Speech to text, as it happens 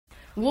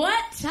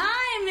What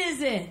time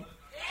is it?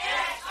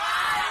 It's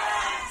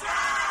Island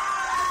time!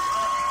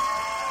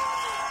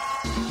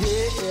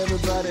 Yeah,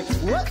 everybody,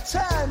 what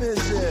time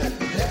is it?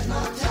 There's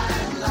no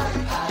time like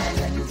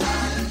Island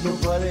time.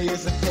 Nobody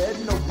is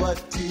ahead,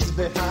 nobody's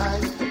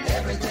behind.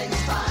 Everything's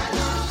fine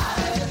on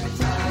Island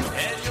time.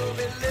 And you'll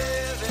be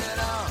living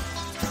on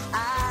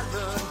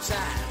Island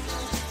time.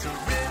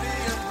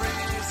 Caribbean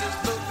breezes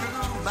blow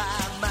through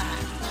my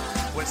mind.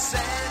 When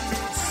sand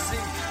meets sea,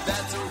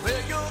 that's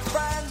where you'll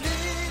find me.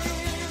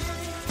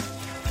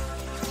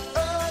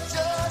 Oh,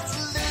 just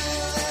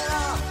living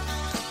on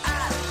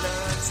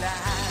Island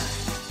time.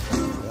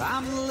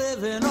 I'm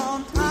living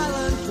on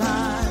Island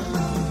time.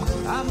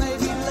 I may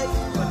be late,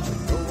 but you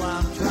know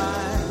I'm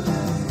trying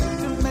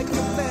to make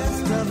the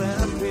best of an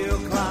uphill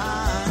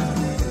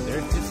climb.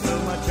 There's just so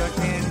much I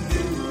can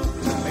do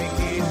to make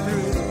it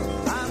through.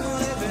 I'm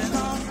living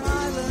on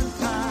Island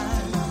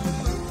time.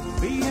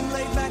 Being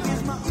laid back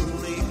is my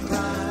only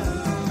crime.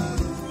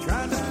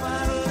 Trying to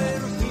find a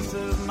little peace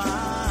of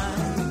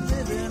mind.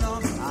 Living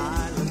on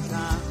Island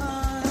time.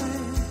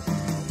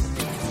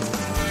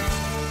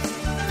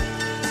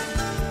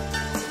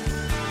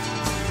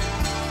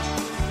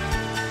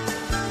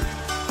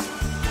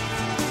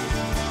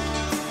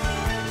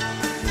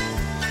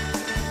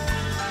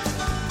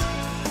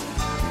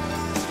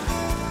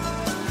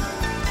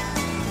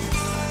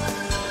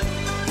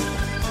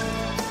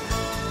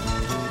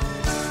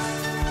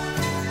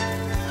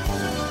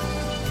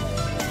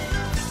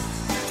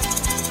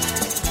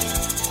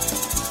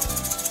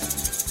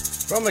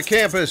 From the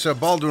campus of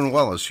Baldwin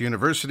Wallace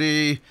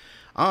University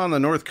on the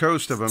north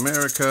coast of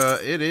America,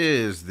 it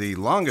is the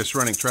longest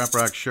running Trop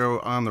Rock show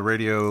on the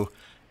radio.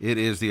 It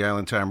is the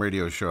Island Time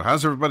Radio Show.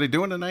 How's everybody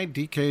doing tonight?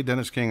 DK,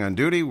 Dennis King on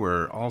duty.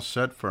 We're all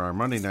set for our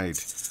Monday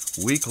night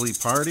weekly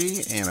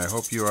party, and I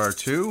hope you are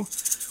too.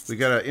 We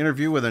got an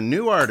interview with a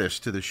new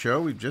artist to the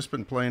show. We've just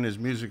been playing his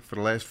music for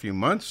the last few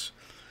months.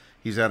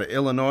 He's out of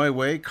Illinois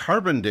way,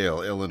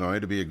 Carbondale, Illinois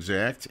to be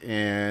exact,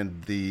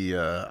 and the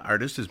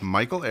artist is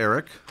Michael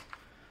Eric.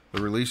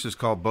 The release is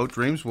called Boat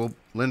Dreams.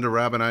 Linda,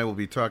 Rob, and I will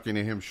be talking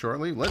to him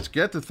shortly. Let's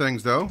get to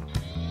things, though.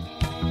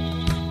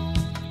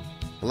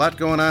 A lot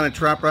going on in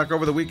Trop Rock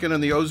over the weekend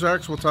in the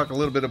Ozarks. We'll talk a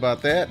little bit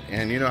about that.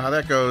 And you know how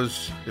that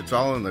goes. It's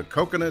all in the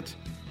Coconut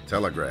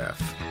Telegraph.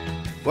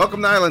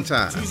 Welcome to Island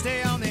Time.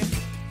 Tuesday on the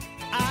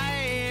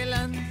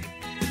island,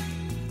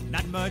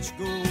 not much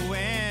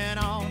going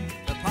on.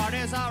 The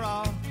parties are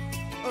all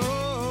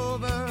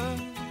over.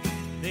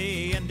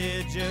 The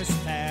ended just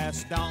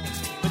passed on.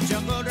 The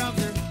jungle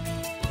drums are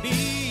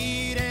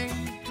beating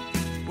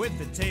with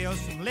the tales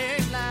from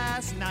late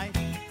last night.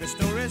 The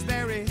stories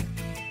very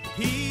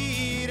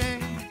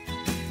heating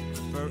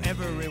for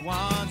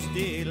everyone's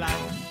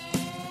delight.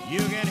 You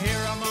can hear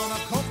them on a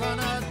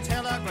coconut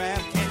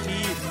telegraph. Can't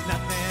keep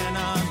nothing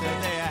under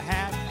their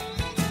hat.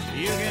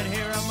 You can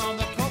hear them on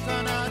the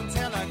coconut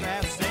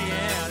telegraph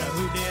saying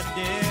who did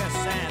this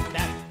and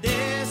that,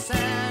 this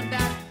and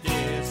that,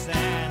 this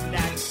and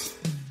that.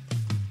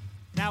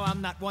 Now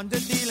I'm not one to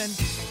deal in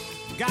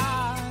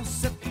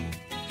gossip,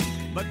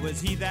 but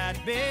was he that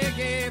big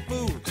a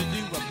fool to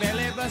do a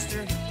belly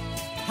buster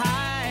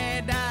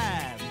high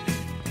dive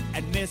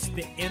and miss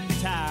the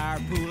entire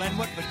pool? And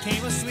what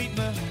became of sweet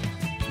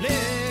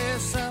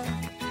Melissa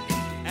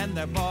and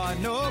the boy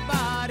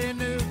nobody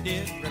knew?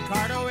 Did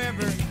Ricardo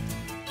ever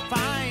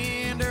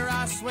find her?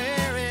 I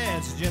swear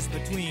it's just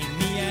between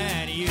me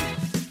and you.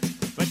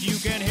 But you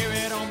can hear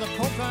it on the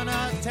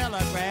coconut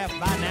telegraph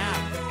by now.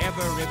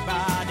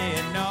 Everybody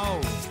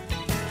knows.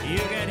 You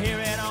can hear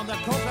it on the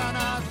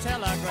coconut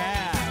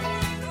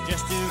telegraph.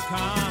 Just who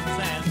comes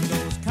and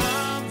goes,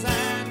 comes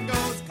and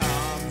goes,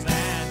 comes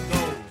and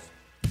goes.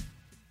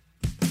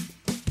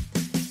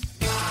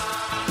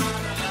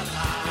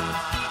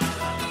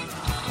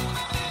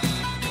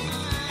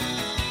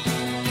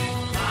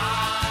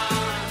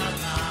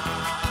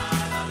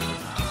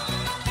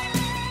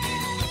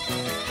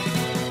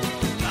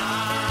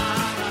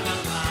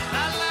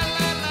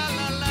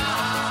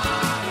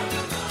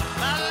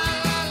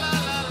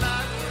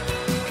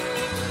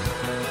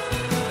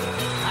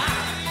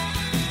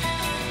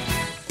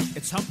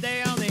 Hump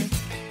day on the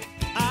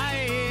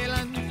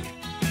island.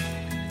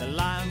 The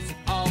lions have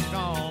all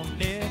gone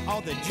dead.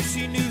 All the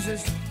juicy news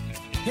is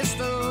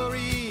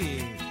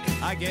history.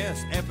 I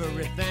guess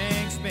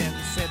everything's been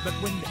said. But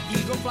when the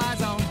eagle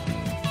flies on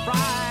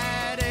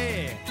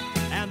Friday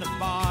and the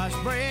bars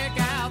break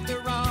out the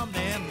rum,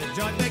 then the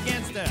joint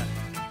begins to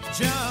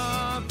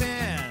jump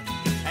in,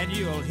 and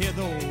you'll hear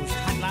those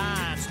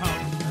hotlines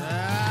hum.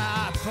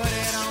 Put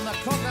it on the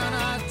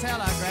coconut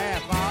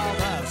telegraph, all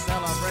the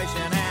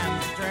celebration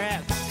and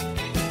stress.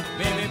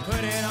 Baby,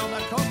 put it on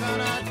the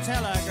coconut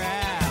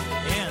telegraph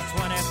in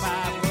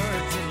 25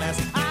 words or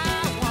less.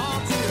 I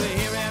want to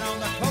hear it on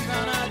the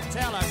coconut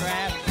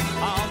telegraph,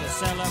 all the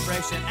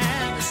celebration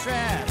and the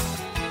stress.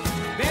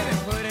 Baby,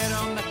 put it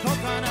on the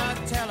coconut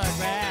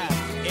telegraph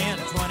in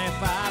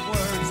 25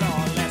 words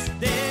or less.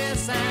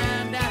 This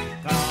and that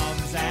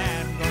comes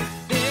and goes.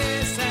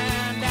 This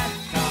and that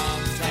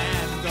comes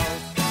and goes.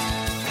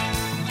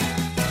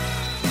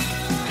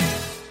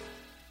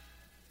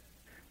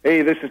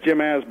 Hey, this is Jim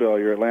Asbell,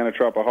 your Atlanta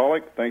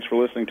Tropaholic. Thanks for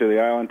listening to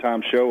the Island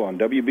Time Show on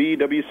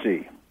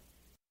WBWC.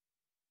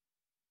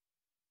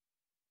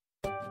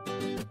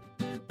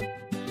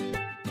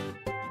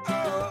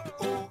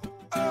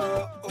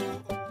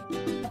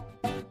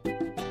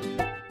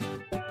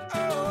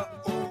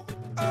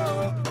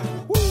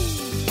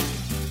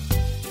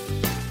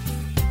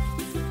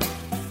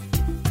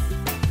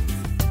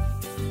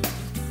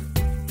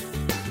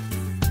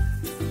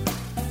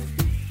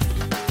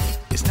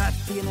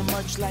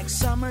 Much like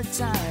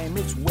summertime,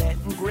 it's wet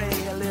and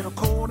gray, a little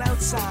cold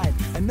outside.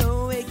 I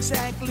know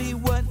exactly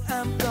what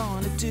I'm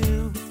gonna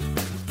do.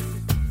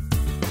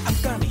 I'm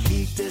gonna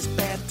heat this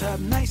bathtub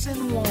nice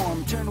and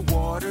warm, turn the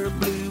water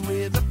blue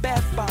with a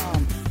bath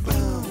bomb.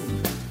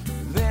 Boom,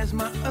 there's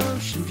my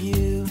ocean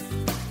view.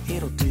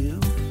 It'll do.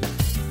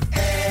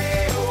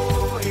 Hey,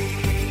 oh,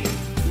 hey.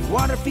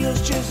 Water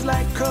feels just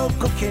like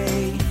Coco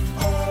K.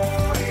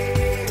 Oh,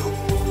 hey,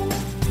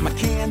 oh. My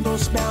candle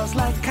smells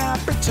like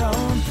copper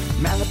tone.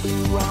 Malibu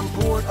rum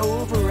poured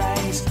over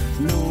ice.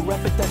 No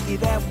rubber ducky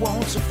that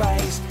won't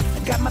suffice. I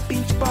got my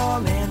beach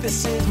ball and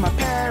this is my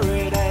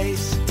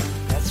paradise.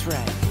 That's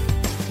right.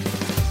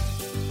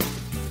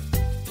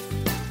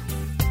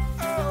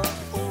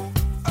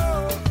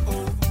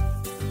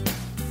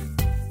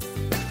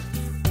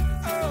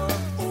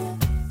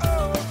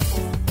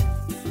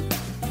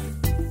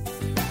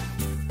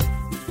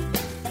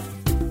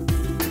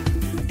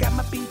 I got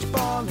my beach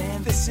ball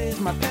and this is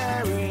my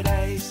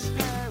paradise.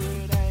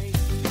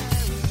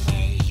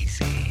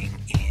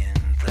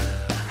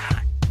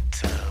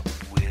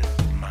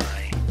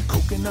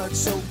 Coconut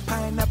soap,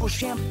 pineapple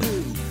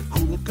shampoo,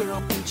 hula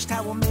girl beach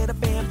towel made of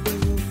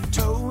bamboo,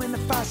 toe in the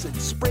faucet,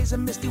 sprays a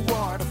misty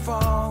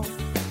waterfall,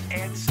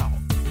 and salt.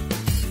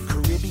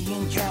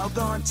 Caribbean cow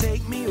gone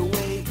take me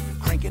away,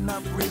 cranking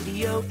up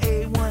radio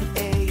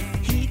A1A,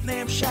 heat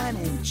lamp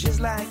shining just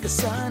like a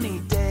sunny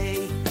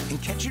day,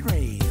 and catching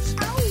rays.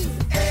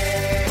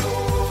 Hey,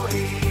 oh,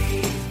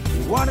 hey.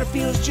 Water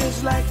feels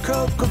just like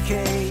Coco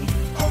K.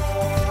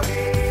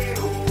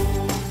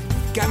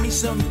 Got me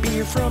some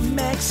beer from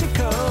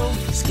Mexico.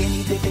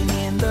 Skinny dipping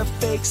in the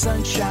fake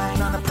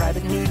sunshine on a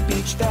private nude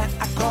beach that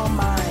I call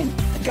mine.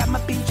 I got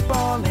my beach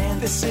ball and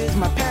this is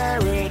my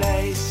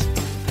paradise.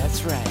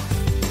 That's right.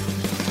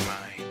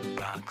 My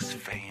box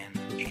fan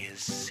is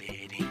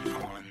sitting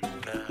on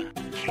the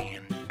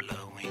can,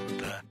 blowing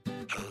the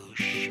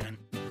ocean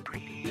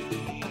breeze.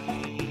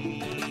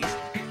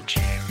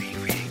 Jerry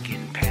rig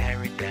in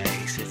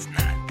paradise. It's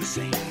not the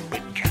same,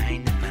 but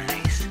kinda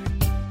nice.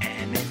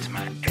 And it's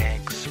my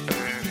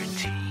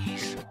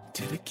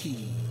to the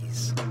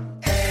keys.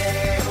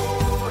 Hey,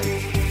 oh,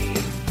 hey.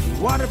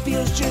 Water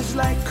feels just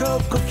like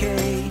Coco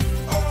K.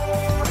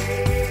 Oh,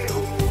 hey,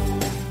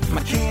 oh.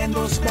 My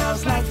candle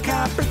smells like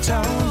copper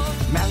tone.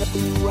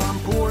 Malibu rum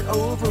poured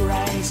over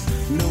ice.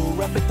 No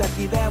rubber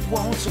ducky that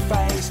won't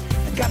suffice.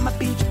 I got my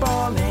beach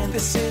ball and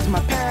this is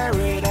my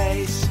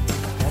paradise.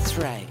 That's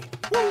right.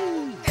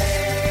 Woo!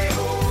 Hey,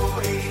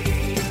 oh,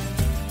 hey.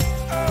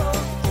 Oh.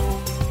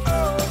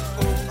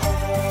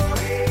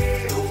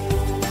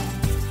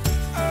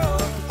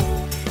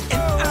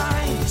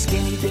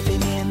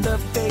 Dipping in the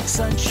fake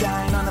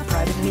sunshine on a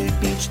private nude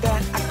beach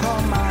that I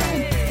call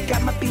mine.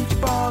 Got my beach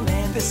ball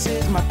and this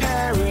is my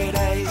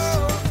paradise.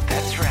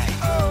 That's right.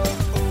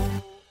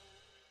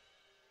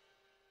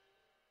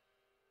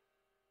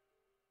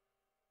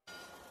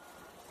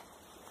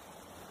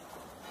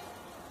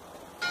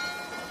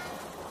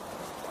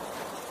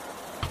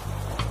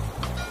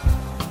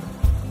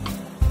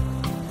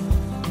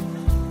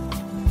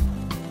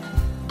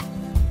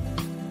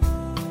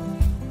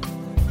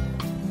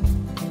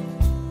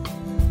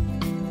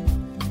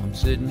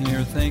 Sitting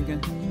here thinking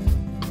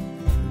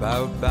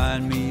about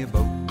buying me a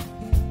boat,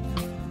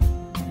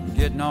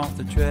 getting off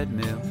the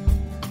treadmill,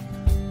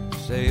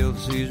 sail the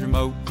seas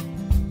remote.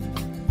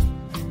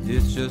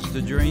 It's just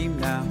a dream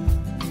now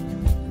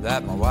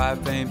that my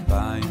wife ain't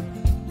buying,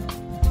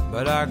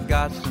 but I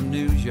got some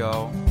news,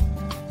 y'all.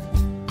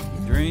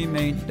 The dream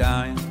ain't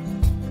dying,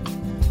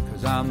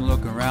 'cause I'm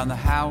looking around the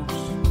house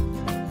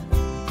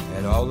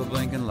at all the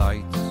blinking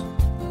lights.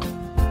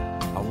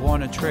 I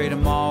wanna trade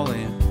them all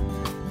in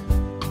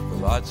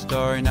lot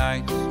starry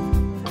nights,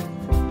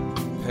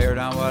 pared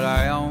down what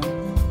I own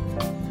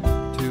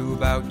to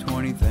about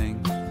 20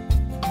 things,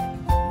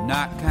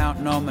 not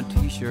counting all my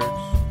t-shirts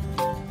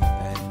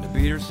and the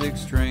beater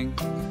 6-string.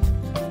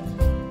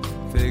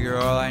 Figure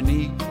all I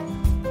need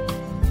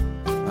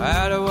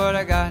out of what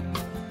I got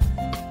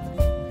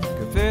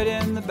could fit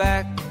in the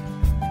back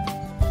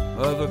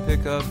of a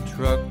pickup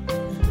truck.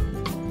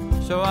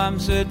 So I'm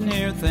sitting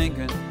here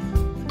thinking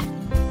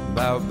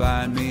about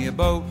buying me a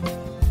boat,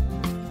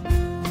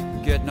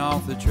 getting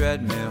off the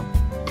treadmill,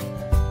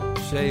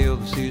 sail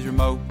the seas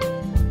remote.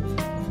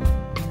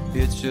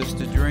 It's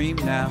just a dream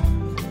now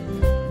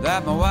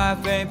that my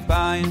wife ain't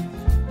buying,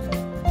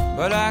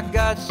 but I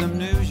got some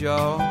news,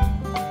 y'all.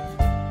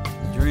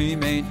 The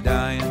dream ain't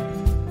dying.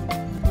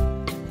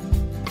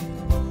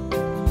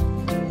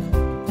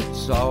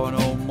 Saw an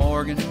old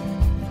Morgan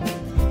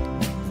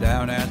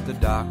down at the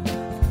dock,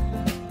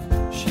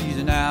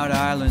 out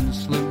island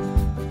sloop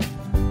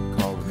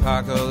called the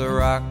Cock of the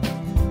Rock.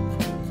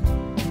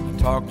 I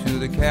talked to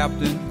the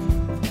captain,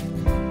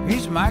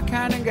 he's my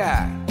kind of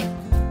guy.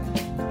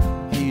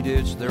 He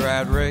ditched the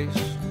rat race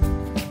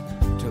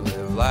to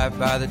live life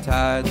by the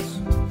tides.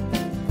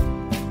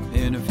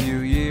 In a few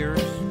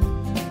years,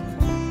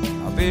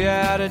 I'll be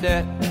out of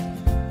debt.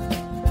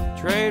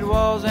 Trade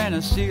walls and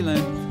a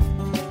ceiling,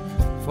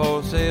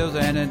 full sails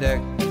and a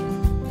deck.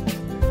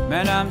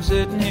 Man, I'm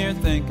sitting here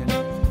thinking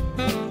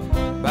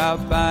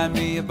about buying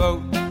me a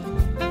boat,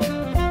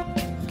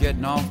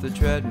 getting off the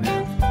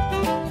treadmill,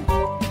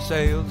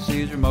 sail the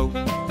seas remote.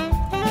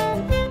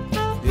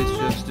 It's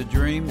just a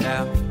dream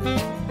now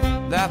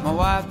that my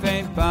wife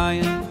ain't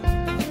buying,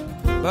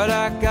 but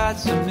I got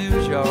some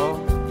news, y'all.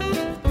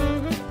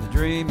 The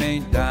dream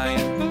ain't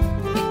dying.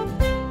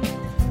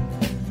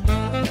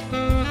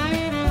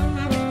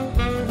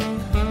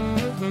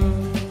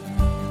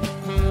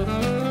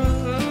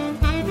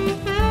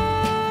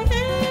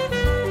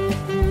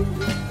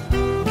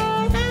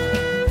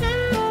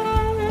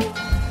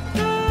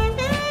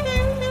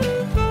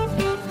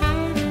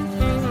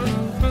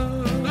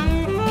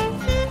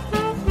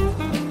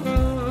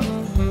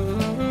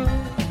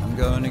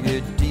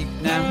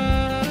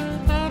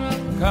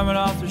 Coming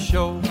off the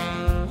shore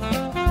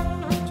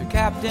to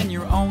captain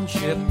your own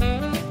ship,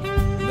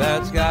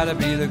 that's gotta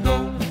be the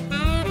goal.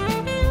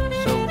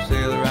 So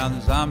sail around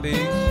the zombies,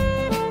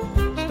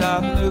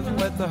 stop moving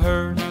with the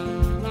herd.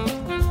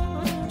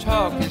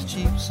 Talk is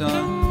cheap,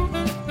 son,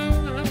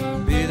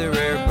 be the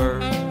rare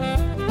bird.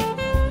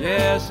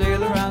 Yeah,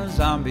 sail around the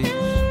zombies,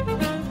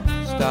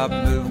 stop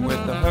moving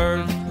with the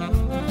herd.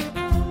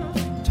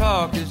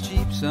 Talk is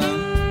cheap,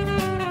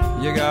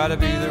 son, you gotta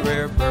be the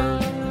rare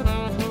bird.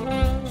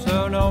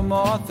 So no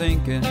more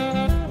thinking,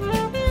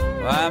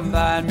 I'm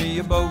buying me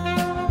a boat,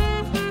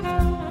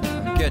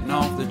 I'm getting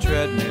off the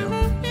treadmill,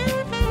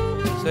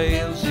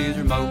 sail seas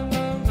remote.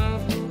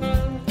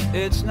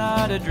 It's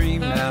not a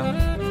dream now,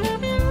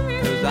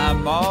 'cause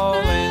I'm all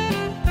in.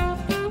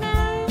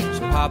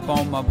 So hop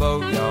on my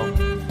boat, y'all,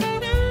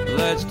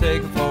 let's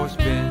take it for a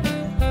spin.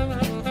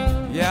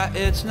 Yeah,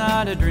 it's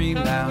not a dream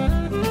now,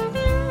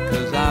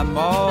 'cause I'm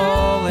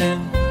all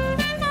in.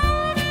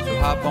 So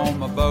hop on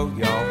my boat,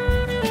 y'all,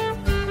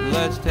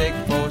 let's take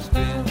it for a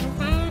spin.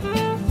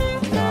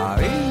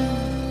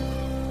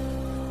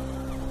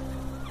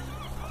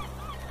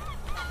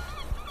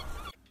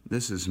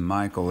 This is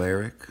Michael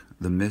Eric,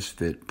 the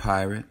Misfit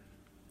Pirate,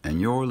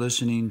 and you're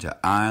listening to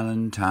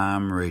Island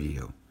Time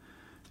Radio,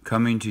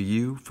 coming to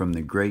you from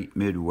the great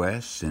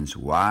Midwest since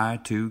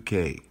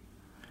Y2K.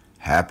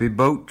 Happy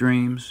boat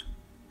dreams.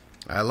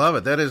 I love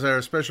it. That is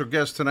our special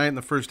guest tonight in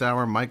the first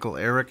hour, Michael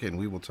Eric, and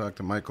we will talk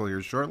to Michael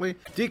here shortly.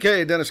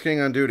 DK, Dennis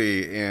King on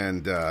duty,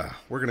 and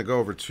we're going to go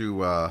over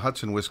to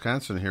Hudson,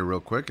 Wisconsin here real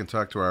quick and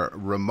talk to our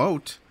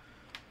remote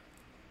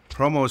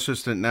promo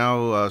assistant,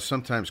 now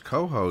sometimes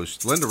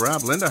co-host, Linda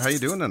Robb. Linda, how you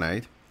doing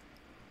tonight?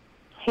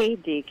 Hey,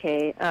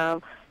 DK.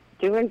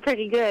 Doing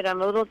pretty good.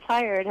 I'm a little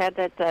tired. Had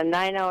that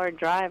 9-hour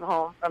drive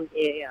home from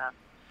the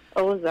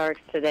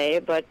Ozarks today,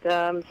 but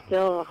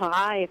still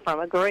high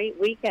from a great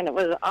weekend. It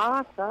was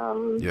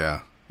awesome.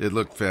 Yeah, it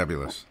looked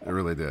fabulous. It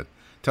really did.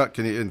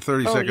 Can you, in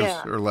 30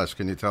 seconds or less,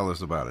 can you tell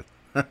us about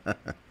it?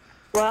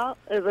 Well,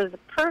 it was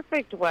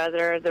perfect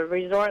weather. The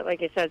resort,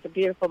 like I said, it's a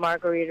beautiful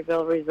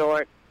Margaritaville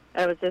resort.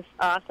 It was just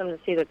awesome to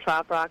see the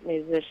Trop Rock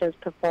musicians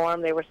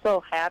perform. They were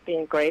so happy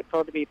and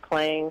grateful to be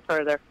playing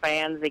for their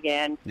fans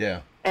again.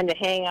 Yeah. And to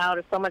hang out.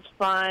 It's so much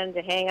fun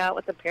to hang out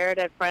with the Parrot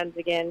friends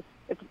again.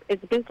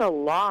 It's been so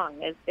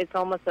long. It's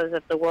almost as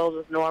if the world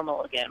was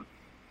normal again.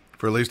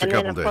 For at least a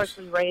couple days. And then, of course,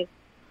 we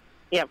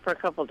raised, for a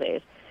couple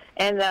days.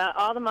 And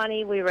all the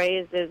money we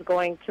raised is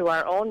going to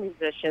our own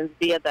musicians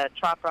via the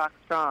Trop Rock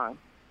Strong.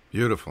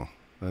 Beautiful.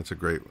 That's a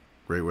great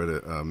way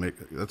to make.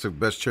 That's the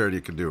best charity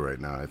you can do right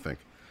now, I think.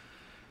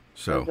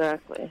 So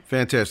exactly.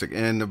 Fantastic.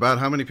 And about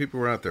how many people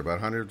were out there?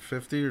 About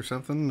 150 or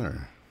something,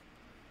 or?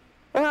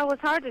 Well, it was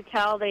hard to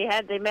tell. They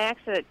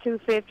maxed it at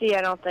 250.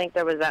 I don't think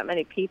there was that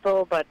many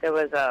people, but there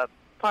was a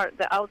part.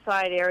 The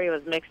outside area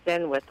was mixed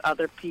in with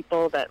other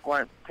people that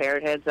weren't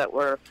Parrot Heads that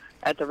were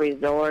at the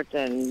resort,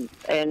 and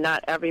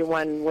not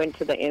everyone went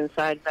to the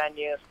inside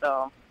venue.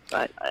 So,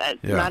 but I'm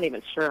not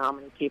even sure how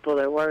many people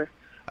there were.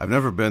 I've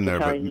never been there,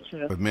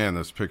 but man,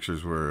 those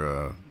pictures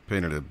were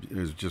painted. It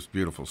was just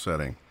beautiful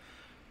setting.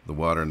 The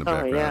water in the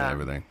background and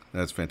everything.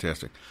 That's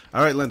fantastic.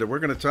 All right, Linda, we're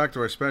going to talk to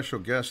our special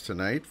guest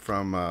tonight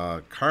from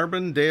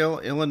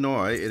Carbondale,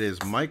 Illinois. It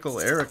is Michael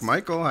Eric.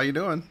 Michael, how you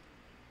doing?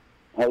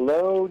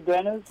 Hello,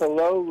 Dennis.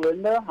 Hello,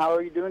 Linda. How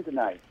are you doing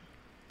tonight?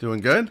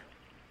 Doing good.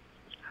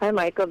 Hi,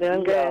 Michael.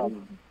 Doing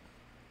good.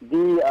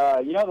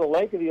 The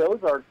Lake of the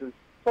Ozarks is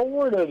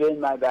sort of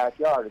in my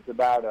backyard. It's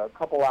about a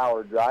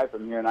couple-hour drive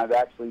from here, and I've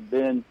actually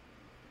been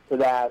to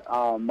that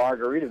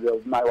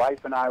Margaritaville. My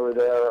wife and I were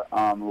there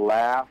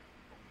last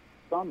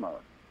summer.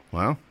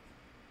 Wow.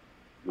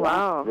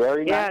 Wow.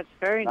 Very nice. Yeah, it's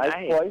very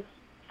nice place.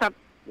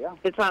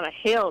 It's on a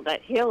hill.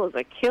 That hill is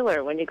a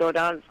killer when you go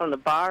down from the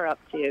bar up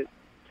to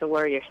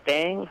where you're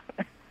staying.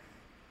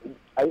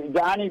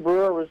 Donnie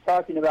Brewer was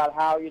talking about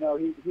how he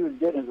was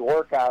getting his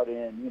workout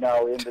in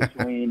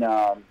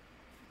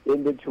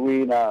in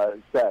between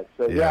sets.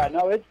 So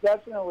no, it's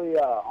definitely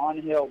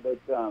on hill, but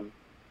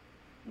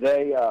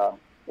they've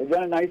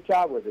done a nice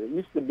job with it. It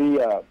used to be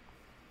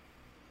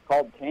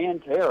called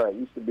Tan-Terra. It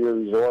used to be a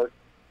resort,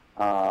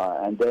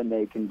 and then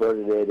they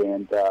converted it,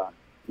 and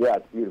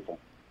it's beautiful.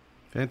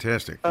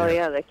 Fantastic. Oh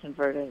yeah, they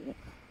converted it.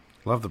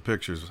 Love the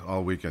pictures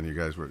all weekend you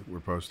guys were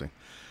posting.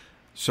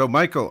 So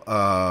Michael,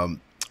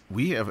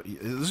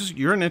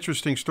 you're an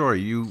interesting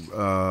story. You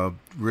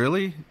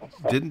really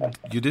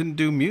didn't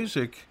do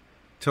music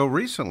till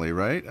recently,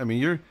 right? I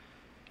mean,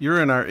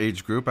 you're in our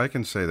age group. I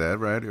can say that,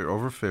 right? You're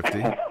over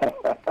 50.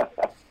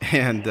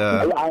 And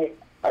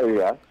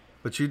yeah.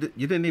 But you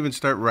didn't even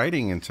start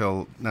writing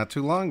until not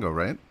too long ago,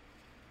 right?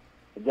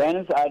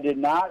 Dennis, I did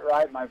not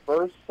write my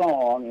first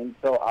song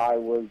until I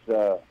was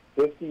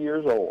 50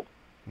 years old.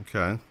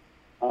 Okay.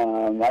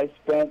 I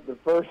spent the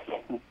first...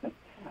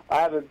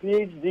 I have a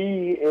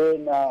PhD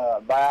in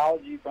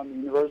biology from the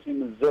University of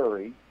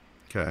Missouri.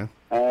 Okay.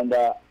 And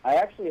I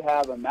actually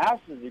have a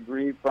master's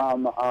degree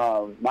from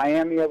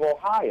Miami of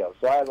Ohio.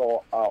 So I have an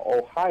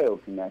Ohio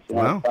connection.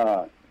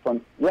 Wow.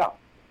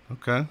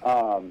 Okay.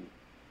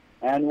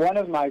 And one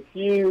of my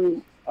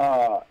few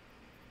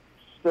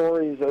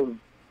stories of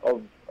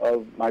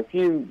my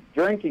few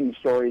drinking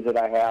stories that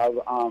I have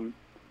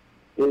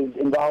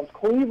involves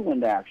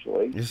Cleveland,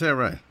 actually. Is that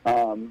right?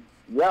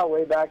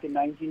 Way back in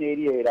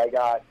 1988, I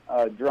got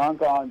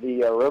drunk on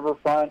the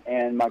riverfront,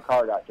 and my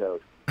car got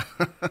towed.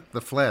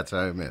 The Flats,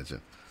 I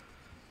imagine.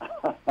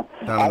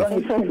 I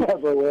don't even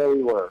remember where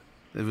we were.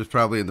 It was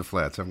probably in the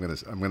Flats. I'm gonna.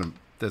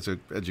 That's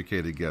an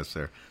educated guess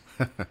there.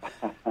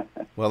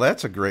 Well,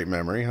 that's a great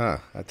memory, huh?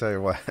 I tell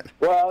you what.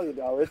 Well,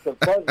 it's a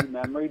fuzzy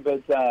memory,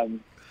 but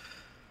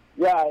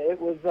it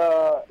was.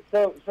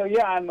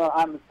 I'm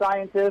a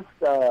scientist,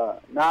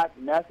 not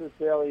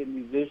necessarily a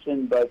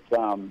musician, but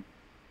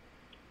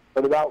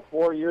about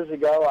 4 years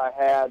ago, I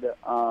had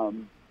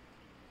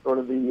sort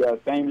of the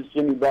famous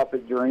Jimmy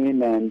Buffett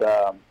dream, and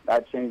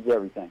that changed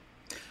everything.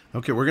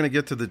 Okay, we're going to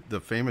get to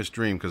the famous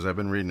dream because I've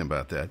been reading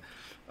about that.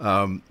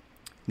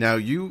 Now,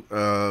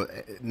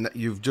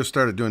 you've just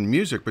started doing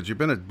music, but you've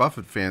been a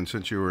Buffett fan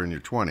since you were in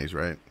your 20s,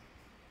 right?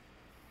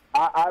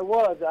 I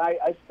was.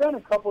 I spent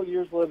a couple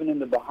years living in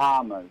the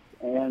Bahamas,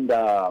 and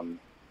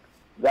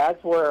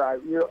that's where I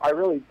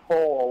really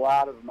pull a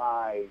lot of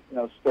my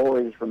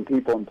stories from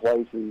people and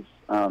places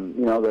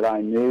that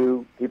I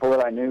knew, people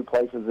that I knew,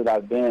 places that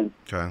I've been.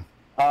 Okay.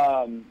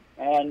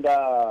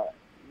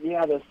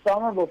 The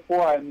summer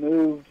before I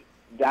moved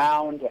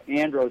down to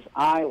Andros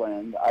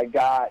Island, I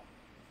got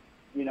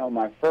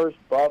my first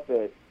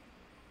Buffett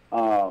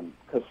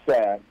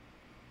cassette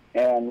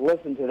and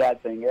listened to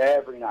that thing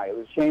every night. It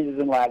was Changes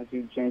in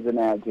Latitudes, Changes in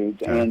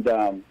Attitudes, okay.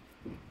 And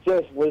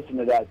just listen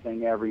to that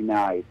thing every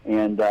night.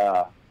 And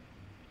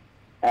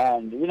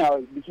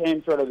it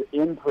became sort of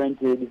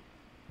imprinted,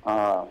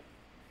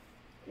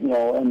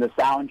 in the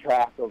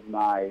soundtrack of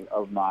my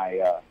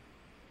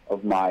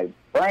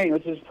brain,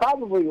 which is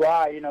probably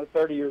why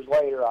 30 years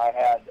later I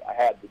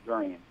had the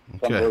dream,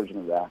 some version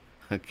of that.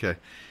 Okay,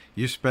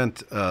 you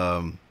spent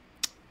a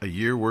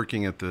year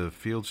working at the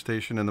field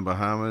station in the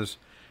Bahamas,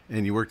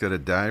 and you worked at a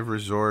dive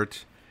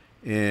resort,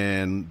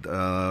 and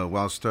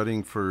while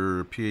studying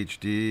for a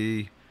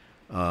PhD,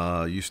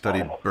 you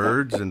studied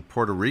birds in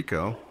Puerto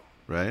Rico,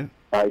 right?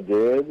 I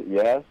did,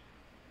 yes.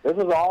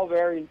 Don't all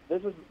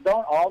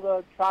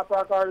the trop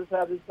rock artists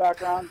have this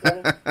background?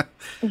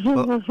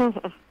 Well,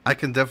 I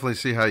can definitely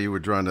see how you were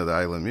drawn to the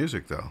island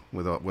music, though,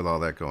 with all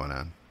that going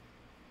on.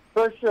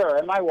 For sure,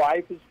 and my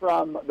wife is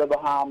from the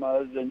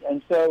Bahamas,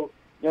 and so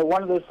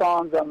one of the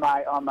songs on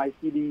my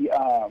CD,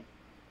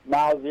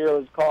 Miles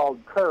Zero, is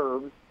called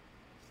 "Curves."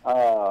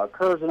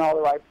 Curves in all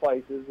the right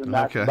places, and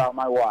that's about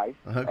my wife.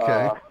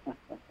 Okay.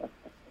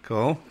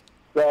 Cool.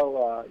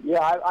 So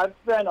I've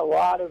spent a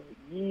lot of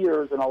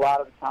years and a lot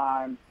of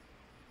time,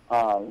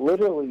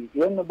 literally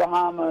in the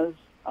Bahamas,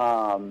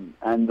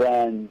 and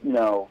then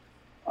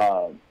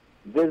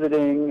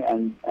visiting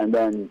and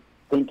then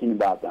thinking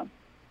about them.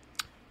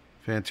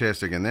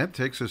 Fantastic, and that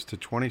takes us to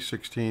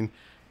 2016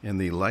 and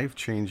the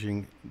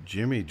life-changing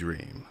Jimmy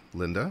Dream.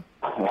 Linda?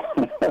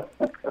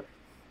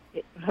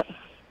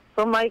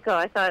 So, Michael,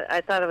 I thought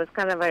it was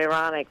kind of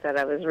ironic that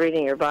I was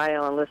reading your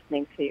bio and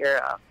listening to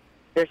your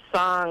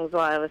songs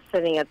while I was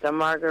sitting at the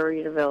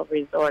Margaritaville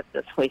Resort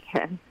this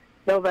weekend.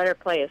 No better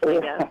place, I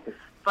guess.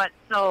 But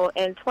so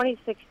in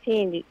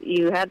 2016,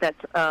 you had that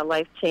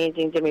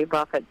life-changing Jimmy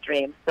Buffett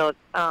dream. So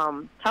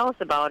tell us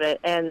about it.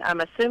 And I'm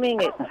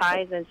assuming it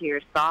ties into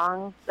your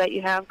song that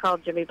you have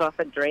called Jimmy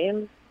Buffett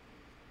Dreams.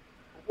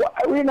 Well,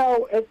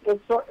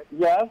 it's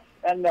yes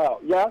and no.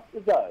 Yes,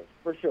 it does,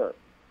 for sure.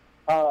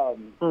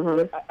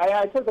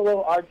 I took a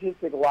little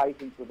artistic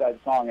license with that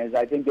song, as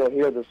I think you'll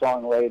hear the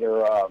song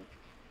later.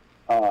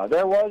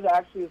 There was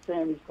actually a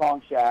Sammy's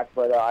Conch Shack,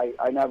 but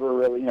I never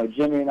really,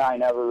 Jimmy and I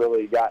never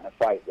really got in a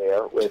fight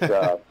there with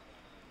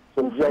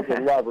some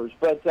jilted lovers.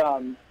 But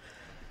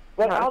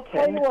But I'll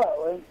tell you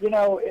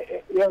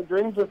what,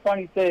 dreams are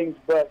funny things,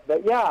 but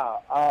yeah,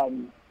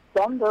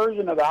 some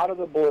version of Out of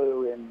the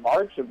Blue in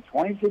March of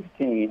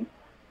 2016,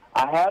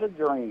 I had a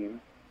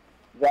dream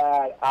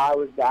that I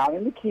was down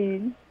in the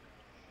Keys,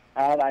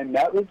 and I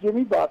met with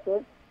Jimmy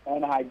Buffett,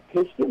 and I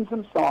pitched him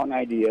some song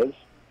ideas,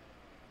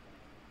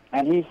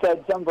 and he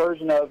said some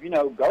version of,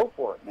 go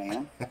for it,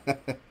 man.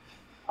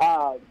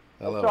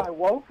 So I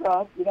woke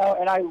up,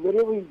 and I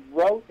literally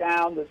wrote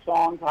down the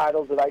song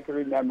titles that I could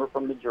remember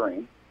from the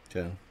dream.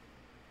 Okay.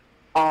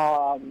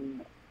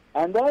 And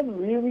then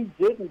really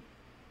didn't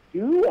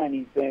do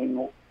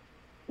anything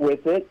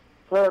with it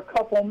for a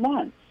couple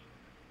months.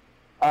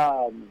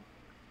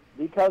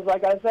 Because,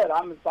 like I said,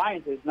 I'm a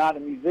scientist, not a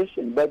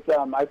musician. But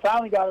I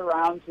finally got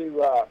around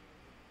to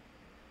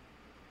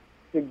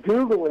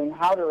Googling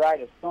how to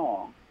write a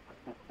song.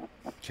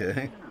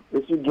 Okay.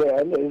 Which,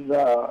 again, is...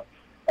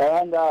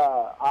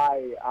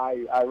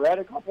 I read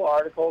a couple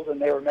articles,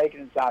 and they were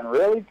making it sound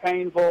really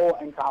painful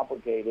and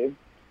complicated.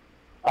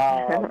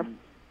 And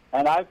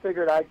I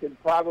figured I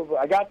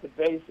got the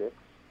basics.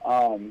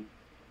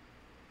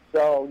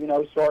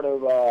 Sort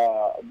of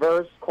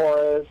verse,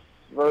 chorus,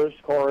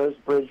 bridge,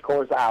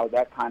 chorus, out,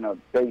 that kind of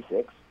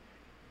basics.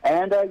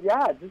 And,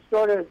 just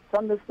sort of,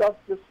 some of the stuff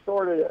just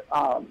sort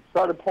of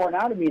started pouring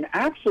out of me. And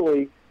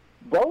actually,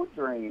 Boat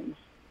Dreams,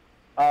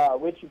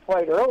 which you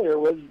played earlier,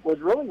 was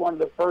really one of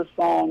the first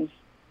songs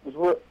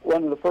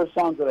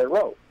that I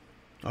wrote.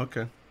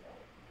 Okay.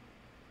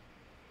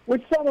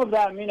 Which some of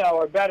them,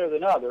 are better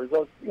than others.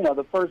 Those,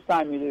 the first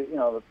time you do,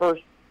 the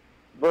first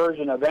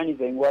version of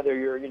anything, whether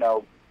you're,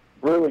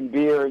 brewing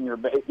beer in your,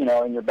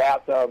 in your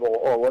bathtub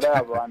or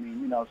whatever. I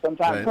mean,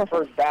 sometimes the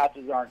first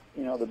batches aren't,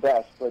 the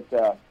best. But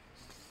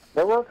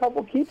there were a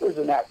couple keepers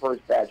in that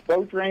first batch.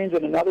 Boat Dreams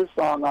and another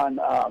song on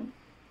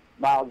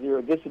Mile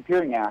Zero,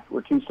 Disappearing Act,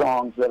 were two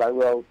songs that I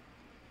wrote,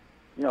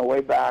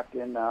 way back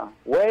in,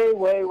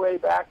 way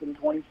back in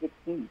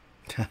 2016.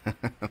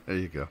 There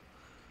you go.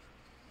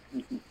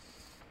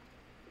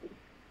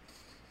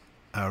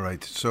 All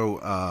right. So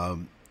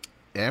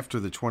after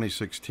the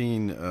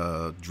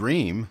 2016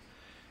 Dream,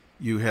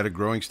 you had a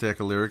growing stack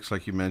of lyrics,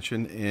 like you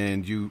mentioned,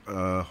 and you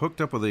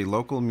hooked up with a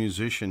local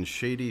musician,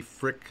 Shady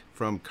Frick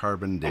from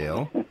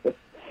Carbondale.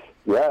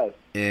 Yes.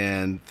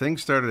 And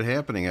things started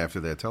happening after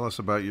that. Tell us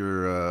about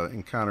your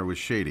encounter with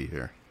Shady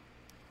here.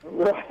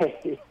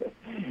 Right.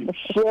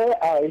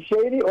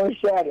 Shady or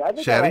Shady? I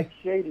think Shady? I like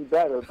Shady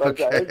better, but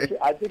okay.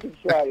 I think it's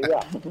Shady,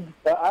 yeah.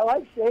 But I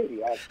like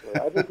Shady, actually.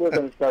 I think we're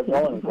going to start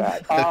going with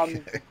that.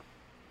 Okay.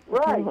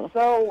 Right.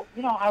 So,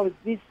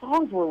 these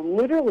songs were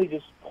literally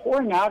just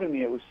pouring out of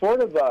me. It was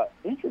sort of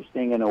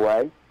interesting in a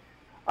way.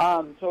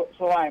 So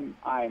I'm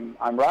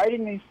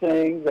writing these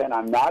things, and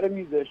I'm not a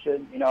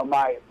musician.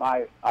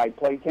 I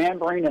play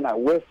tambourine and I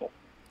whistle.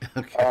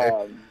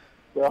 Okay.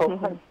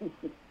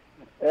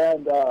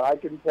 And I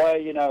can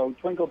play,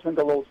 Twinkle,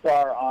 Twinkle, Little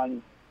Star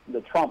on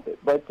the trumpet.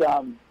 But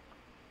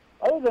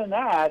other than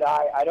that,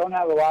 I don't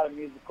have a lot of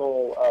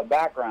musical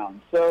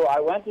background. So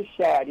I went to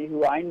Shady,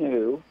 who I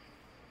knew,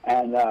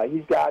 and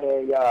he's got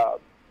a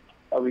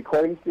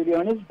recording studio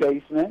in his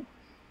basement.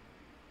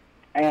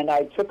 And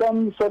I took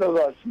him sort of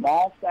a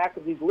small stack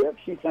of these lyric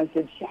sheets, and I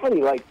said,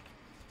 Shady, I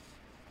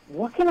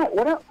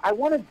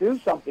want to do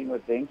something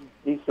with these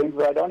things,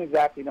 but I don't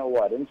exactly know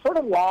what. And sort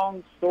of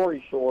long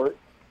story short,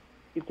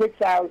 he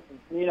picks out,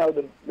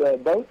 the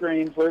Boat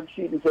Dreams lyric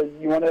sheet and says,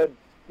 you want to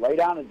lay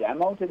down a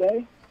demo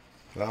today?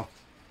 Well.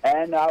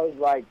 And I was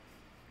like,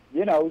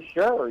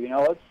 sure,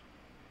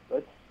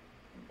 let's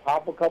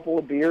pop a couple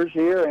of beers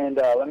here, and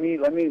let me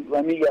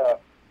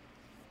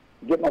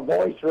get my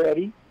voice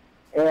ready.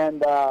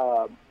 And,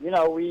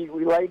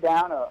 we laid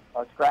down a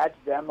scratch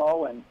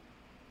demo, and,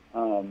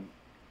 a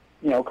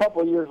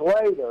couple of years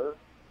later,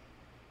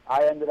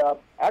 I ended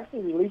up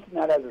actually releasing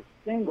that as a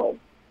single.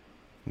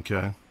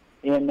 Okay.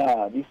 In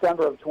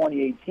December of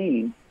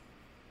 2018.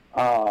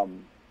 So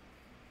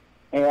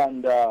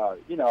that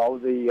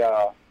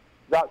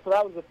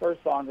was the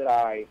first song that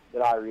I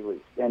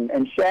released.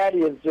 And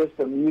Shady is just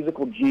a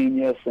musical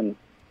genius, and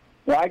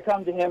I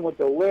come to him with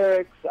the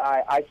lyrics.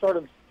 I sort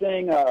of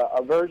sing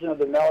a version of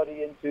the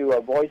melody into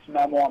a voice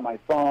memo on my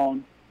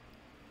phone.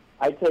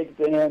 I take it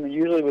to him, and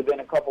usually within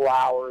a couple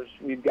hours,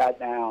 we've got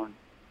down,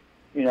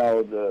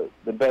 the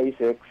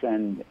basics,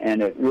 and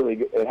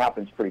it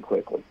happens pretty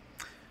quickly.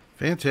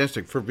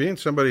 Fantastic. For being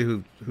somebody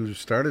who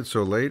started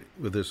so late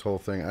with this whole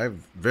thing,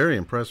 I'm very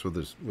impressed with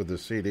this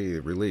CD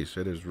release.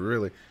 It is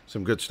really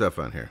some good stuff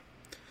on here.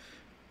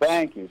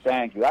 Thank you.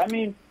 I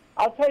mean,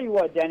 I'll tell you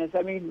what, Dennis.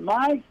 I mean,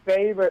 my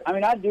favorite. I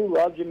mean, I do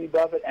love Jimmy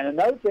Buffett, and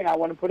another thing I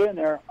want to put in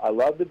there, I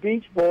love the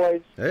Beach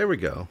Boys. There we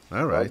go.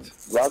 All right.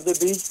 Love the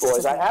Beach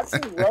Boys. I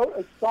actually wrote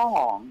a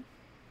song,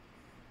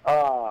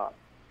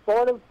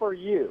 sort of for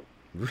you.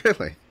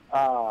 Really?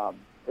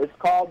 It's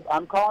called.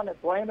 I'm calling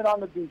it "Blame It on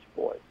the Beach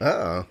Boys."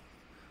 Uh-oh.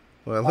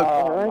 Well, look.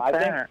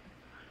 I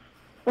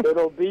think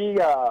it'll be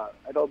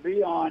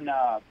on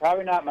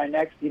probably not my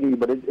next CD,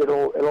 but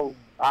it'll.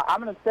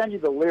 I'm going to send you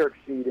the lyric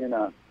sheet in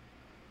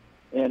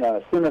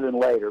sooner than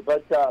later.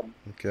 But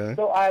Okay.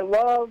 so I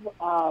love.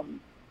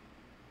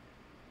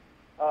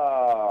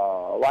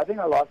 Well, I think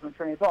I lost my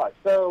train of thought.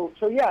 So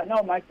yeah,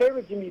 no, my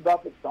favorite Jimmy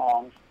Buffett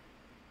songs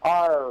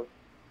are,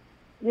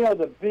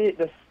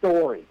 the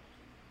stories.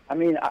 I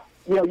mean,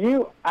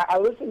 I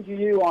listened to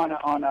you on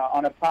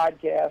a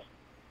podcast,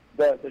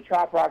 the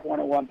Trop Rock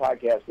 101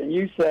 podcast, and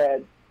you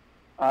said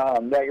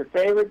that your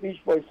favorite Beach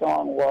Boys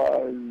song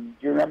was. Do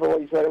you remember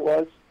what you said it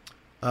was?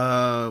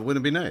 Wouldn't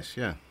it be nice?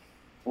 Yeah.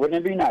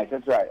 Wouldn't it be nice?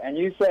 That's right. And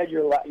you said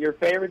your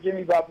favorite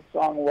Jimmy Buffett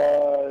song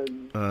was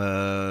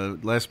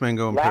Last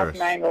Mango in Paris. Last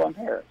Mango in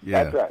Paris.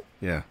 Yeah. That's right.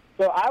 Yeah.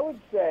 So I would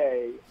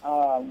say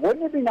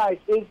Wouldn't It Be Nice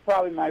is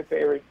probably my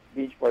favorite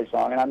Beach Boys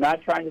song, and I'm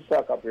not trying to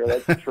suck up here.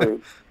 That's the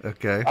truth.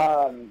 Okay.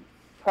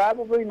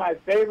 Probably my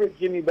favorite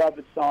Jimmy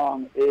Buffett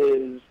song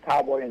is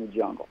Cowboy in the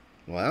Jungle.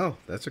 Wow,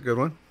 that's a good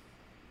one.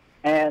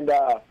 And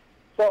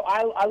so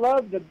I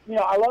love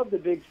the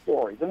big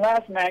stories. And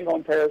Last Mango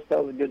in Paris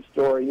tells a good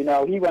story.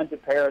 He went to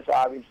Paris,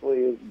 obviously,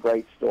 is a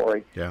great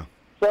story. Yeah.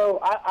 So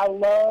I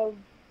love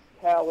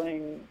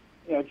trying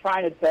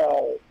to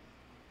tell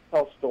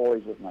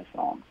stories with my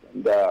songs.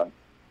 And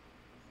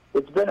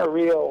it's been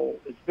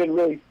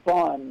really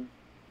fun.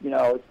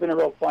 It's been a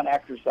real fun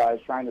exercise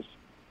trying to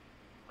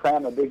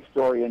cram a big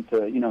story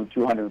into,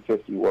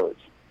 250 words.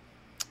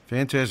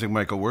 Fantastic,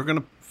 Michael. We're going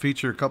to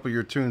feature a couple of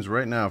your tunes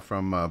right now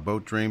from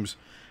Boat Dreams.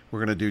 We're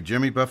going to do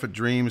Jimmy Buffett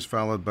Dreams,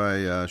 followed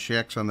by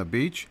Shacks on the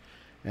Beach.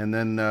 And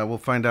then we'll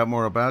find out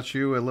more about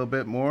you a little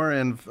bit more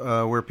and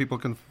where people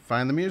can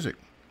find the music.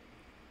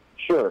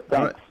 Sure, thanks.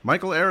 All right.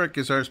 Michael Eric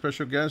is our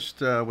special guest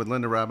with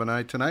Linda, Rob, and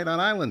I tonight on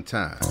Island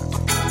Time.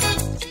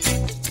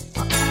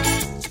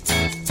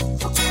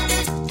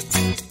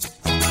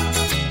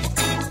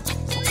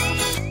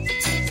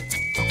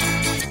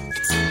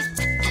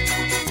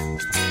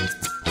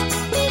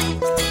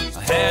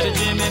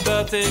 Jimmy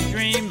Buffett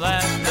dream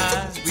last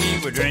night.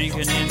 We were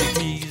drinking in the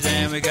Keys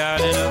and we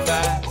got in a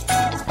fight.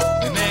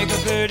 We make a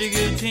pretty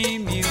good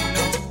team,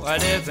 I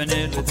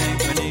definitely think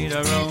we need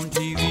our own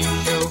TV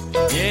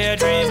show. Yeah,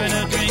 dreaming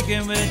of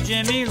drinking with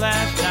Jimmy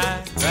last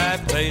night.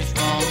 Right place,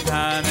 wrong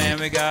time, and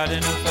we got in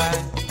a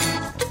fight.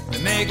 We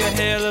make a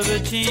hell of a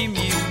team,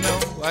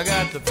 I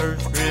got the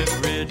first script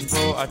written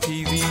for our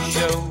TV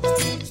show.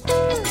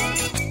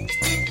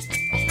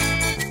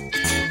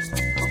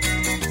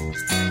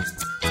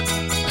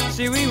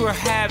 See, we were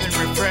having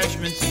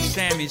refreshments at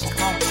Sammy's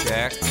Conch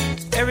Shack.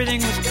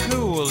 Everything was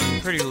cool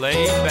and pretty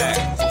laid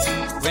back.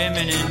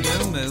 Women in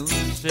moo-moos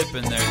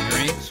sipping their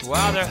drinks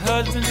while their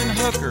husbands and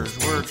hookers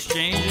were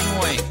exchanging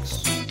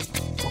winks.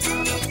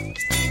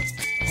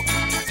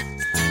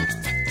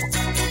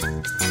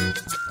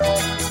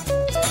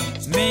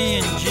 Me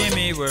and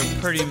Jimmy were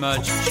pretty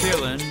much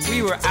chillin'.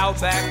 We were out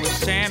back with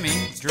Sammy,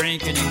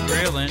 drinking and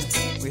grilling.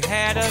 We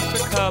had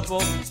us a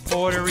couple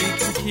Puerto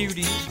Rican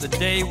cuties. The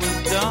day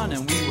was done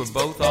and we were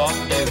both off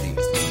duty.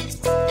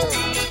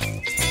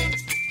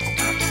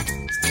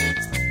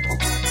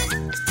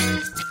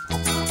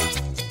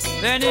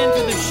 Then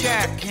into the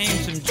shack came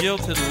some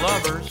jilted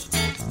lovers.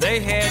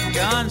 They had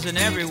guns and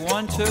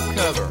everyone took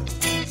cover.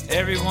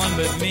 Everyone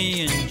but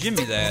me and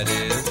Jimmy, that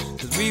is,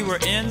 'cause we were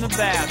in the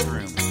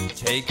bathroom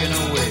taking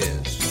a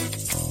whiz.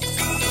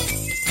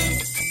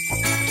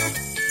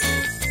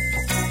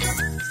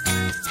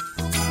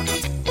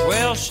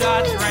 Well,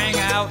 shots rang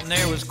out and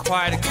there was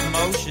quite a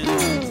commotion.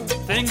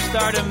 Things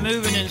started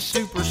moving in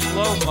super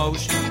slow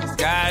motion.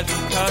 Guys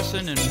were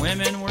cussing and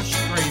women were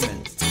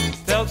screaming.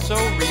 Felt so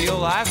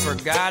real I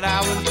forgot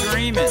I was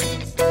dreaming.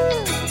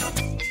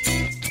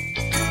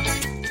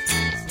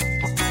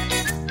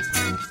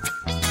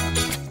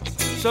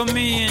 So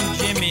me and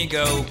Jimmy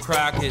go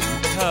Crockett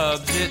and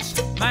Tubbs.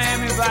 It's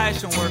Miami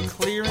Vice and we're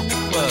clearing the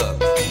club.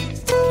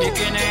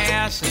 Kicking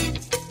ass and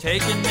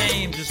taking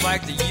names just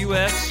like the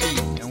UFC.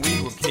 And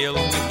we were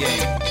killing the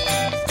game.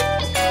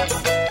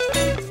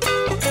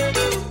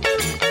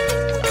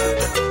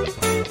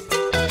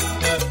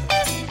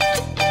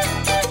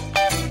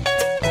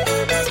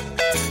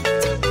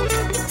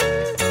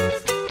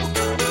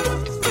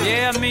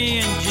 Yeah, me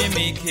and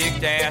Jimmy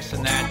kicked ass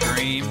in that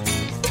dream.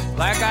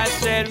 Like I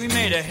said, we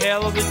made a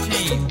hell of a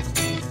team.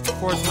 Of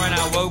course, when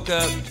I woke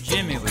up,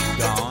 Jimmy was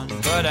gone.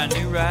 But I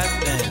knew right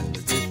then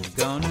that this was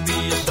gonna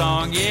be a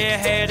song. Yeah,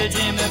 had a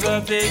Jimmy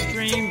Buffett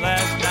dream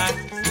last night.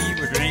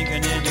 We were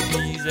drinking in the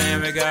Keys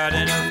and we got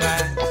in a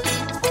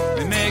fight.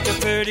 We make a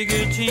pretty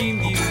good team,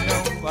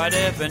 I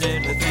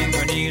definitely think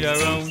we need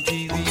our own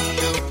TV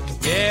show.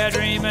 Yeah,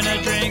 dreaming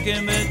of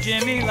drinking with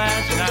Jimmy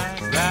last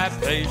night. Right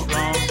place,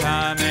 wrong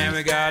time, and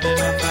we got in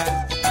a fight.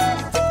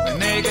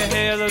 Make a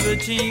hell of a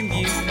team,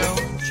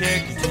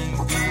 Check your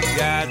TV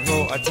guide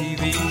for a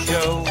TV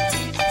show.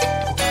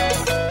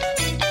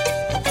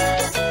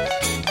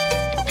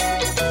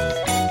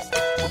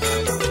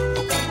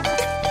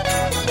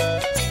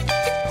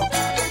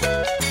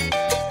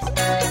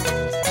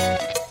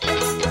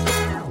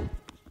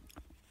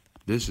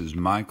 This is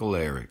Michael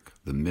Eric,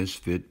 the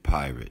Misfit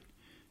Pirate,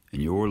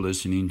 and you're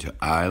listening to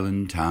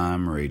Island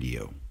Time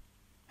Radio.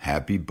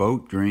 Happy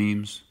boat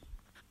dreams.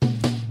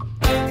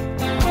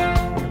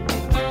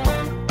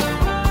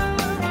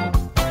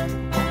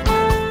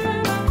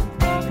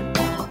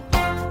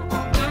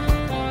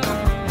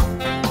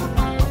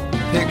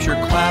 Picture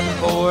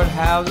clapboard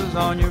houses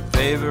on your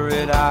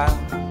favorite aisle.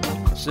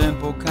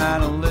 Simple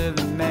kind of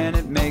living, man,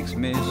 it makes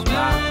me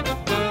smile.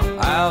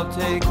 I'll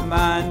take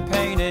mine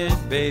painted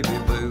baby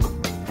blue,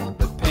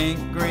 but pink,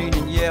 green,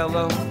 and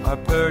yellow are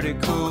pretty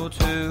cool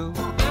too.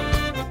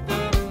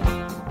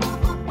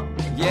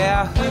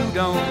 Yeah, who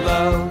don't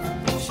love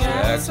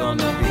shacks on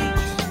the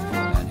beach?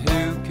 And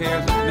who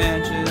cares if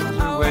mansions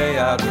are way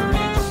out of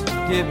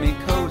reach? Give me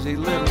cozy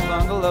little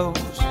bungalows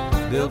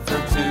built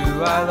for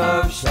two. I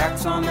love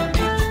shacks on the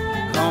beach,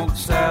 conch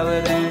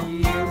salad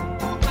and you.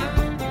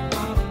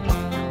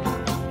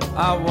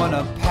 I want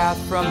a path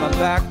from my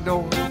back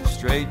door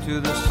straight to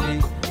the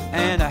sea,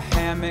 and a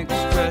hammock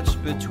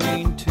stretched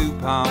between two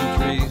palm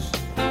trees.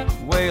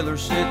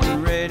 Whalers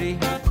sitting ready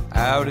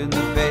out in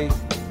the bay.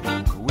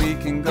 We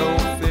can go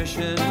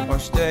fishing or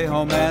stay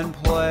home and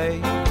play.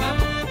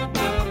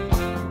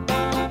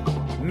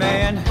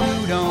 Man,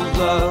 who don't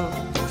love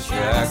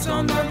shacks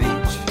on the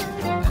beach?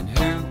 And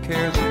who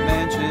cares if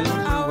mansions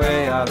are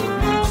way out of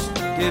reach?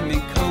 Give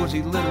me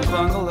cozy little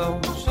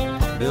bungalows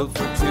built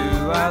for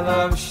two. I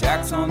love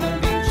shacks on the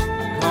beach,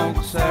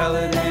 conch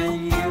salad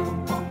and you.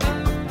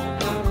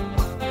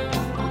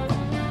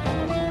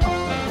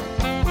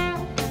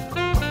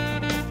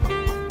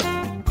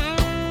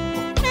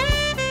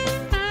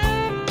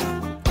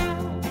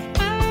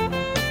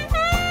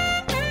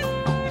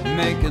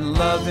 Making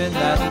love in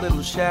that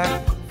little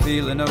shack,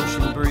 feeling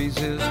ocean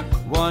breezes.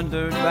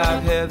 Wondered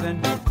about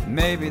heaven,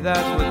 maybe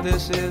that's what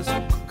this is.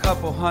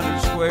 Couple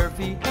 100 square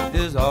feet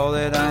is all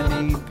that I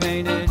need.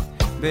 Painted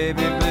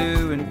baby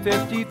blue and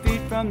 50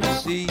 feet from the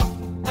sea.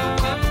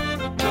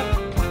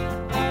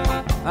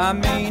 I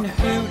mean,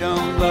 who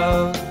don't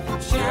love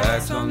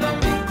shacks on the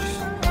beach?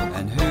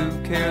 And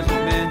who cares if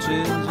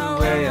mansions are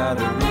way out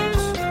of reach?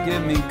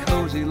 Give me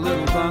cozy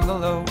little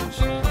bungalows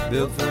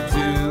built for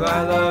two.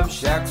 I love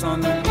shacks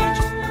on the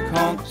beach,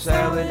 conch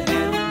salad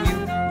and you.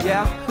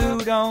 Yeah, who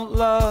don't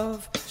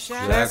love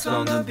shacks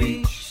on the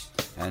beach?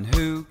 And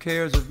who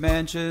cares if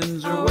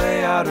mansions are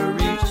way out of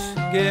reach?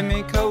 Give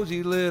me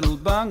cozy little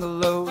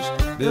bungalows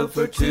built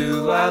for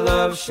two. I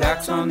love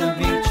shacks on the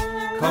beach,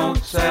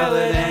 conch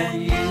salad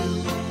and you.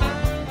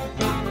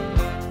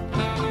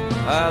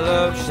 I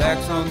love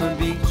shacks on the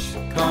beach,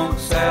 conch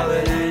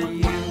salad and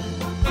you.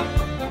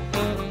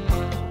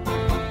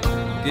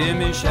 Give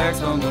me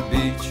shacks on the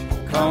beach,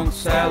 conch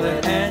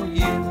salad and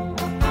you.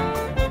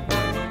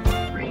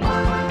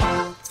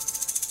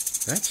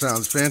 That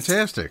sounds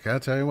fantastic. I'll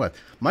tell you what.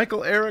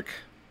 Michael Eric,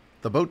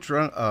 the Boat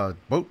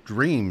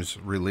Dreams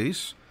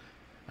release.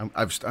 I'm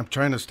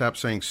trying to stop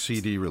saying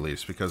CD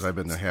release because I've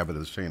been in the habit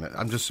of saying it.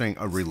 I'm just saying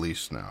a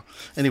release now.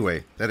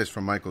 Anyway, that is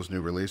from Michael's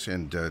new release.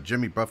 And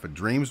Jimmy Buffett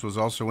Dreams was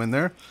also in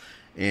there.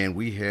 And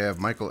we have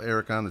Michael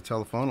Eric on the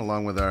telephone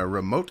along with our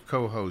remote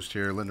co-host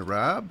here, Linda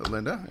Robb.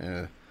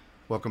 Linda,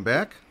 welcome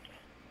back.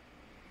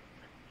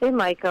 Hey,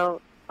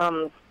 Michael.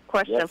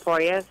 Question for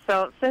you.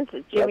 So, since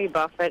Jimmy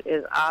Buffett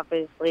is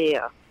obviously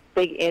a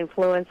big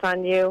influence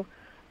on you,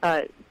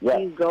 do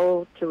you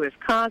go to his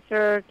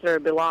concerts or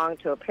belong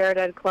to a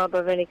Parrothead Club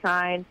of any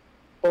kind?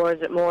 Or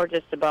is it more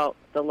just about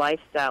the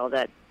lifestyle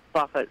that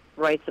Buffett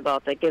writes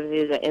about that gives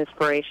you the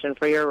inspiration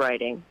for your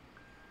writing?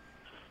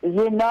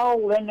 You know,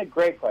 Linda,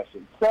 great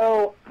question.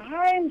 So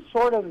I'm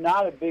sort of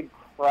not a big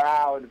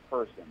crowd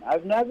person.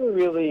 I've never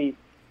really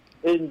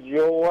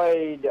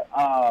enjoyed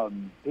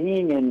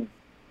being in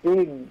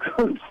big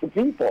groups of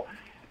people.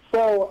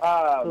 So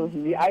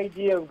the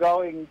idea of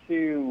going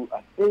to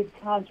a big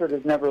concert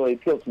has never really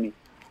appealed to me.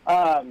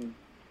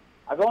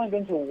 I've only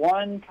been to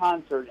one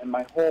concert in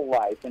my whole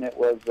life, and it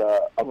was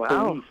a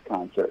Police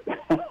concert.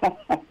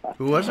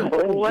 Who was it?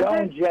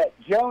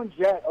 Joan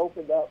Jett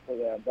opened up for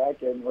them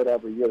back in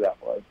whatever year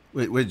that was.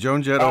 Wait,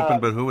 Joan Jett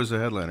opened, but who was the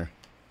headliner?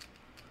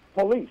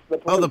 Police.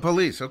 Oh, the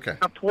Police. Okay.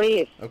 The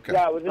Police. Okay.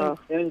 Yeah, it was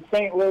in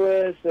St.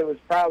 Louis. It was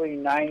probably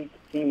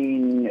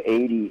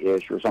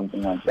 1980-ish or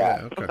something like that.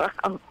 Yeah, okay.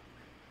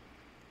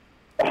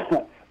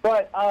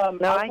 But I'll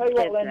tell you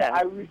what, Linda,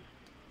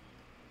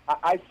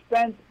 I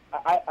spent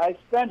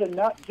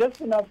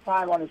just enough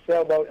time on a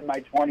sailboat in my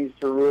 20s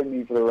to ruin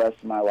me for the rest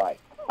of my life.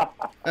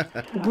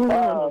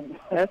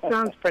 That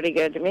sounds pretty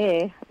good to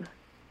me.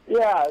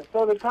 Yeah,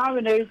 so the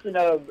combination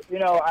of,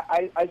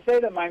 I say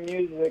that my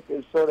music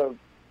is sort of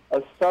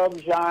a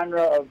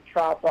subgenre of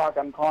trop rock.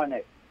 I'm calling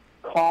it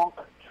conch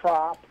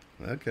trop.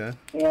 Okay.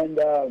 And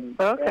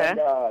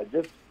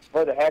just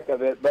for the heck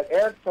of it. But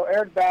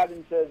Eric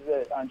Babin says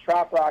that on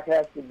trop rock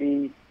has to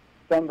be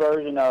some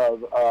version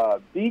of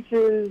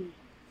beaches,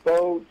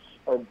 boats,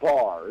 or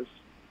bars.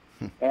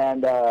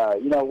 And,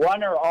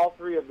 one or all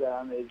three of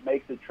them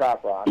makes it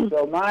trop rock.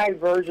 So my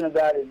version of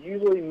that is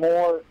usually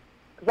more,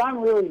 because I'm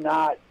really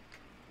not,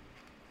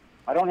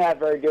 I don't have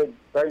very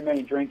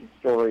many drinking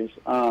stories.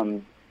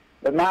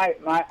 But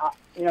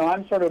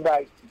I'm sort of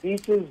like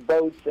beaches,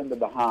 boats, and the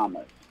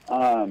Bahamas.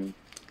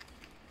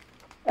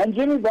 And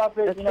Jimmy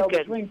Buffett,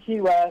 between Key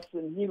West,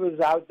 and he was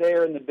out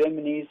there in the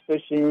Bimini's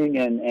fishing,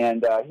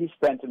 and he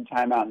spent some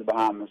time out in the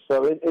Bahamas.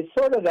 So it's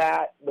sort of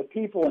that, the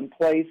people and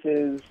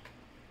places,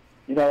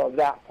 of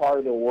that part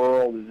of the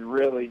world is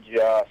really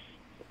just,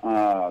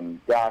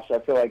 gosh, I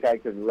feel like I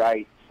could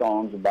write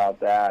songs about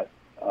that,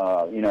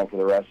 for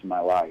the rest of my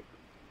life.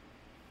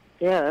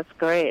 Yeah, that's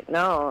great.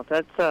 No,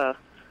 that's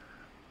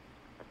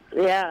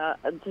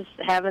just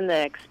having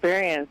the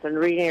experience and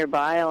reading your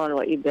bio and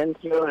what you've been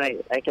through,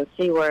 and I can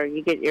see where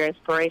you get your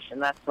inspiration.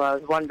 That's what I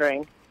was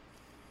wondering.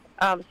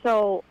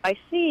 So I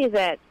see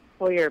that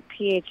for your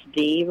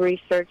PhD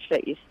research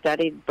that you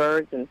studied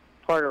birds in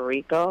Puerto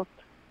Rico.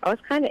 I was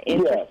kind of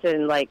interested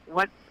in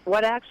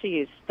what actually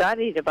you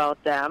studied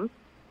about them,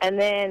 and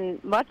then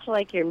much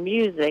like your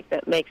music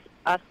that makes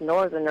us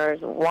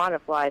Northerners want to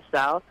fly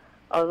south.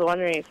 I was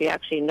wondering if you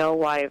actually know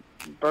why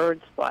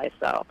birds fly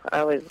south. I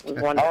always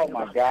was wondering. Oh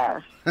my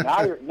gosh!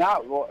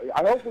 Well,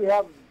 I hope we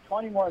have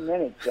 20 more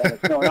minutes, Dennis.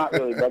 No, not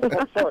really, but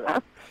sort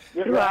of.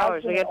 You're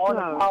asking an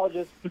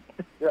ornithologist.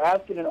 You're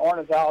asking an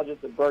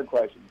ornithologist a bird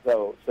question,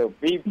 so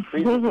be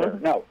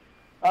prepared. No,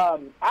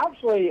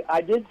 actually,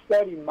 I did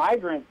study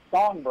migrant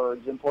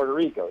songbirds in Puerto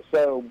Rico.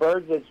 So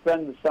birds that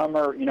spend the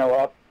summer,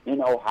 up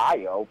in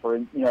Ohio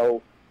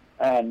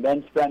and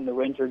then spend the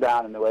winter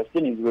down in the West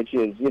Indies, which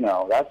is,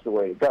 that's the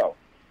way to go.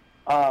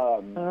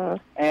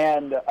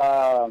 And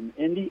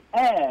in the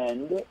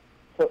end,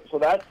 so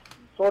that's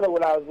sort of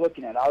what I was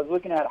looking at. I was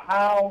looking at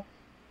how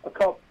a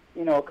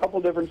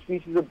couple different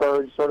species of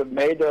birds sort of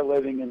made their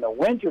living in the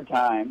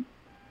wintertime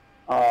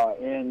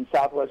in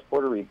southwest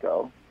Puerto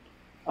Rico.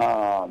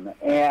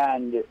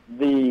 And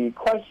the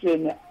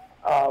question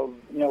of,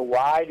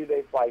 why do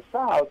they fly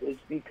south is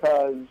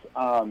because,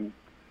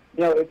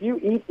 if you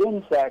eat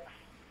insects,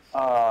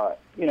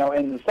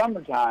 in the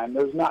summertime,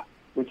 there's not,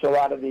 which a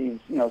lot of these,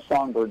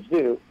 songbirds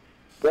do,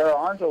 there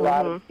aren't a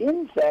lot of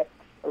insects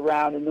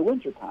around in the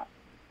wintertime.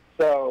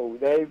 So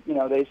they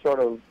sort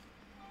of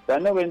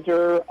spend the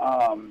winter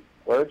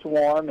where it's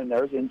warm and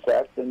there's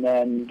insects, and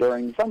then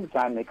during the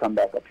summertime they come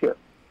back up here.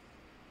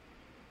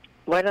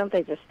 Why don't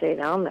they just stay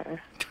down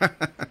there?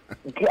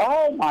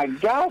 Oh, my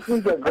gosh,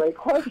 these are great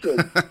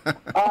questions.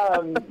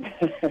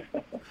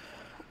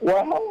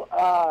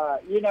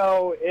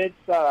 It's,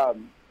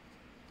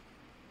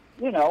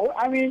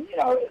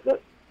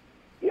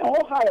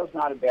 Ohio's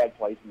not a bad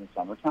place in the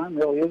summertime,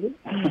 really, is it?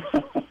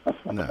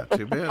 Not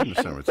too bad in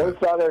the summertime. So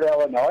southern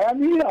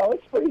Illinois,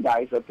 it's pretty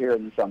nice up here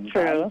in the summertime.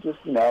 True. It's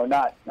just,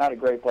 not a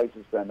great place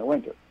to spend the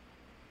winter.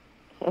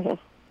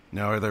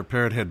 Now, are there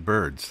parrot-head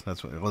birds?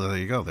 Well, there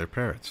you go. They're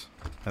parrots.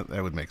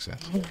 That would make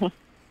sense.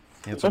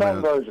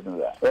 Some version of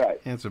that, right.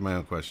 Answer my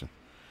own question.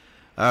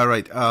 All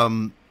right.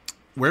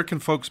 Where can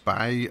folks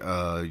buy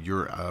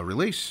your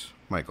release,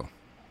 Michael?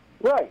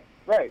 Right.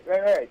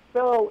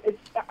 So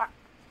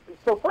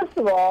so first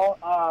of all,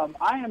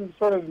 I am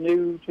sort of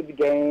new to the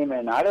game,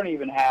 and I don't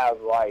even have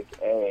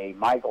a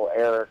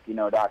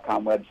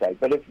MichaelEric.com website.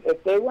 But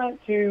if they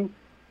went to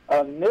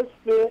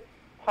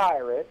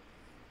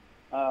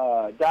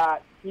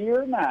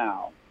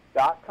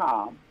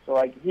misfitpirate.hearnow.com,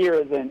 so here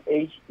is in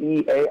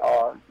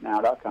HEAR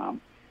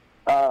now.com,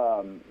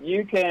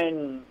 you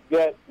can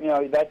get,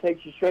 that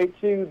takes you straight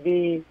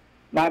to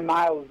my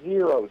Mile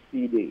Zero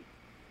CD.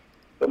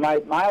 So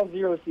my Mile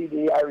Zero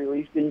CD I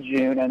released in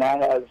June, and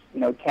that has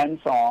 10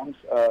 songs.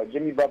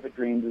 Jimmy Buffett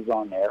Dreams is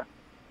on there.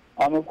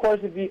 Of course,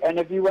 if you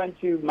went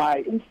to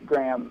my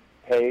Instagram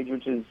page,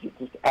 which is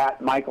just at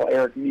Michael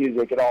Eric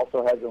Music, it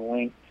also has a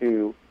link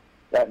to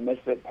that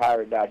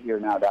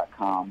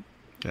misfitpirate.hearnow.com.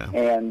 Yeah.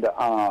 And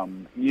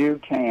you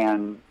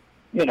can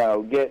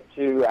get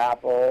to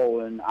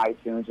Apple and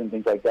iTunes and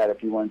things like that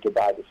if you want to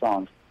buy the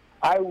songs.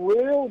 I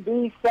will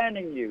be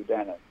sending you,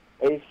 Dennis,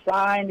 a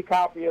signed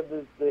copy of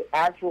the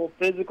actual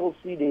physical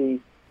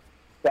CD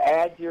to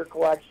add to your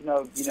collection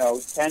of,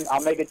 10.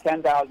 I'll make it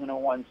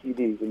 10,001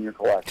 CDs in your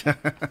collection.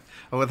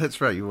 Oh, well,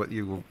 that's right.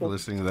 You were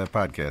listening to that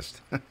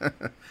podcast.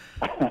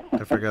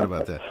 I forgot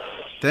about that.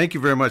 Thank you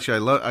very much.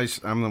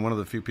 I'm one of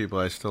the few people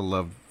I still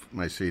love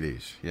my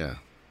CDs. Yeah.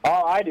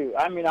 Oh, I do.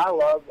 I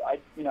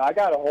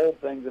got to hold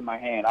things in my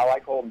hand. I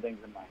like holding things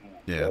in my hand.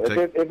 Yeah. So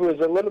if it was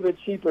a little bit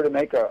cheaper to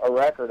make a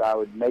record, I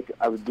would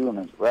do them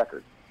as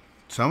records.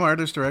 Some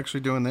artists are actually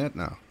doing that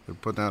now. They're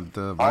putting out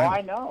vinyl. Oh,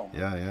 I know.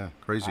 Yeah,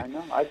 crazy. I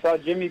know. I saw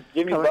Jimmy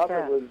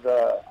Buffett was.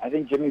 I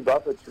think Jimmy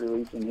Buffett's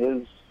releasing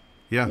his,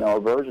 a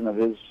version of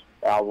his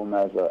album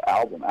as an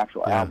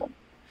actual album,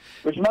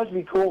 which must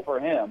be cool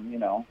for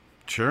him.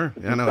 Sure.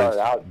 Yeah, no, he's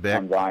back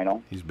on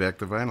vinyl. He's back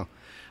to vinyl.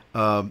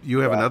 You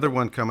have another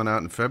one coming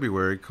out in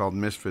February called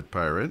Misfit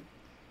Pirate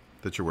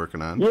that you're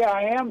working on. Yeah,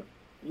 I am.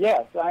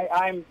 Yes,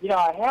 I'm.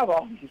 I have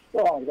all these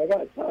songs. I got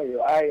to tell you,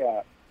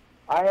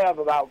 I have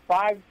about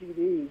 5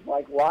 CDs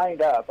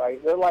lined up.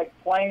 They're like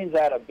planes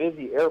at a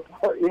busy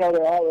airport.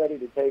 They're all ready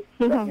to take,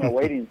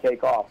 waiting to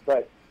take off.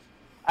 But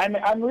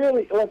I'm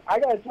really look. I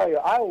got to tell you,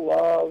 I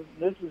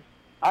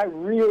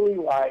really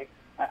like,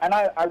 and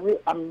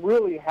I'm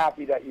really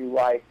happy that you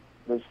like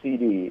the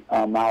CD,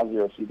 Mile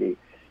Zero CD,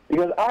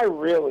 because I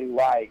really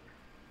like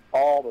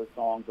all the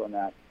songs on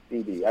that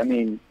CD.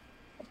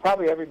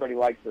 Probably everybody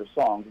likes their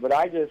songs, but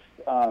I just,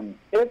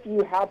 if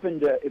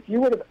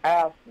you would have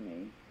asked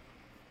me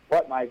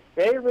what my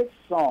favorite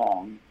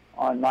song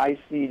on my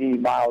CD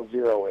Mile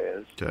Zero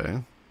is,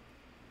 Okay.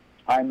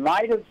 I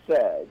might have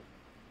said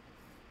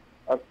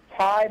a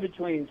tie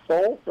between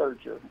Soul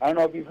Searcher. I don't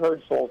know if you've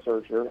heard Soul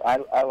Searcher.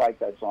 I like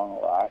that song a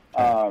lot.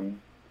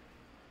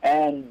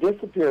 And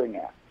Disappearing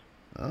Act.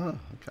 Oh, okay.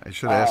 I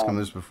should have asked him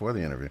this before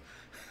the interview.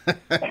 But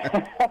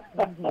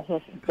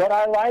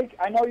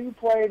I know you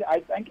played, I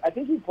think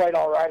you played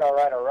All Right,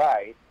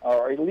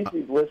 or at least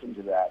you've listened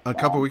to that song. A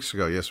couple weeks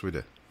ago, yes, we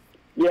did.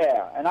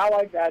 Yeah, and I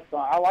like that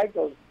song. I like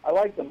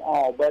them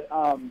all, but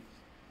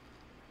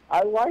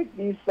I like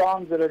these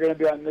songs that are going to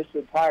be on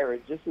Misfit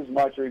Pirate just as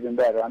much or even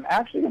better. I'm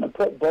actually going to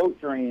put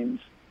Boat Dreams,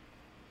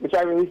 which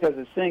I released as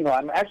a single,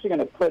 I'm actually going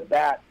to put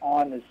that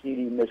on the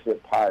CD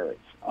Misfit Pirates.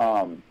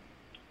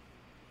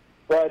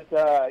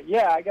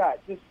 Yeah, I got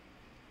just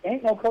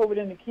Ain't No COVID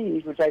in the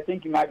Keys, which I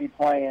think you might be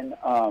playing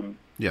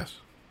Yes.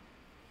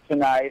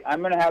 tonight. I'm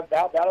going to have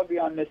that. That'll be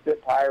on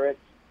Misfit Pirates.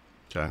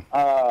 Okay.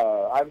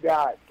 I've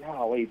got,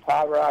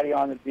 Pavarotti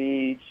on the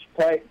Beach,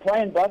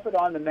 playing Buffett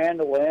on the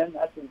mandolin.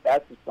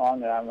 That's a song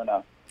that I'm going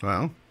to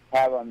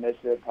have on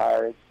Misfit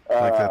Pirates.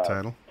 I like that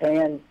title.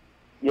 Tan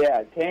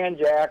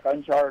Jack,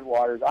 Uncharted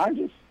Waters. I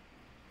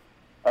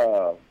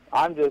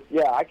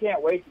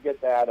can't wait to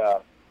get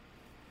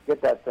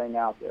that thing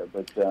out there.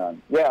 But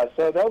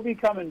so they'll be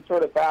coming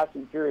sort of fast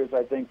and furious,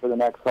 I think, for the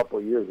next couple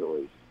of years at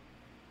least.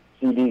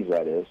 CDs,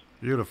 that is.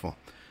 Beautiful.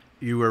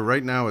 You are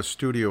right now a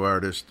studio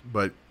artist,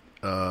 but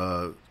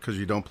because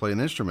you don't play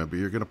an instrument, but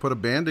you're going to put a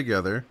band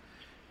together,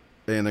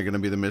 and they're going to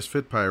be the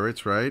Misfit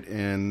Pirates, right?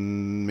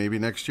 And maybe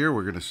next year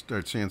we're going to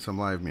start seeing some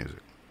live music.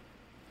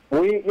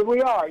 We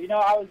are. I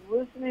was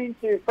listening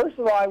to. First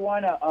of all, I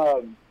want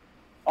to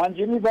on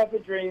Jimmy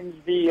Buffett Dreams.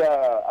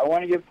 I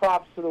want to give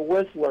props to the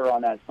whistler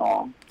on that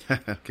song.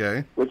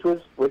 Okay. Which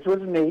was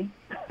me.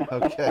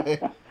 Okay.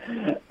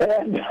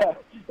 And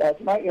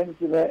that's my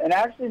instrument. And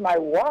actually, my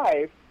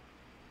wife.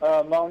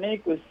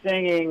 Monique was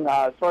singing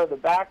sort of the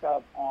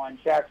backup on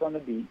Shacks on the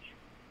Beach.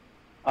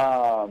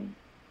 And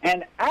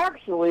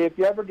actually, if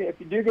you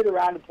do get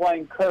around to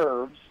playing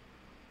Curves,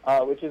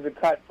 which is a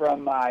cut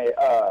from my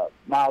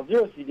Mile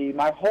Zero CD,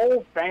 my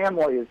whole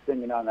family is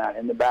singing on that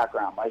in the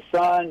background. My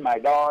son, my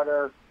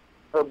daughter,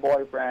 her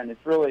boyfriend. It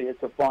was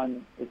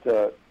fun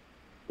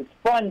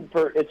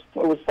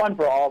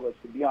for all of us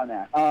to be on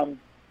that. I'm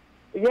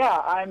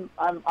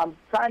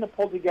trying to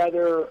pull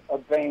together a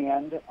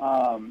band.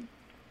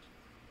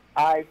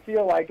 I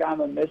feel like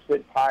I'm a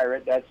misfit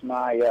pirate. That's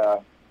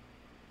my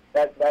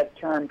that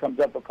term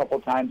comes up a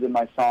couple times in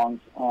my songs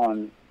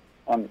on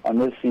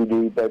this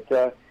CD. But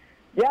I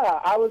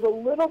was a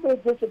little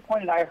bit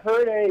disappointed. I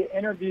heard an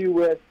interview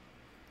with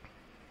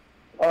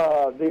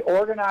the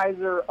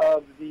organizer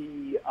of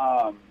the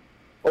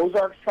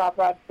Ozarks Trop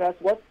Rock Fest.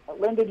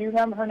 Linda, do you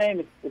remember her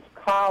name? It's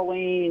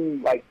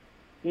Colleen, like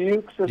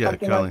Fuchs or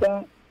something Colleen. like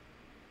that.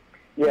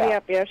 Yeah,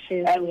 Yep,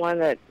 she's the one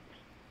that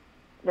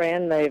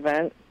ran the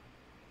event.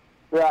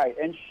 Right,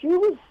 and she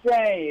was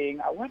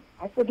saying,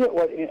 I forget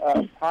what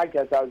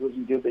podcast I was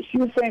listening to, but she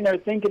was saying they're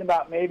thinking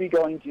about maybe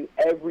going to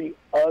every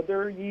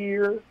other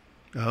year.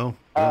 Oh.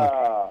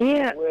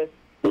 Yeah.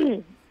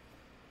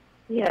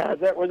 Yeah.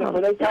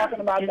 Were they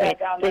talking about that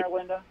down there,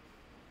 Linda?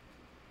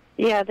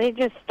 Yeah, they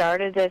just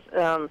started this.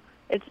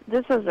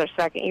 This is their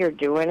second year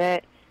doing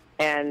it,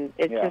 and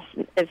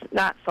it's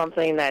not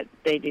something that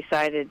they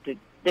decided to.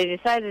 They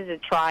decided to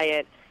try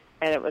it,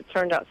 and it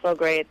turned out so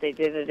great they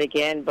did it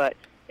again, but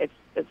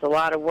it's a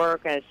lot of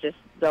work, and it's just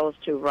those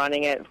two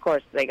running it. Of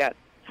course, they got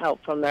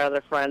help from their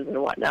other friends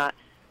and whatnot,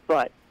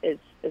 but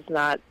it's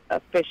not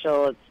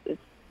official.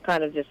 It's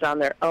kind of just on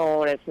their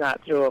own. It's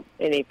not through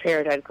any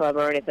Parrot Head Club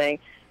or anything.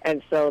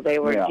 And so they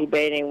were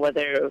debating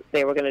whether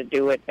they were going to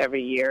do it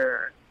every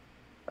year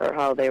or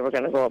how they were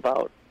going to go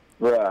about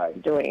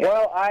doing it.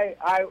 Well,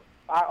 I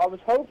was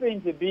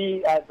hoping to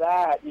be at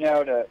that,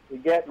 to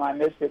get my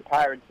Misfit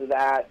Pirates to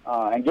that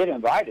and get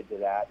invited to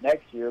that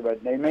next year,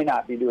 but they may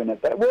not be doing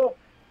it. But we'll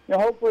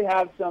hopefully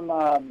have some,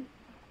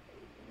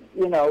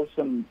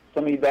 some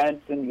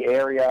events in the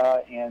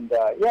area, and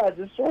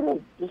just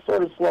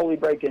sort of slowly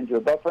break into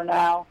it. But for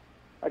now,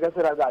 like I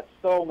said, I've got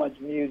so much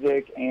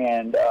music,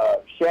 and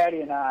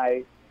Shaddy and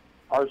I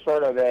are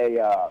sort of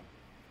a,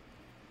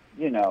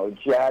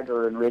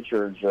 Jagger and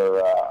Richards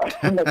or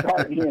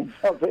McCartney and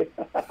something.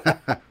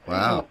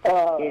 Wow.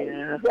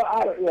 Right.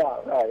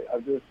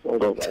 I'm just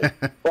sort of like,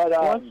 but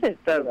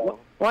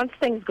once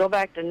things go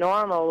back to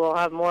normal, we'll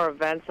have more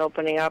events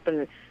opening up,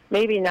 and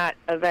maybe not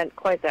event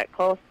quite that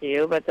close to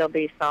you, but there'll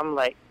be some,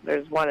 like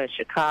there's one in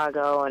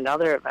Chicago and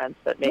other events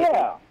that maybe.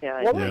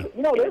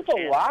 There's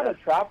a lot of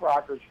trop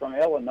rockers from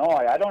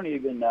Illinois. I don't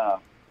even I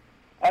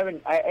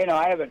haven't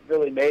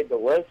really made the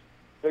list,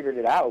 figured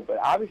it out, but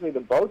obviously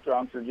the Boat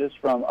Drunks are just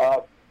from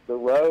up the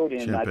road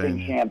in I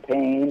think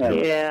Champaign. And,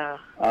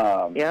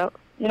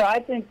 I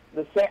think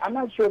I'm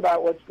not sure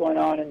about what's going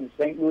on in the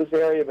St. Louis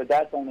area, but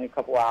that's only a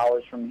couple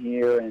hours from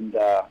here, and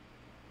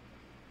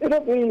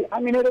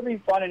it'll be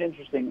fun and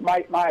interesting.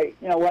 My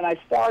when I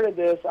started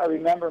this, I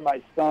remember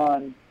my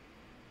son,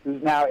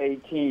 who's now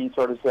 18,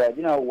 sort of said,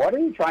 what are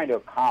you trying to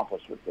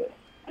accomplish with this?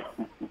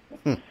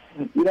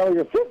 You know,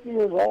 you're 50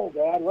 years old,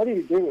 Dad. What are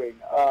you doing?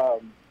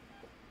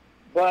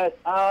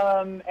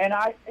 And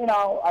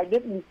I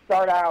didn't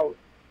start out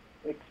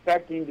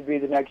expecting to be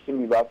the next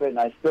Jimmy Buffett, and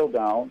I still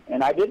don't.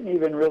 And I didn't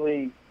even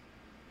really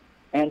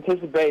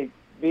anticipate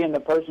being the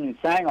person who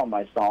sang all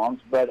my songs.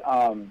 But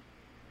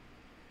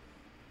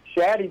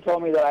Shaddy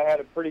told me that I had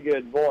a pretty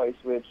good voice,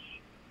 which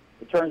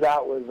it turns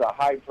out was a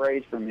high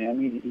praise from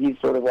him. He's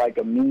sort of like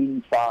a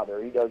mean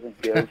father. He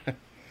doesn't give.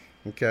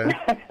 Okay.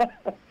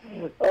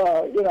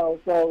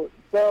 So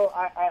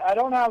I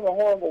don't have a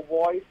horrible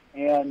voice,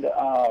 and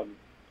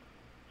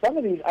some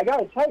of these, I got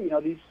to tell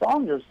you, these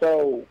songs are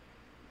so,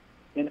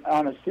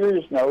 on a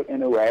serious note,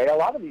 in a way, a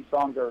lot of these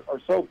songs are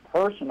so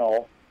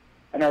personal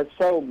and are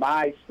so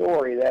my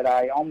story that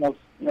I almost,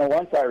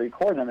 once I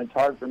record them, it's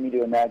hard for me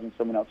to imagine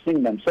someone else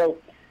singing them. So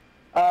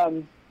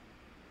I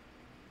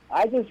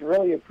just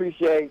really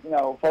appreciate,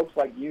 folks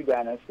like you,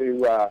 Dennis,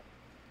 who,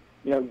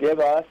 give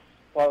us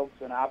folks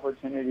an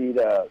opportunity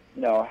to,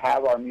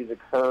 have our music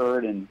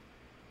heard and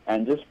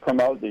just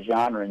promote the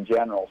genre in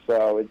general.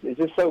 So it's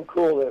just so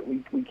cool that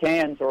we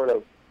can sort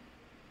of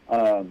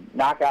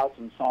knock out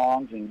some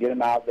songs and get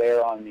them out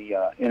there on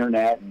the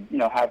internet and,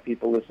 have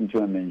people listen to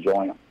them and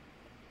enjoy them.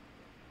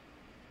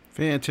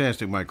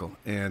 Fantastic, Michael.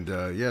 And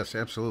yes,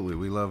 absolutely.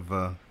 We love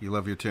you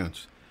love your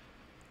tunes.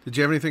 Did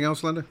you have anything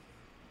else, Linda?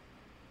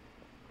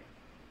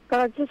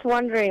 I was just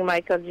wondering,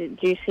 Michael, do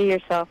you see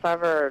yourself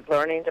ever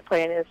learning to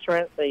play an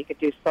instrument so you could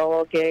do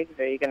solo gigs?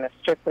 Or are you going to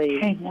strictly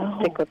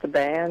stick with the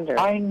band? Or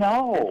I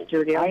know.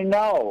 Studio? I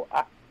know.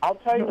 I'll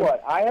tell you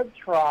what. I have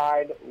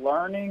tried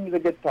learning the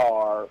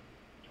guitar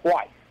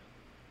twice.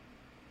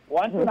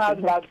 Once when I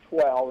was about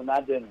 12, and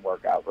that didn't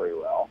work out very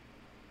well.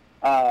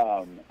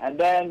 And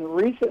then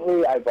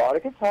recently I bought a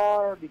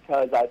guitar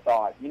because I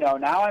thought,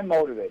 now I'm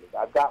motivated.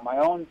 I've got my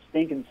own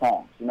stinking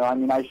songs.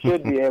 I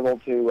should be able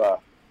to...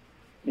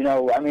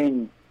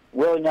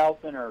 Willie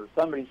Nelson or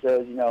somebody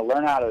says,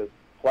 learn how to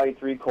play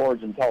 3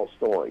 chords and tell a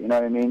story. You know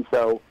what I mean?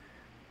 So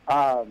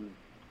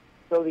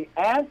the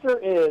answer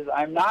is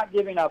I'm not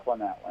giving up on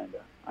that, Linda.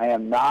 I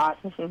am not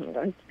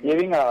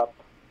giving up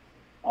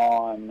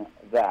on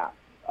that.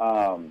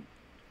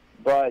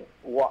 But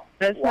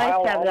it's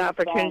nice to have the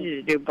opportunity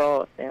to do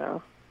both,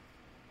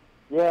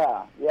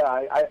 Yeah,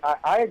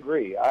 I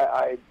agree.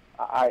 I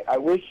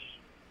wish,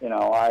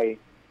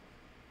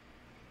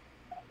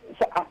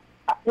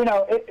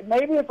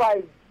 maybe if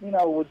I,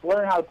 was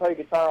learning how to play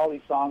guitar, all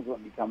these songs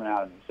wouldn't be coming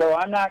out of me. So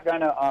I'm not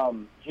going to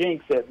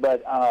jinx it,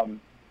 but, I'd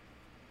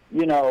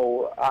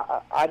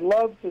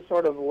love to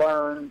sort of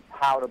learn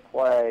how to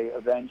play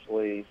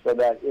eventually so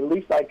that at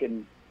least I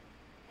can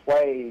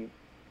play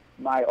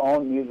my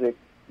own music,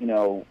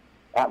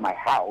 at my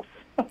house.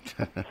 To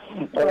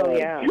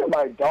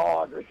my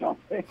dog or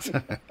something.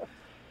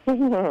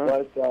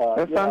 But,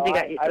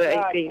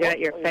 you got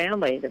your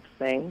family to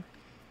sing.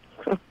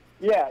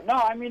 Yeah,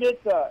 no,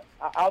 it's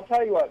I'll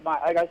tell you what,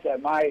 like I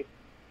said, my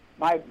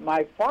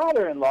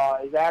father-in-law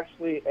is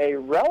actually a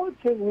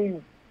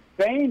relatively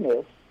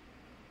famous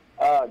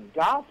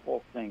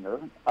gospel singer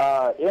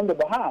in the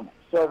Bahamas.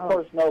 So, of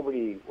course,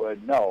 nobody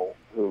would know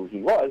who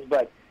he was,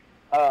 but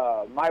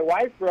my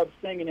wife grew up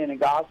singing in a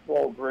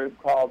gospel group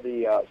called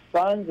the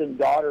Sons and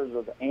Daughters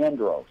of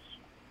Andros.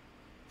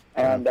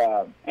 And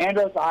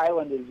Andros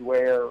Island is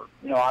where,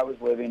 I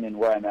was living and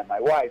where I met my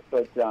wife,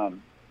 but...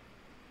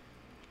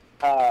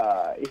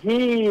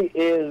 he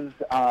is,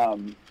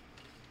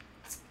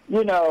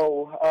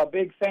 a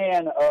big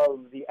fan of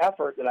the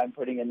effort that I'm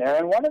putting in there.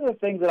 And one of the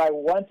things that I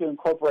want to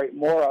incorporate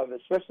more of,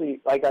 especially,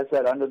 like I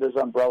said, under this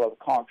umbrella of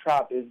Conch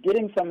Trop, is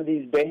getting some of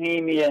these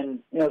Bahamian,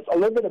 a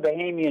little bit of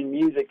Bahamian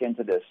music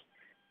into this,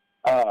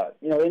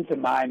 into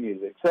my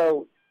music.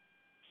 So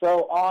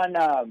on,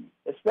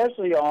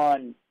 especially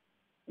on,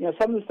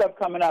 some of the stuff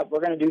coming up, we're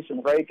going to do some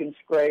rake and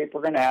scrape.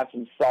 We're going to have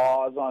some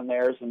saws on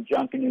there, some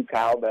Junkanoo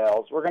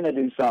cowbells. We're going to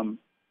do some,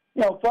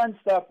 fun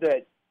stuff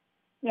that,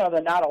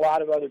 that not a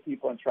lot of other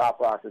people in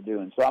trop rock are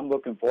doing. So I'm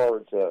looking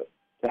forward to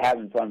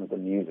having fun with the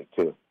music,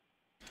 too.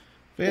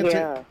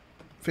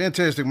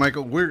 Fantastic,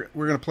 Michael. We're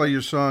going to play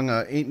your song,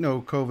 Ain't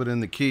No COVID in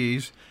the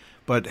Keys.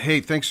 But, hey,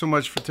 thanks so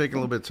much for taking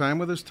a little bit of time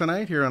with us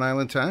tonight here on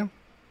Island Time.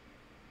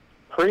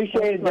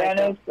 Appreciate it,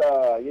 Dennis.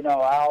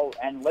 Al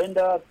and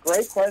Linda,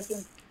 great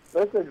questions.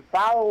 Listen,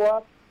 follow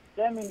up.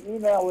 Send me an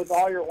email with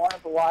all your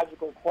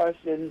ornithological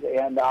questions,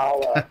 and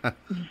I'll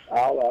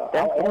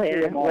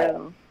answer them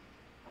all.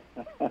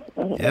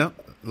 Yeah,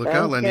 look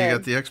out, Linda. You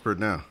got the expert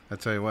now. I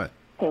tell you what.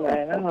 I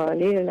know. I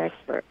need an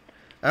expert.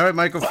 All right,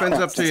 Michael, fins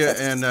up to you,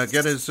 and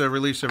get his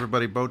release,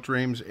 everybody, Boat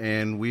Dreams,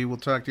 and we will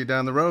talk to you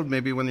down the road,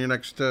 maybe when your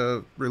next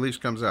release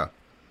comes out.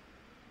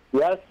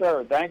 Yes,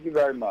 sir. Thank you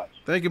very much.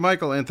 Thank you,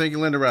 Michael, and thank you,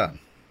 Linda Rod.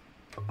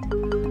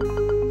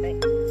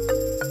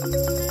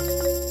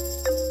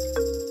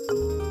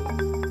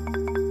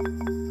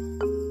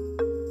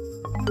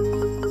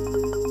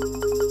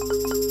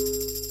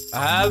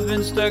 I've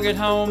been stuck at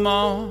home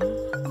on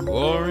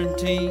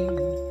quarantine.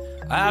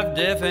 I've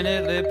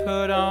definitely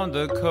put on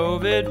the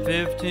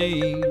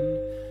COVID-15.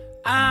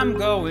 I'm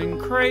going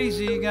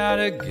crazy,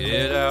 gotta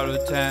get out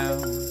of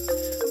town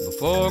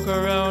before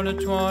Corona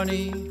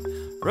 20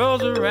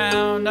 rolls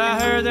around. I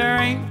heard there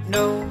ain't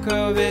no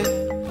COVID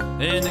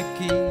in the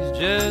Keys,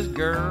 just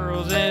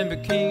girls in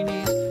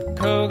bikinis,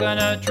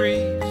 coconut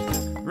trees,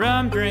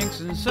 rum drinks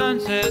and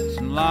sunsets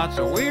and lots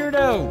of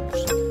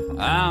weirdos.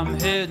 I'm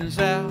heading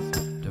south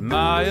to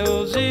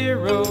mile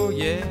zero,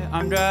 yeah,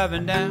 I'm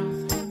driving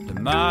down to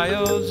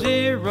mile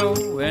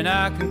zero, and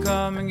I can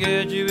come and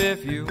get you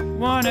if you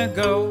wanna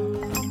go.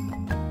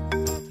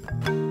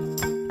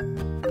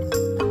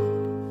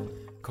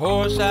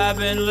 Course I've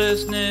been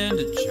listening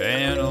to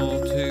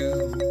Channel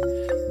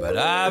 2, but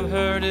I've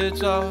heard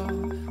it's all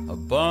a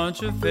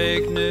bunch of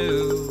fake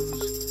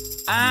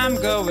news. I'm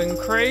going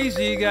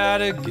crazy,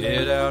 gotta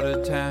get out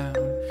of town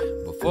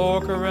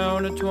before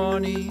Corona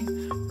 20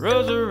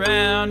 rolls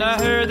around. I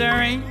heard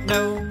there ain't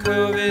no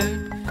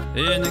COVID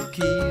in the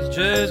Keys,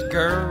 just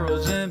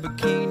girls in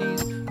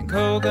bikinis and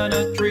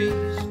coconut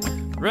trees,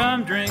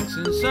 rum drinks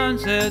and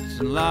sunsets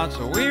and lots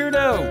of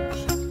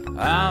weirdos.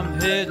 I'm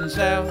heading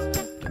south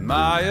to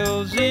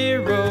mile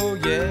zero,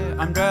 yeah,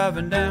 I'm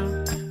driving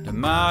down to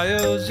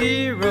mile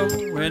zero,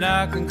 and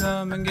I can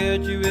come and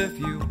get you if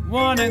you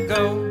wanna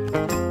go.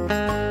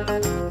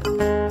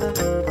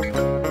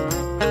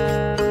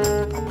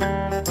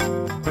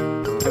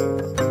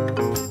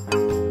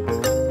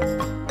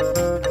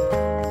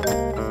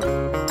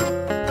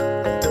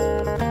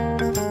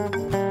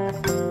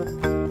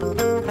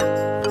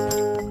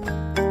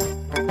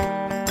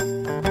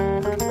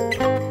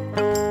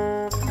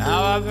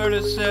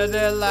 Said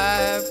that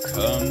life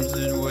comes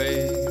in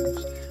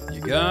waves.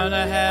 You're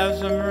gonna have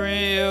some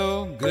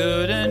real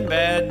good and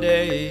bad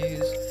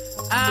days.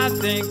 I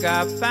think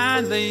I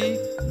finally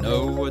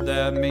know what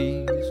that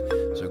means.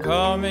 So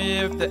call me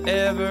if they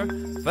ever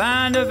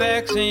find a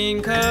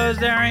vaccine, 'cause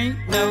there ain't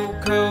no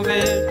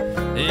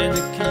COVID in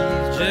the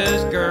Keys,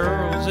 just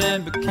girls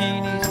in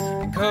bikinis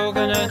and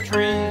coconut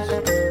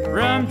trees,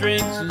 rum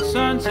drinks and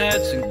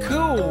sunsets and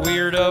cool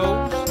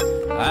weirdos.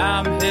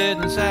 I'm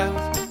heading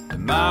south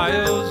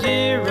mile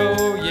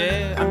zero,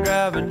 yeah, I'm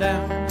driving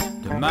down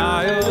to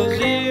mile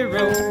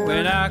zero,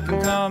 and I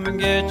can come and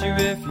get you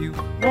if you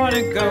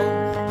wanna go.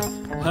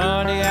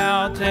 Honey,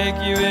 I'll take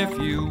you if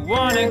you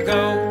wanna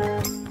go.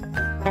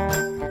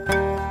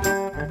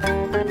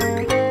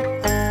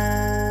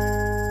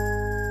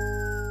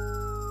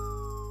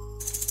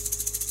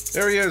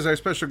 There he is, our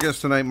special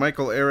guest tonight,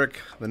 Michael Eric.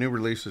 The new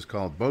release is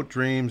called Boat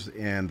Dreams,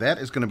 and that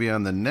is going to be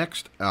on the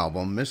next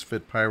album,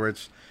 Misfit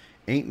Pirates,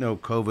 Ain't No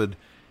COVID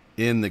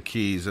in the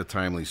Keys, a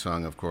timely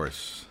song, of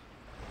course.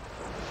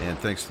 And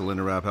thanks to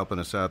Linda Robb helping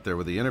us out there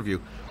with the interview.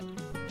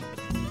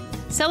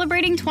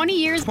 Celebrating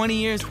 20 years. 20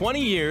 years.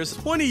 20 years.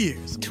 20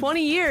 years.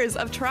 20 years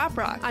of Trop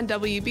Rock on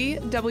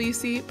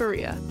WBWC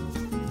Berea.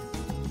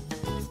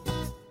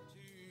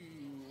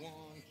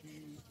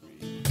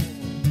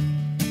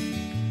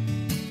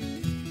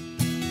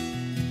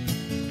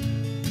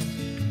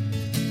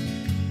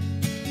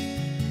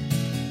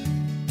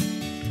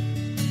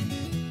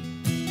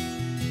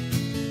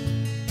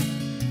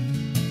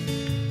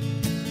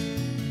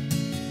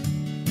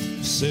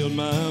 Sailed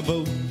my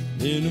boat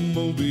into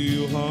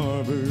Mobile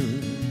Harbor,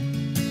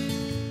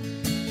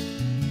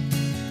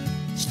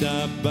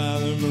 stopped by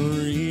the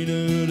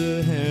marina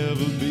to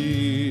have a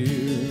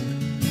beer.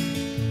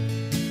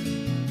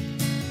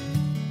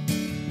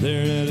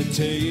 There at a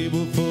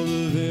table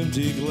full of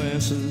empty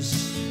glasses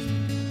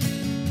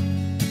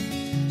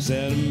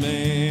sat a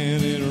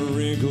man in a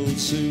wrinkled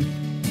suit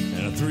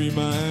and a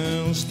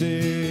 3-mile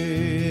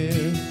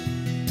stare.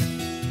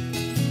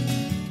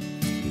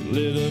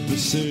 Lit up a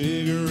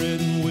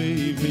cigarette and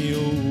waved me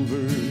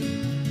over.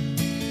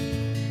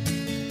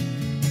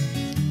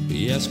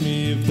 He asked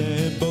me if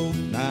that boat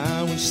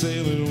I was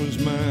sailing was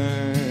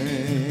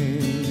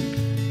mine.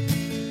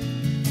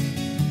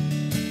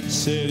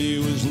 Said he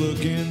was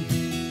looking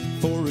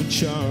for a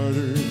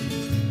charter,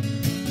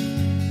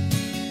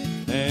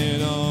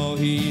 and all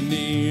he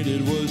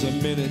needed was a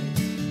minute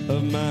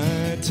of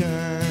my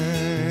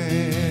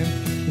time.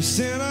 He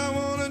said, I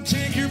want to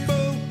take your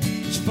boat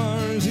as far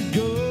as it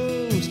goes.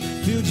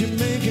 Feel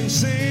Jamaican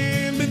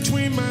sand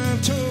between my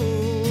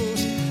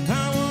toes.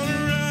 I want to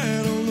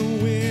ride on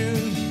the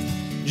wind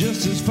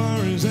just as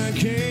far as I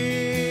can.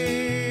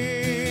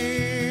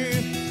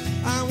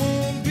 I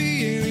won't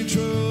be any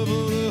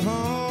trouble to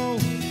haul.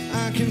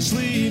 I can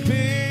sleep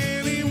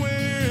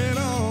anywhere at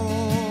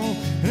all.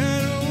 And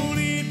I don't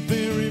eat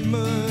very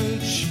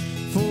much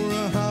for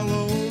a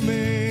hollow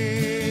man.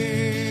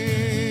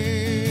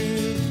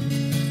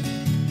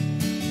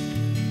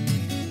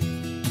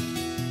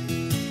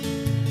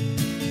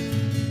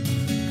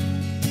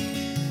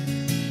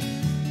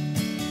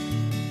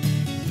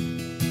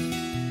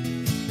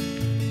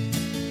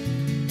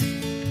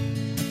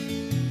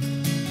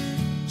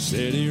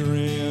 Said he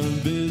ran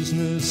a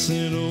business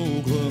in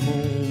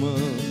Oklahoma.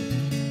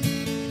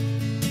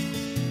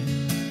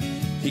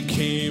 He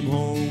came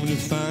home to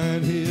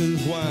find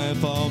his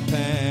wife all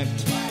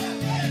packed.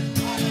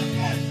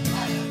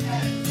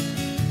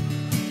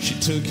 She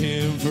took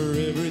him for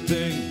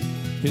everything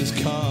his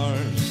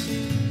cars,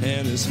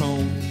 and his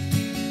home.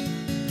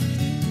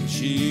 And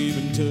she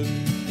even took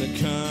the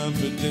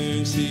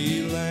confidence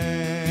he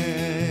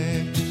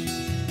lacked.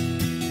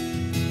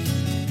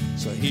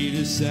 So he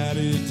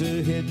decided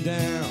to head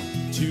down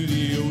to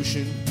the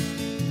ocean,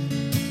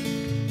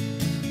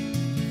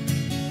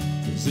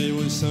 'cause it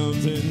was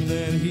something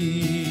that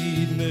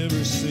he'd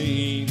never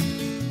seen.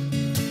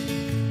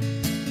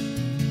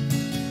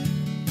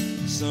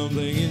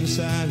 Something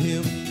inside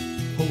him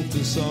hoped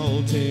the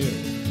salt air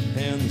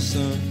and the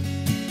sun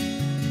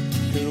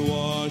could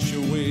wash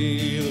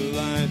away the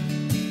light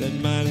that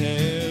might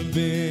have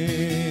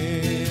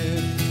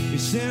been. He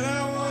said,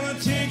 I want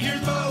to take your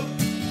boat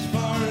as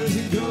far as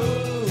it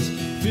goes,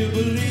 feel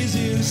the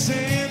lazy and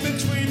sand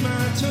between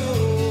my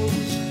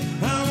toes.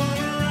 I want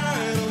to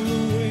ride on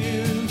the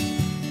wind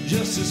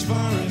just as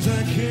far as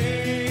I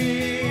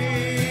can.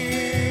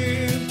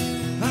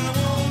 I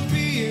won't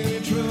be any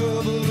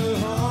trouble to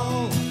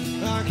haul,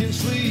 I can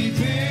sleep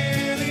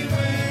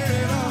anywhere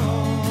at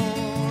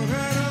all.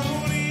 I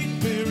don't eat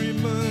very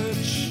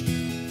much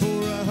for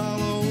a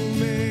hollow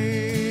man.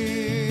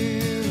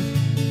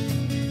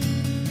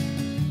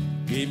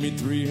 Gave me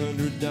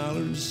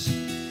 $300,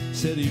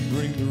 said he'd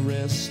bring the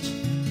rest.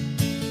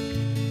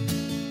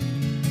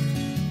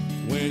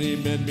 When he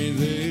met me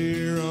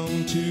there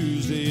on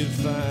Tuesday at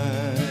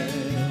 5,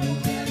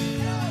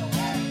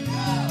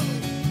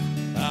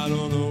 I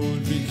don't know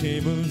what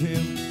became of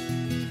him,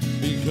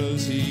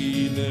 because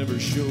he never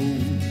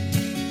showed.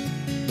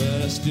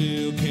 But I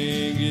still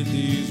can't get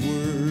these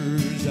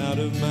words out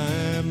of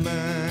my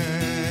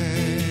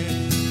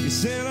mind. He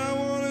said, I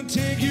want to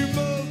take your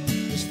boat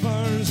as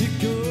far as it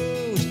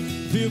goes,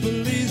 feel the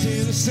leaves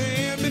in the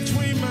sand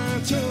between my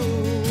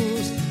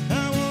toes.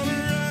 I want to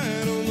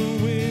ride on the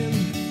wind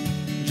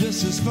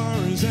just as far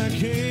as I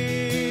can.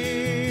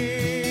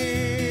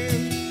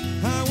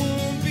 I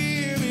won't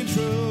be any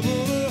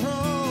trouble at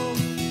all,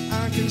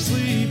 I can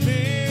sleep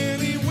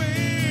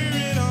anywhere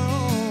at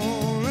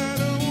all. I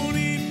don't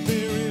eat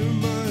very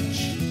much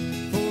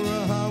for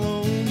a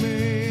hollow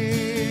man.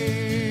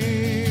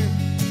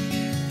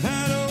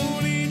 I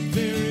don't eat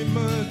very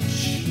much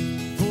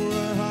for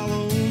a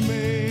hollow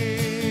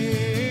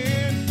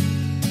man.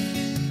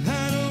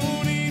 I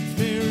don't eat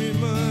very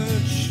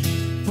much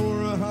for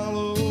a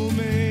hollow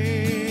man.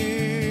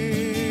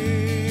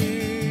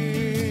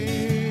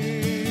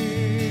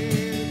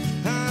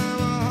 I'm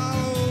a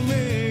hollow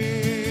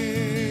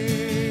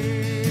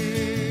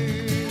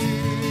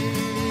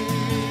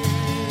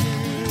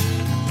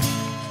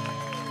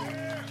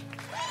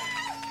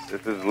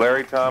This is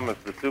Larry Thomas,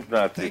 the Soup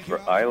Nazi, for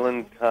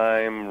Island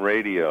Time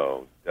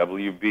Radio,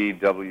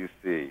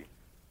 WBWC.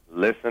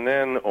 Listen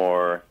in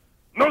or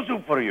no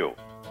soup for you.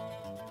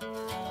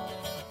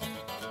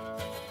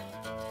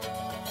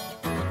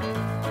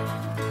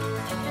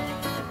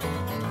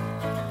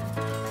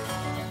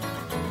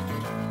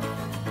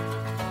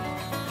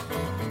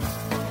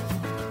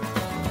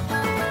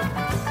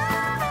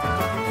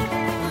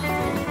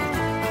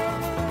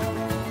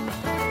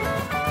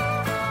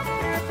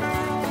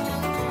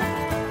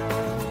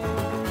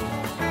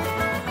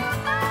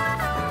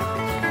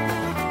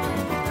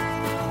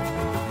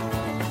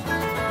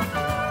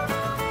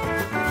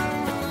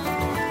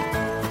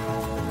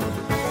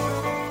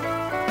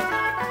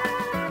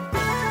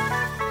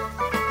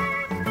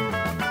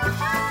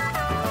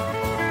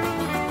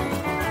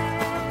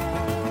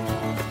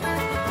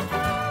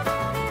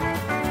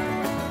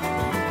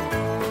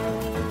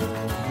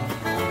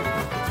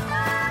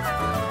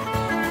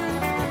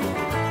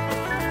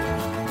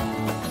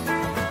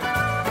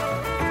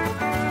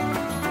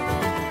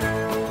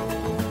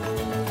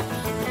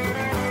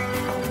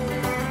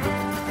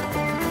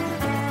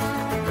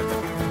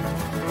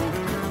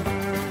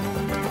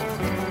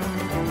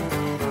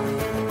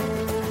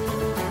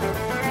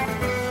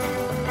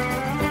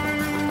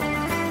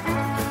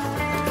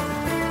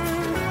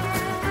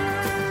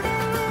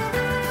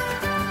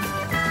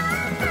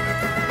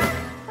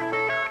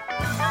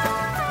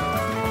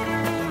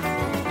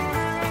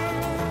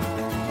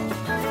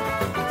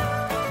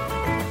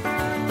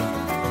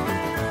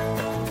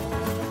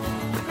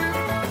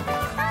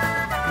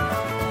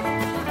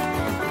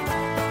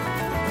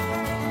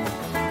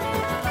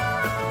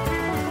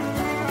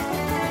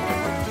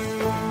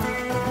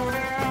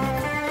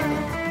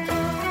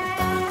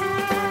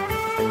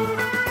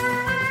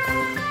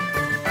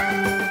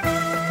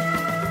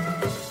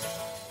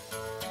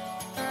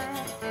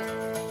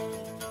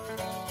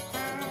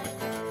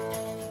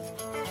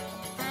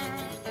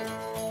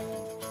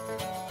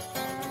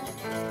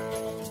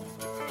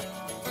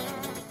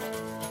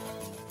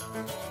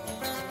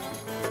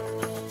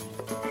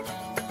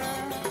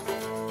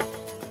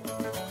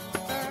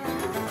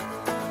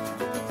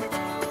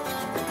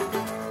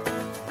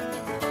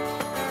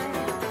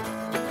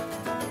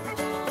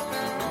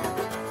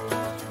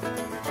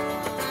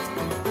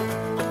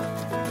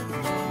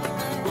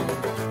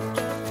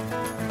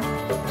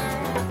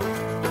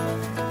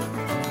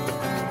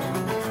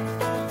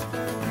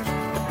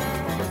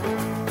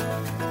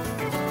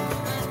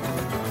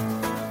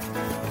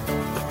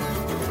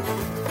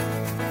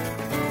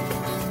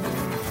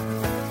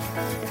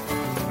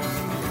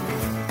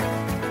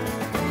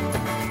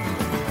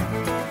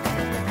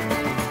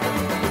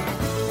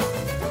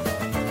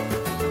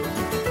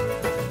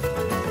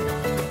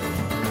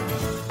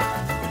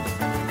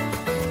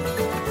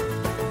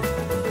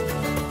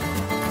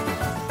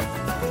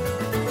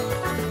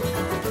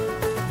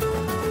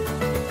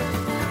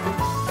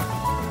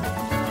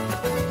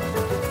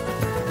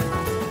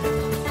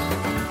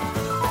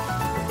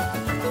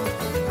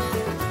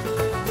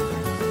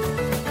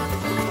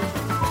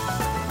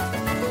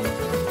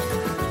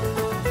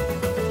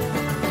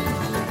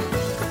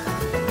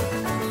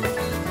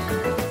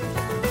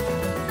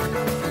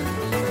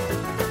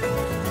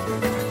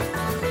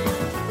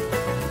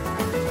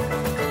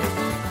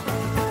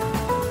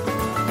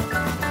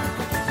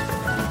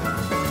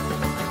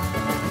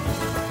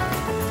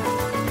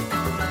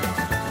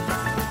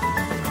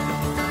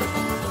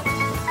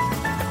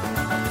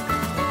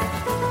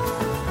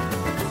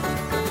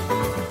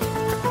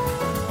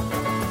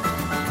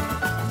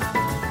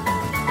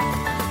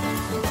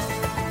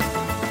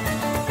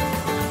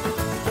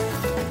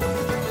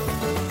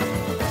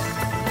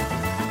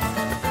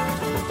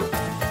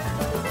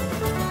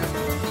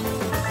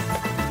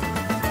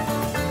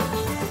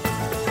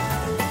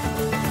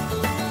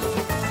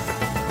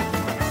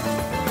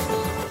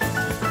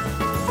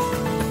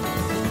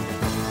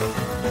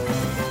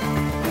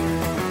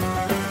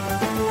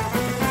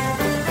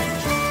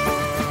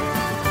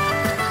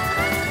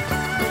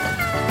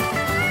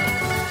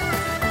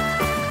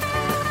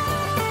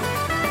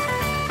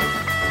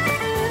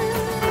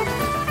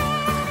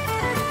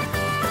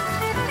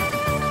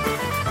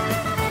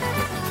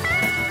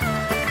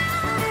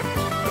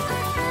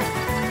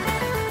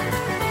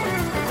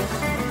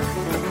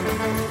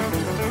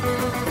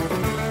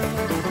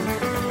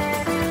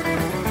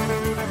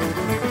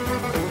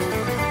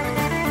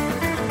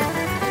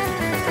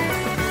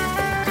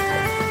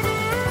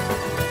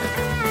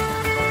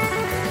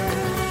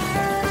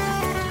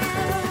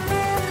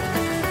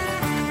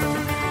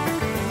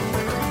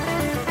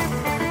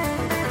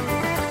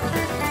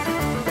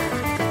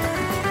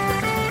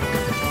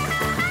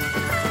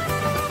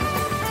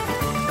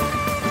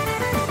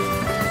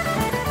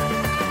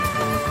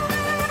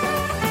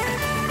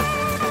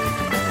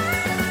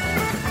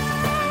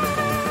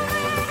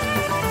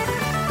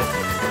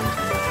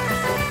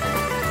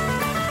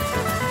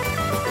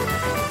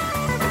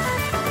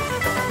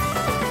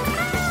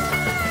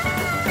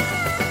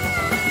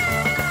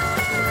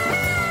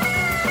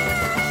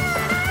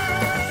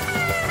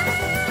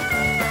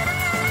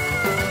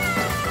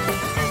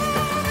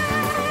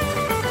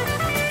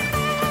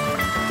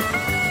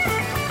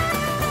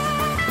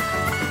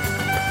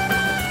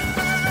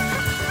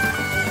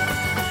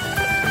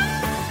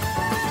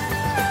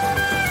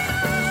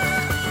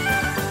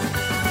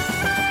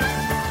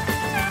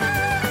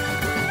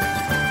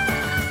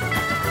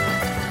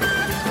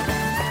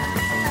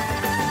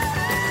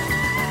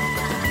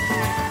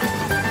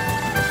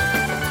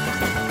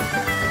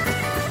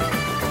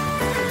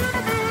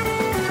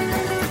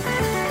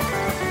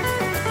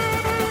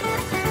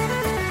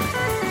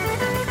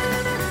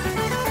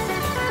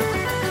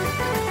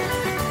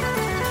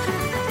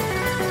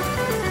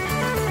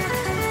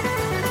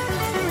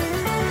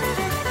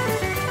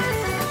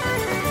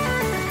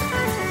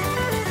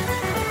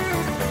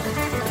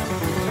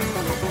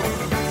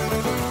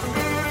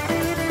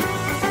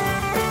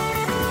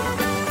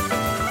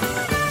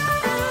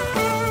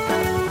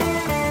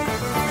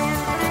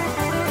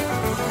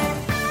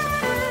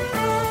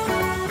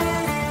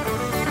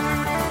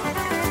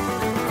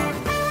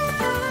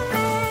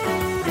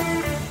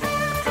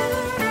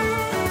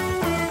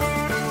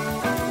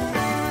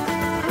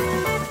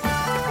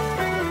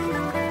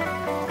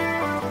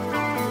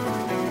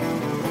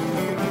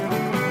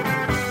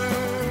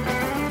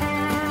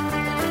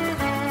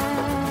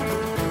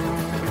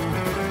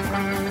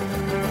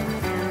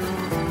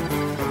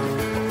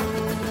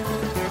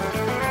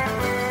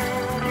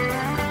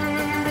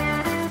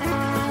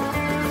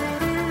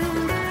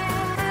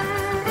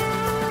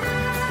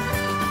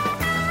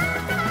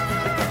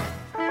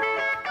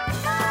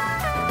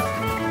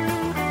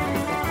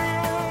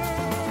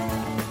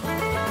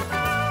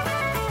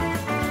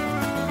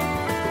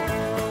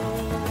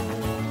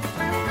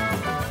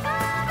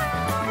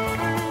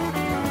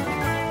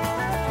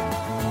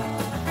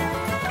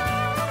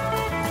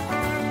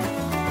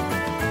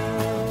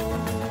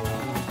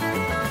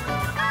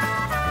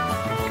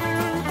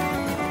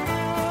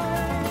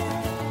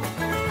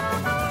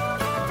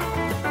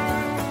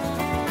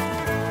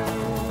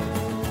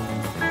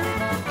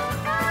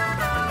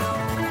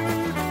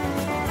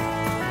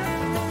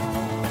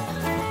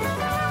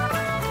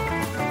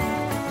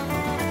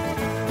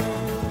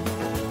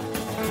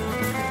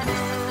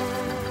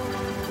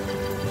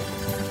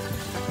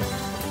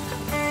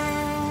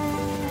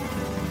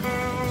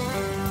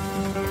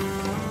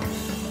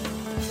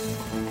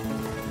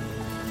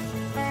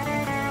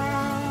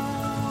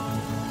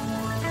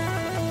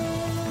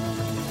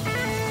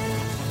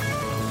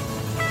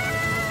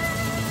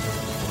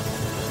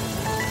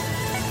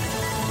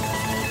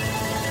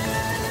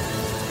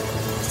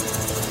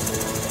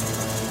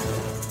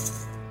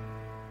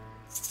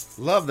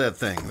 Love that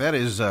thing. That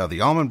is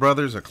the Allman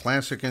Brothers, a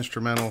classic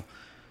instrumental,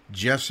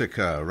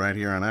 Jessica, right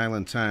here on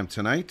Island Time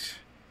tonight.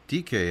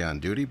 DK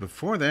on duty.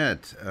 Before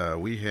that,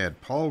 we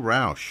had Paul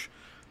Rausch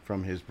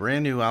from his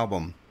brand new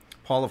album.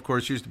 Paul, of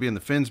course, used to be in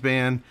the Finns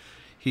band.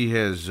 He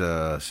has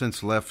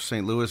since left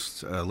St.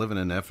 Louis, living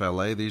in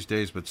FLA these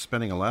days, but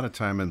spending a lot of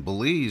time in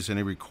Belize, and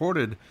he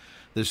recorded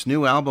this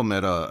new album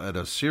at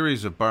a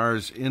series of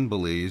bars in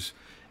Belize,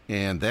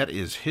 and that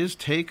is his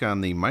take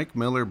on the Mike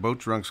Miller Boat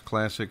Drunks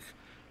classic,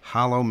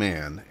 Hollow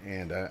Man.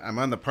 And I'm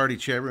on the party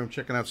chat room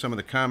checking out some of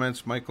the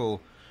comments. Michael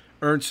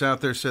Ernst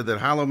out there said that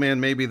Hollow Man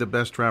may be the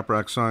best trop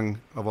rock song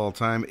of all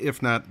time,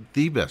 if not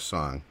the best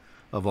song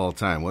of all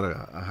time. What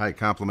a high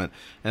compliment.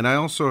 And I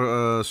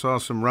also saw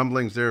some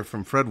rumblings there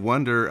from Fred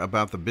Wonder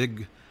about the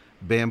Big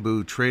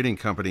Bamboo Trading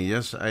Company.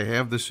 Yes, I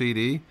have the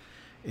CD,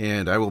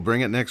 and I will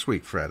bring it next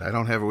week, Fred. I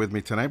don't have it with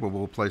me tonight, but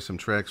we'll play some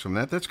tracks from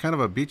that. That's kind of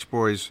a Beach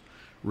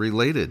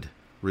Boys-related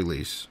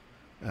release.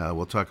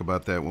 We'll talk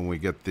about that when we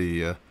get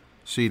the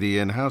CD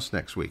in-house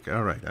next week.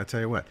 All right, I'll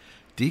tell you what.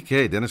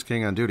 DK, Dennis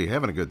King on duty,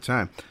 having a good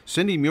time.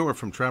 Cindy Muir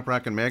from Trop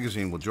Rockin'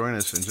 Magazine will join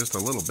us in just a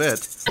little bit.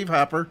 Steve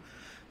Hopper,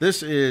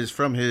 this is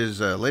from his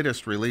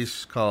latest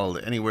release called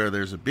Anywhere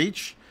There's a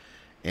Beach,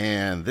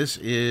 and this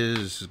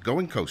is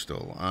Going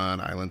Coastal on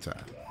Island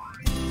Time.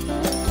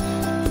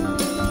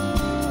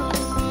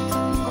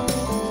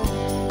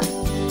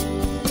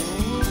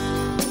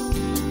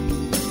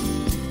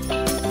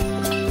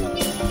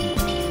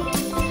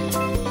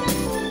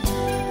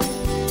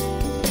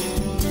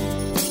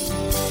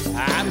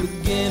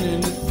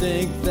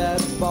 Think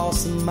that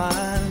boss of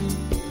mine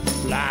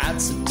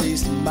likes a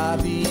taste of my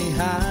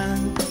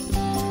behind,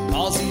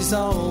 'cause he's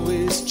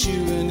always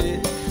chewing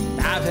it.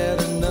 I've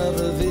had enough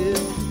of it.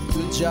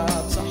 Good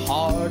jobs are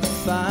hard to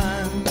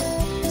find,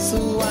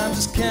 so I'm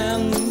just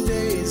counting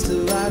days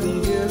till I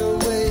can get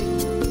away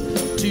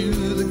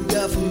to the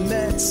Gulf of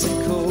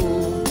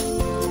Mexico.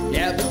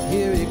 Yeah, but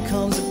here he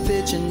comes a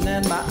bitchin'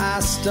 and my eye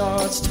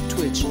starts to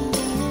twitchin',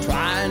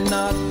 trying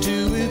not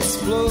to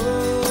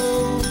explode.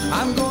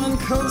 I'm going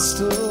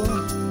coastal,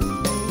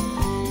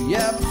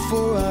 yeah,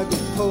 before I go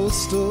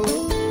postal.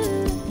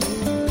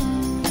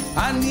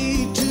 I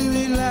need to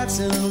relax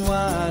and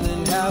unwind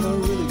and have a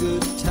really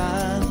good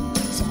time,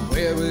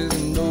 somewhere with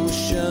an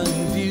ocean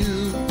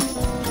view.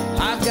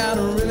 I've got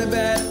a really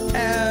bad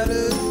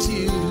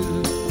attitude,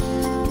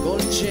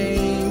 gonna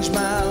change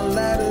my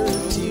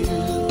latitude.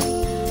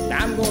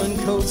 I'm going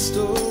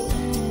coastal,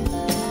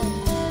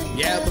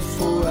 yeah,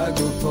 before I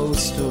go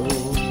postal.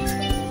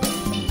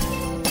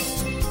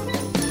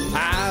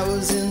 I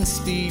was in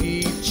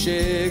Speedy,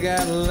 check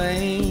out a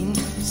lane,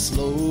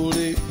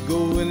 slowly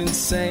going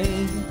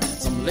insane.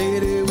 Some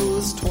lady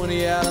was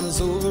 20 items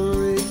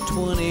over a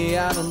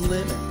 20-item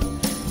limit,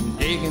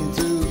 digging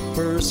through a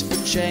purse for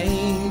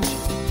change.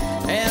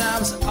 And I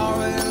was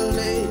already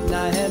late and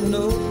I had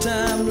no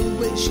time to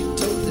wait. She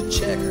told the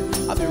checker,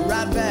 I'll be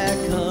right back,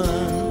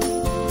 hun.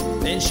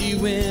 Then she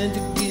went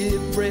to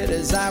get bread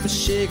as I was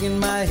shaking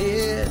my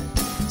head,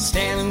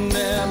 standing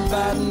there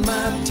biting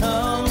my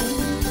tongue.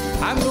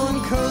 I'm going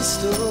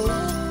coastal,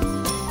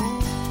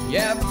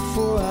 yeah,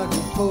 before I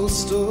go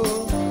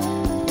postal.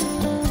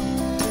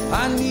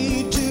 I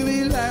need to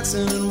relax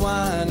and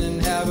unwind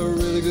and have a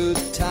really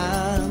good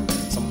time,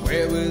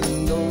 somewhere with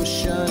an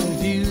ocean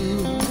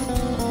view.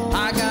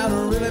 I got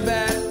a really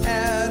bad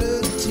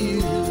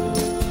attitude,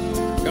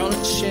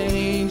 gonna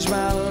change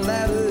my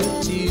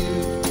latitude.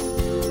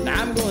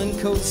 I'm going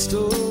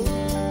coastal,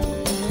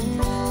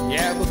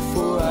 yeah,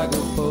 before I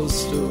go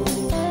postal.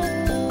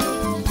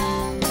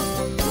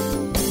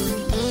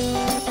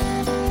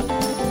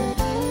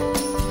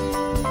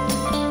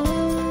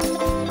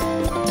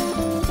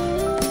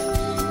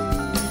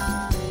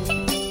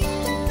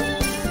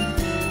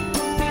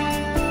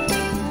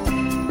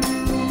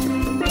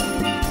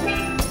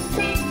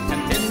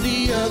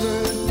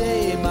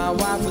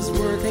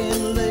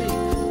 Working late,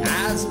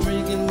 I was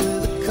drinking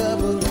with a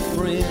couple of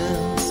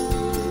friends.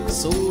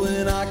 So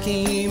when I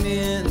came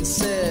in and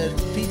said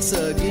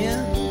pizza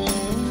again,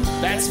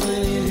 that's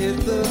when it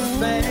hit the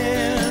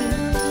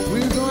fan.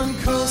 We're going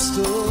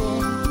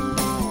coastal,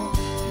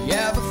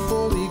 yeah,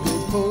 before we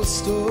go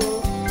postal.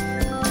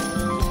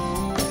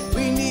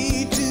 We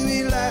need to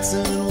relax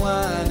and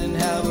unwind and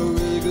have a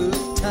really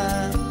good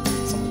time,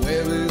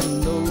 somewhere with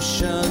an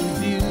ocean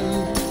view.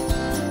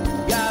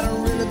 Got a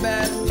really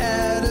bad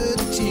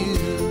attitude,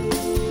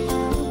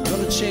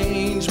 gonna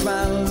change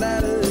my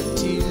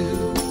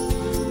latitude.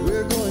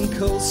 We're going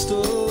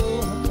coastal,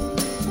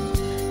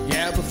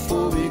 yeah,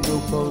 before we go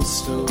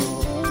postal.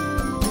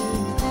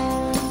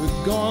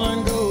 We're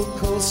gonna go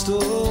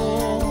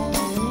coastal,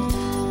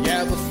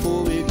 yeah,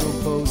 before we go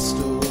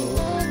postal.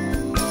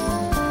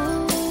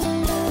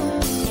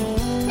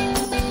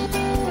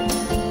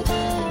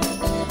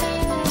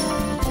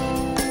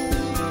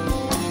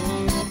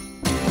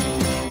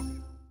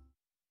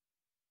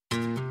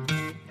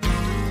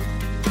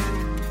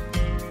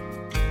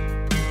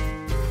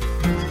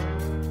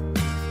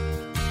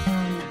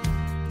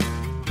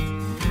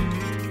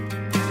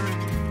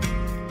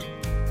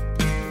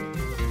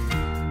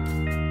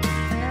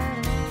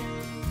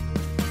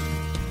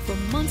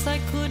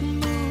 couldn't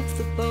move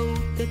the boat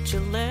that you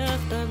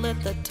left, I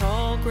let the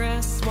tall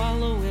grass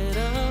swallow it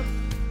up.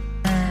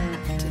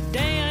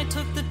 Today I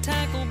took the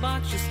tackle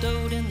box you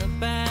stowed in the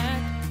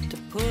back to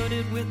put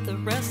it with the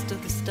rest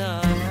of the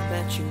stuff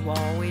that you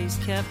always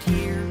kept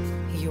here.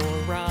 Your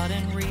rod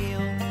and reel,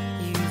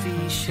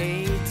 UV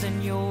shades,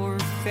 and your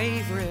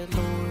favorite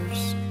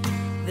lures.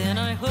 Then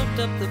I hooked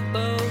up the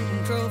boat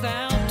and drove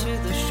out to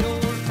the shore.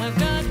 I've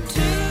got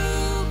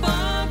two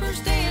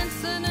bobbers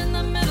dancing in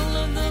the middle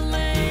of the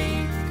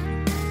lake.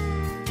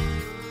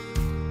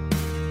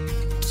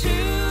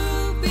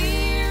 Two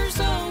beers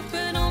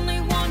open,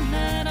 only one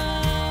that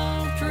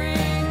I'll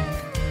drink.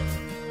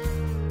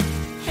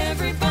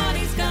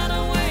 Everybody's got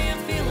a way of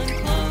feeling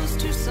close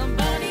to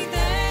somebody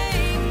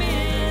they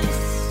miss.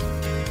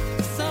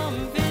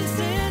 Some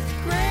visit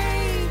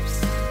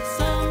graves,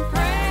 some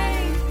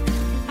pray.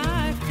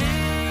 I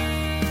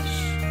fish.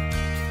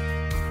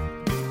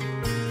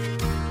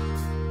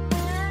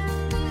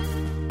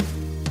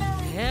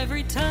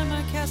 Every time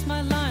I cast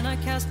my line, I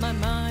cast my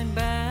mind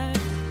back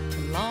to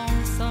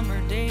long summer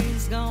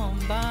days gone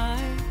by.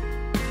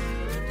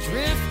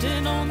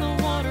 Drifting on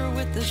the water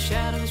with the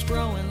shadows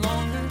growing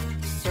longer,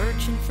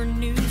 searching for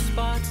new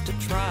spots to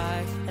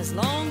try. As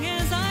long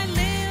as I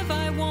live,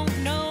 I won't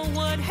know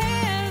what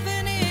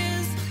heaven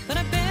is, but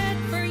I bet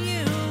for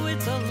you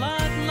it's a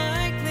lot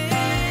like this.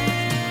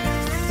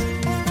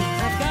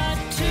 I've got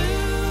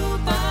two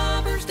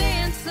bobbers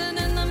dancing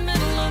in the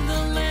middle of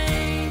the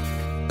lake.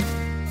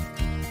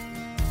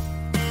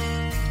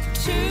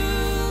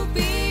 Two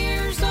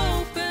beers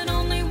open,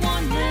 only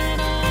one that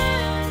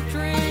I'll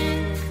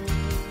drink.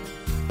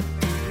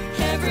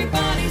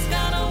 Everybody's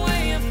got a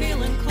way of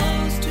feeling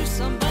close to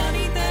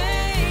somebody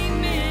they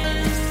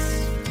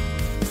miss.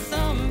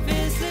 Some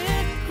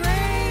visit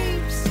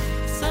graves,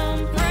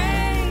 some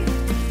pray.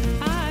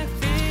 I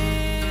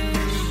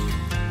fish.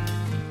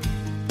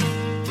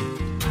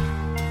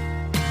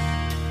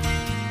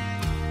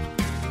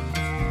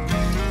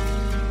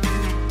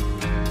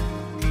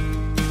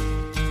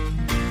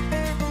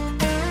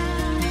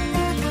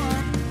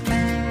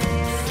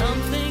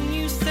 Something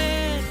you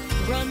said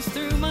runs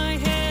through my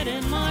head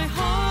and my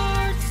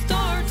heart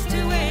starts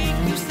to ache.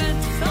 You said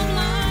some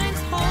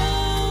lines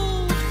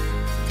hold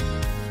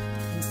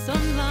and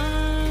some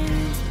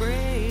lines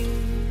break.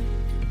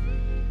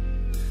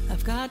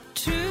 I've got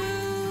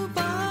two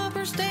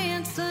bobbers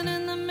dancing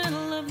in the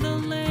middle of the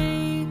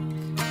lake.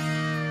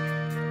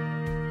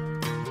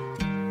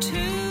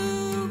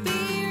 Two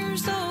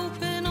beers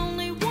open,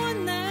 only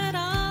one that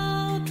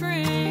I'll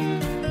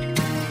drink.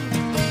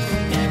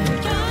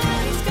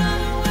 Everybody's got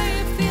a way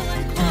of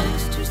feeling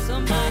close to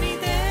somebody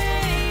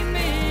they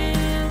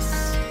miss.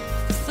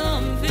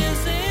 Some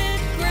visit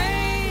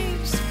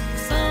graves,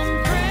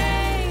 some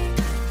pray.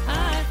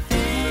 I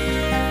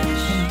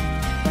fish.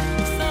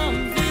 Some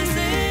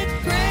visit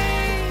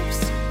graves,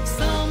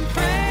 some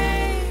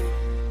pray.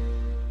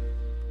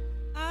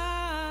 I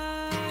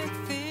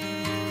fish.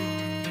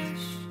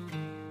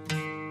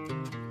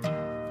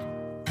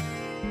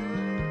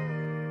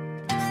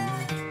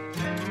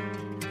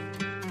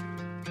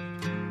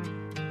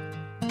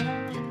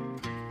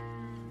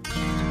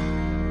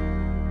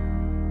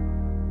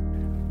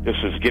 This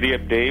is Giddy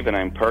Up Dave, and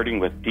I'm partying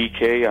with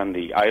DK on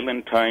the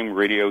Island Time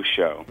Radio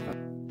Show.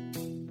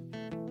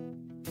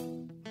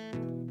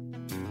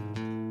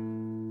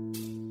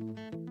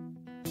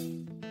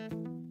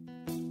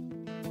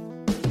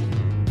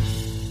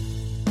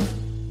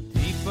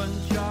 Deep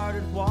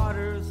uncharted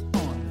waters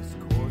on this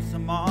course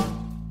I'm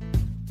on.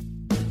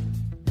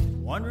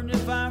 Wondering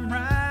if I'm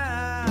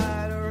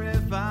right or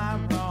if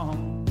I'm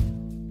wrong.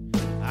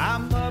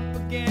 I'm up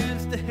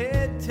against a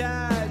head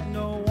tide,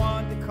 no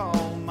one to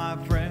call my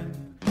friend.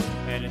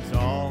 And it's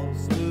all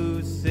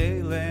smooth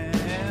sailing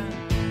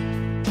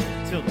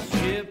till the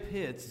ship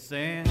hits the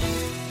sand.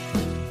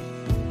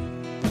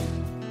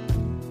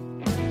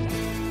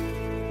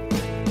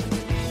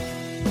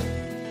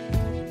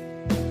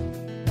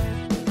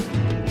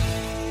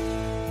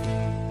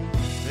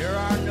 There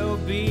are no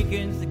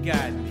beacons that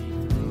guide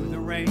me through the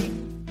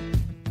rain,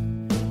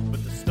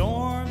 but the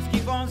storms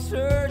keep on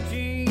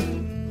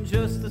surging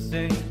just the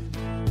same.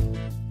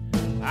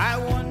 I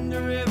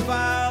wonder if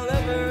I'll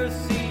ever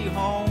see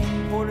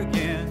home port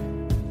again.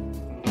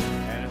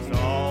 And it's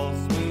all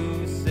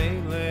smooth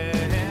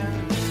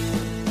sailing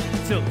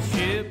till the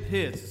ship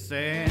hits the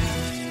sand.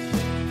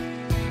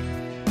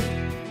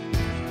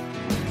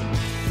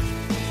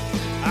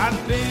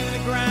 I've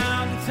been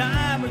aground a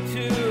time or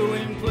two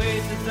in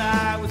places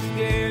I was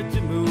scared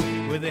to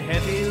move, with a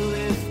heavy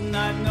list,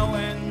 not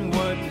knowing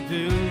what to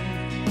do.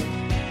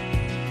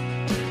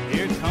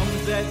 Here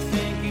comes that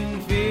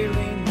sinking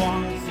feeling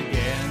once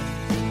again.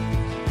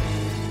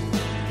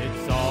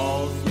 It's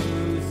all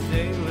smooth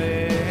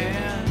sailing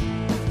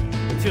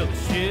till the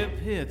ship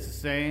hits the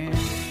sand.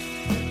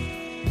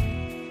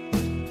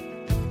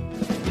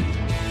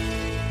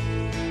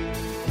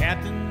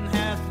 Captain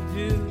has to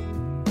do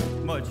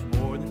much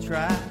more than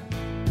try.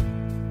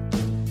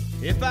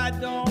 If I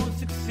don't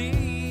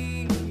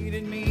succeed,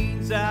 it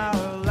means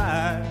our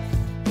lives.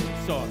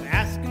 So I'm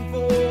asking for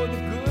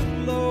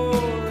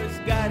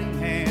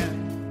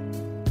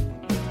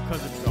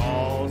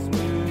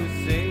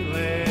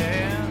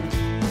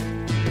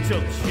till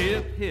the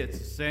ship hits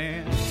the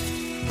sand.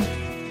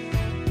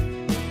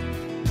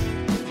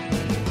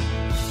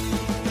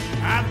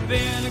 I've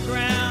been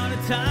aground a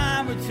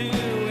time or two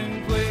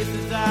in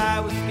places I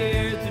was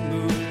scared to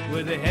move,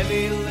 with a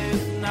heavy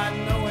list, not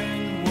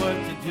knowing what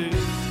to do.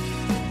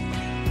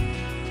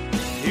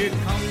 Here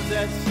comes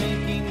that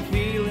sinking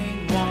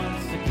feeling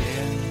once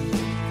again.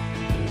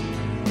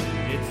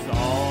 It's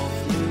all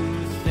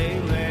smooth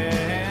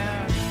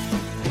sailing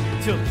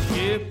till the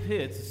ship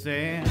hits the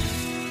sand.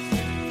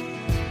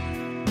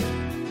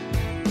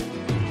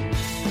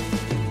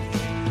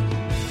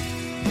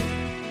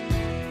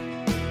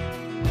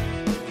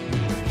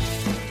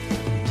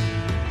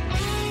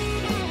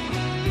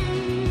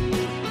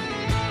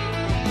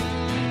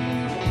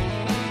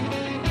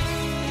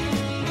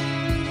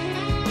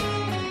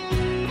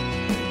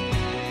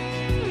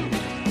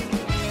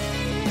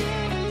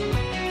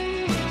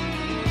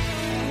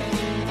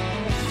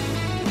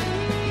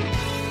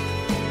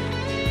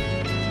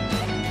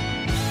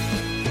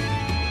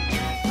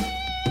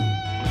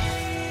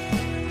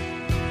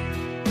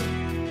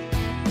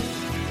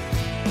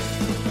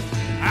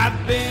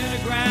 I've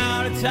been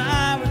aground a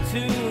time or two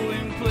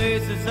in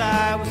places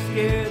I was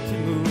scared to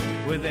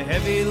move, with a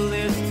heavy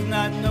list,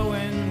 not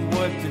knowing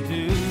what to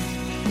do.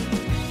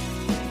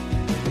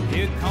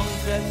 Here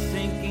comes that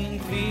sinking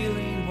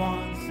feeling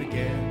once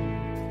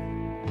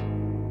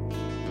again.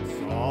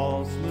 It's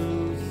all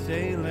smooth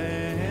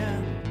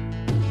sailing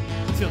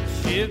till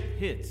the ship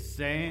hits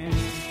sand.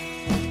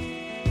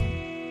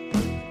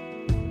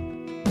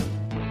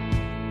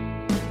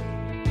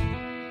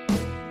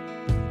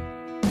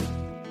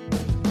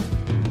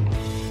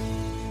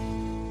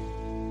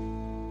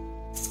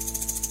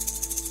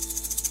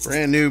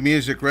 Brand new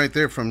music right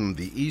there from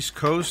the East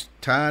Coast.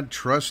 Todd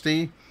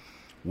Trusty,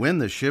 When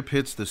the Ship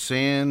Hits the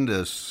Sand,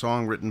 a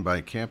song written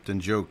by Captain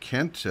Joe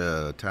Kent,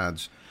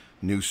 Todd's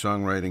new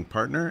songwriting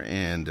partner.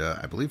 And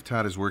I believe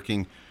Todd is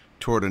working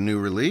toward a new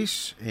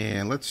release.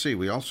 And let's see,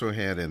 we also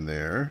had in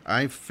there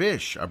I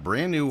Fish, a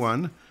brand new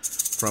one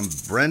from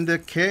Brenda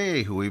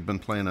Kay, who we've been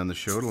playing on the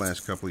show the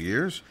last couple of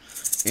years.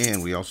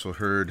 And we also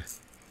heard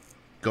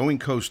Going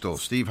Coastal,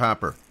 Steve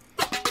Hopper.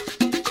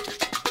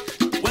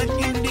 When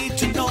you need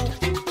to know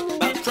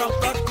about trop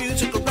rock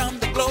music around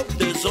the globe,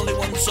 there's only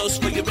one source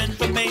for your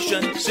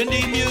information.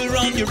 Cindy Muir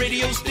on your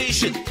radio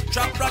station.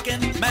 Trop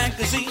Rockin'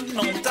 Magazine,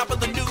 on top of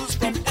the news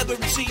from every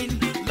scene.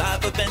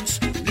 Live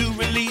events, new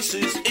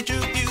releases,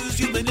 interviews,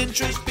 human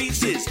interest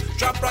pieces.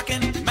 Trop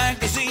Rockin'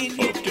 Magazine.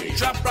 Update.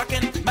 Trop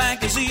Rockin'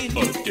 Magazine.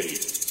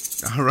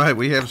 Update. All right,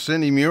 we have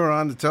Cindy Muir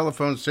on the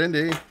telephone.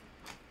 Cindy.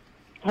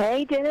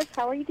 Hey, Dennis,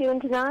 how are you doing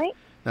tonight?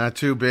 Not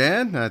too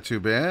bad, not too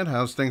bad.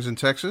 How's things in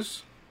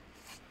Texas?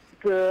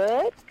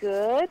 Good,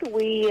 good.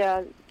 We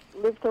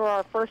lived through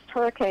our first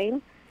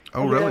hurricane.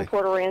 Oh, really? In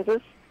Port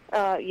Aransas.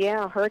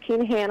 Yeah,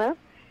 Hurricane Hannah.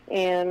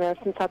 And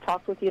since I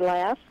talked with you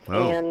last,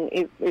 and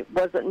it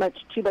wasn't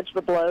too much of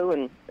a blow,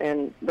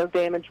 and no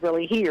damage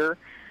really here.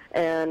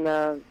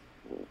 And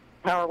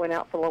power went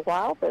out for a little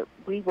while, but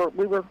we were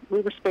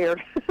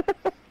spared.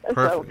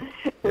 So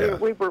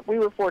we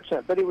were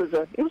fortunate, but it was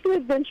an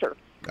adventure.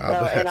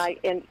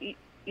 And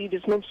you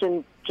just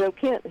mentioned Joe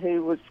Kent,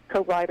 who was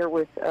co-writer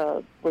with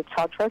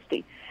Todd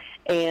Trusty,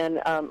 and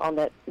on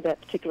that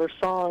particular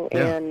song.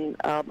 Yeah. And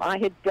I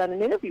had done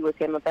an interview with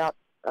him about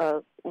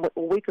a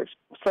week or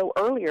so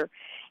earlier.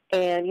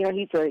 And you know,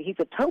 he's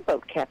a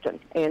towboat captain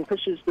and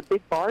pushes the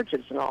big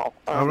barges and all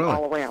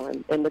all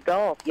around in the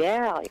Gulf.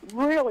 Yeah,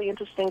 really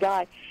interesting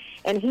guy.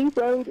 And he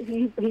rode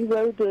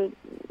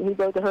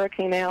the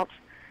hurricane out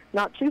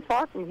not too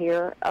far from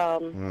here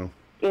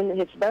in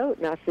his boat.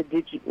 And I said,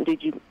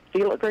 "Did you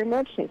feel it very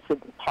much?" And he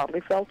said,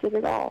 "Hardly felt it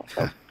at all."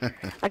 So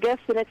I guess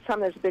the next time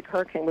there's a big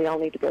hurricane, we all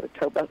need to go to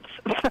towboats.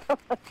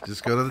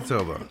 Just go to the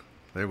towboat.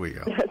 There we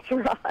go. That's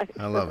right.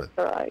 I love it.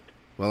 That's right.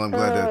 Well, I'm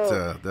glad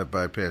that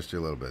bypassed you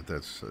a little bit.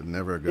 That's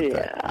never a good thing.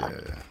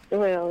 Yeah.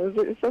 Well,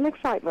 it's an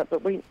excitement,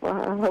 but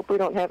I hope we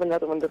don't have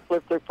another one to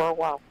live through for a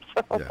while.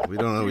 So. Yeah, we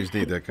don't always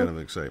need that kind of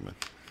excitement.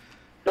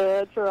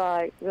 That's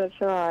right.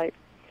 That's right.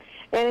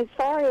 And as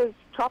far as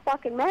Trop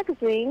Rockin'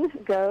 Magazine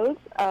goes,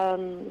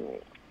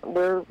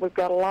 we've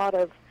got a lot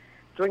of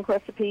drink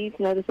recipes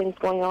and other things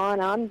going on.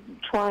 I'm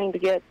trying to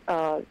get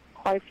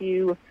quite a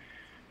few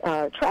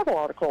travel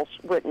articles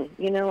written.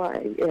 You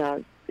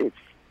know,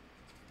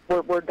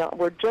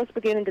 we're just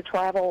beginning to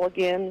travel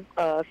again.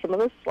 Some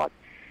of us, like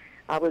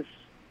I was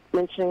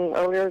mentioning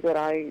earlier, that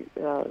I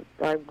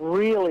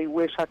really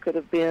wish I could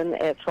have been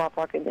at Trop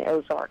Rock in the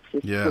Ozarks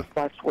this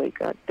last week.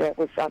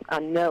 I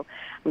know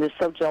I'm just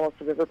so jealous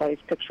of everybody's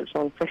pictures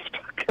on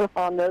Facebook.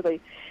 I know they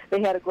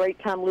had a great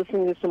time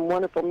listening to some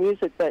wonderful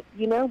music, but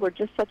you know, we're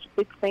just such a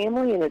big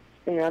family,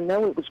 and I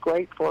know it was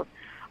great for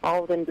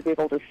all of them to be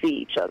able to see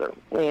each other,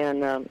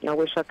 and I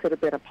wish I could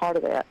have been a part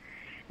of that.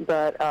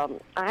 But I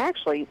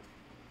actually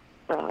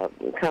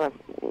kind of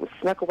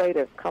snuck away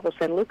to Cabo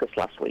San Lucas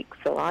last week.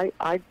 So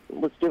I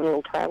was doing a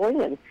little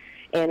traveling,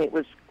 and it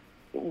was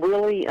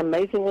really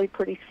amazingly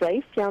pretty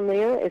safe down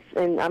there.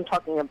 And I'm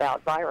talking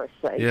about virus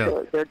safe.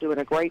 Yeah. They're doing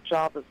a great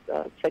job of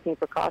taking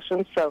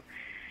precautions. So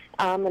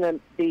I'm going to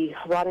be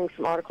writing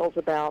some articles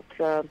about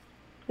how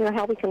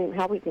we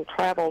can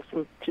travel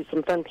to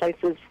some fun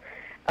places,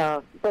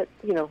 but a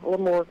little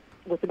more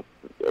with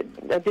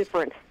a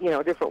different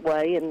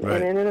way and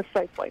in a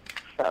safe way.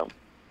 So,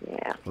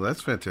 yeah. Well,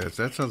 that's fantastic.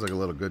 That sounds like a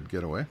little good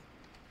getaway.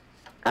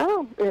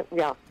 Oh,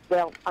 yeah.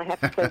 Well, I have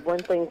to say one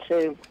thing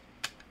too.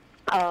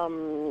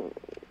 I'm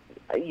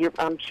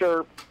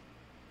sure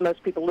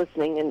most people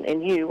listening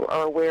and you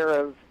are aware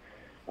of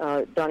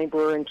Donnie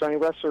Brewer and Johnny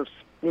Russell's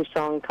new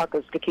song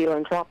 "Tacos, Tequila,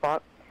 and Trop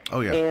Rock."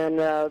 Oh yeah.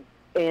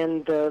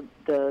 And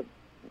the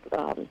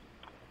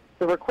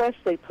request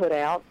they put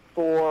out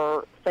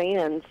for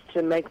fans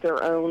to make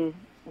their own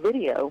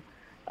video,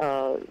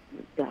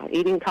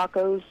 eating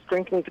tacos,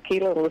 drinking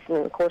tequila, and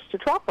listening, of course, to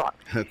Trop Rock.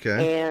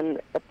 Okay.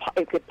 And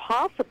it could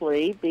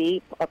possibly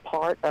be a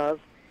part of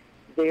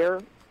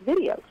their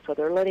video, so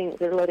they're letting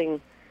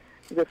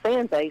the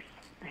fan base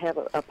have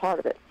a part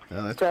of it.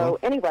 Oh, that's so cool.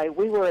 Anyway,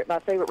 we were at my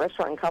favorite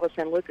restaurant in Cabo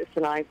San Lucas,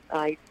 and I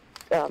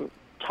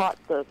taught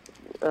the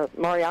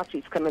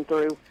mariachis coming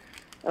through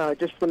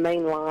just the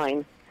main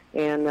line.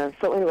 And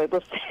so anyway,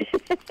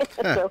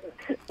 so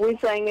we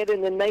sang it,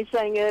 and then they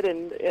sang it,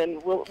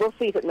 and we'll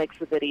see if it makes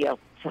the video.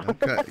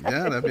 Okay,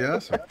 yeah, that'd be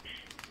awesome.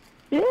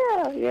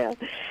 Yeah.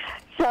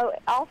 So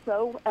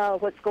also,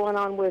 what's going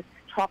on with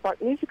Trop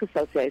Rock Music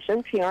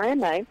Association,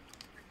 TRMA,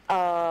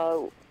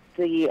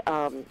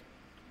 the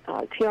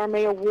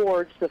TRMA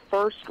Awards, the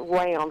first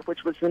round,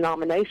 which was the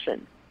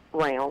nomination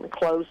round,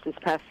 closed this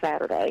past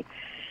Saturday,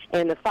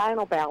 and the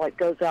final ballot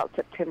goes out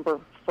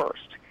September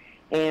 1st.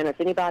 And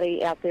if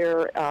anybody out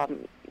there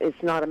is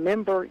not a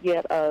member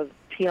yet of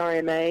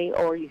TRMA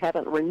or you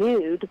haven't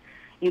renewed,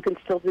 you can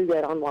still do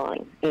that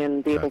online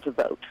and be able to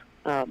vote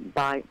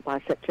by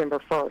September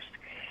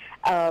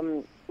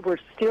 1st. We're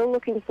still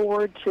looking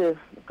forward to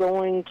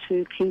going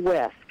to Key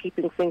West,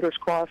 keeping fingers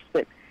crossed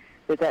that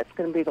that's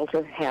going to be able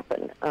to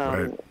happen.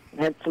 I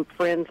had some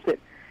friends that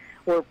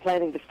were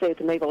planning to stay at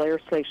the Naval Air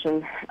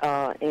Station,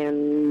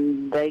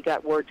 and they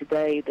got word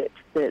today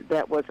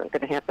that wasn't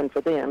going to happen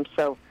for them.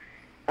 So,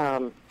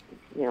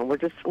 we're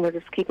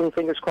just keeping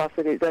fingers crossed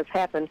that it does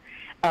happen.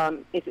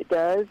 If it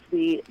does,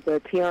 the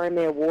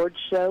TRMA Awards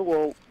show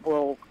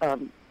will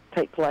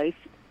take place.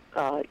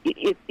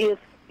 If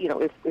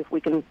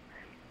we can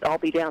all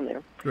be down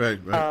there. Right.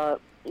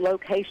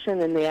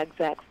 Location and the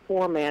exact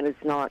format is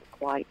not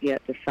quite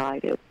yet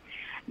decided.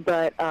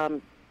 But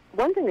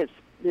one thing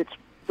that's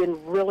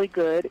been really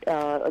good,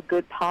 a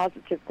good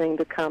positive thing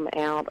to come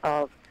out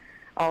of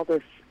all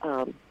this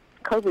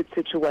COVID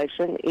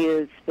situation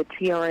is the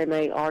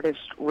TRMA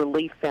Artist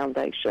Relief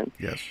Foundation.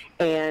 Yes.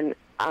 And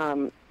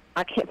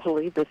I can't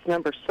believe this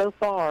number. So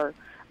far,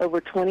 over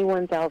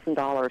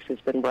 $21,000 has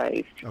been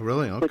raised. Oh,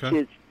 really? Okay.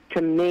 Which is,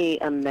 to me,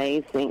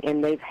 amazing.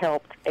 And they've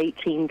helped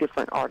 18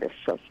 different artists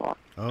so far.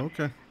 Oh,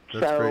 okay.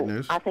 That's great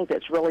news. I think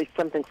that's really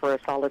something for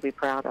us all to be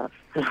proud of.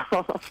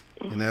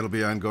 And that'll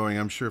be ongoing,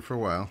 I'm sure, for a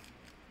while.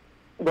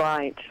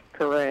 Right.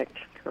 Correct.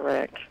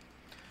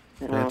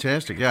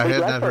 Fantastic. Yeah, I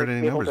had not heard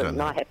any numbers on that.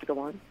 Not have to go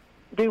on.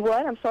 Do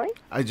what? I'm sorry?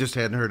 I just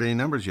hadn't heard any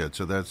numbers yet,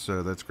 so that's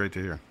great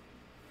to hear.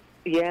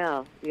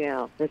 Yeah,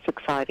 it's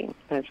exciting.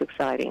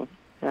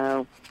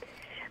 So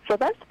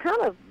that's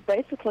kind of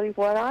basically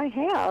what I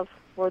have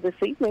for this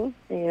evening,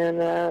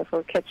 and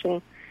for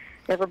catching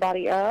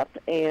everybody up.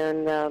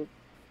 And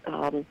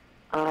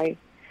I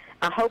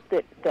hope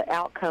that the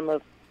outcome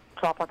of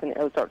Trop Rock in the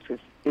Ozarks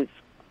is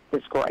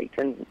great,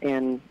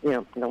 and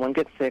no one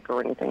gets sick or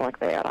anything like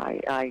that.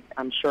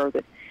 I'm sure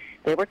that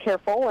they were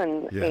careful,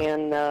 and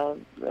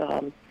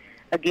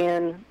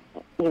again,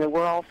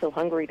 we're also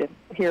hungry to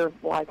hear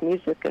live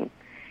music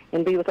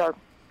and be with our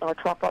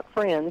Trop Rock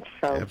friends.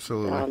 So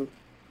absolutely,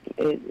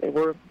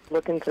 we're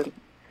looking to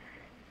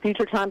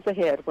future times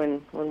ahead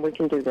when we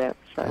can do that.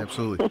 So.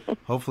 Absolutely,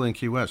 hopefully in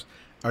Key West.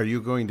 Are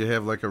you going to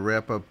have like a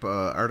wrap-up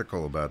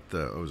article about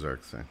the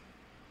Ozarks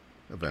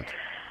event?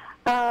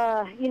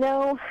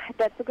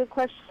 That's a good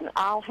question.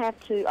 I'll have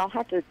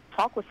to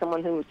talk with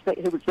someone who was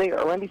there,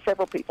 or maybe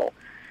several people,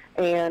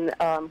 and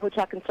which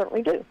I can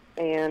certainly do.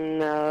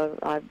 And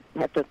I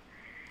have to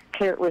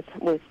clear it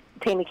with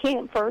Tammy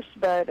Camp first,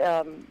 but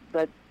I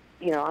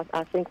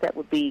think that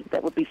would be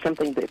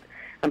something that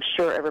I'm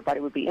sure everybody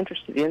would be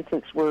interested in,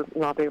 since we're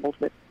not able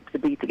to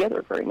be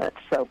together very much.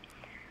 So.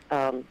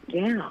 I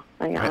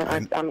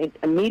mean,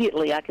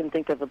 immediately I can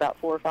think of about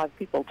 4 or 5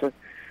 people to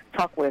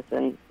talk with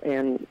and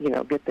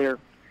get their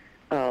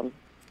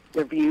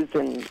views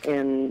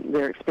and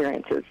their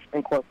experiences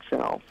and quotes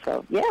and all.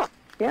 So yeah,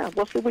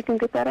 we'll see if we can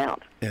get that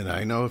out. And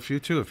I know a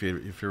few too, if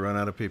you run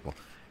out of people.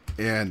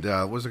 And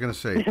what was I going to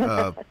say?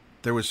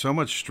 There was so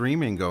much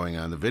streaming going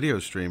on, the video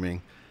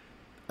streaming,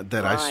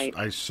 that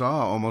I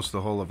saw almost the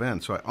whole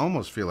event. So I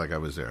almost feel like I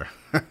was there.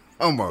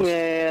 Almost.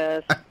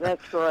 Yes,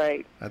 that's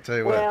great. I tell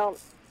you what. Well,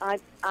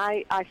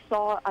 I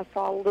saw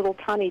little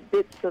tiny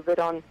bits of it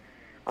on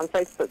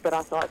Facebook, but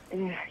I thought,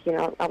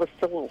 I was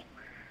still a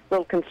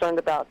little concerned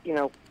about,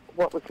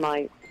 what was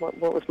my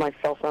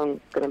cell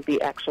phone going to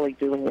be actually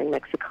doing in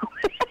Mexico.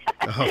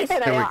 Oh, And there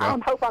we I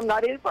go. hope I'm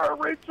not in for a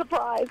rude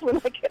surprise when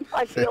I get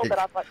my bill, but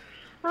I'm like,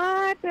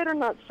 I better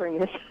not string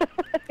this.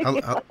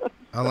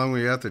 How long were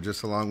you out there?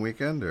 Just a long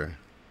weekend, or?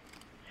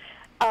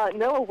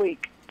 No, a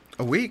week.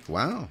 A week?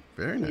 Wow.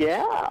 Very nice.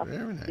 Yeah.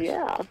 Very nice.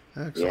 Yeah.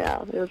 Excellent.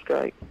 Yeah, it was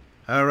great.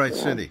 All right,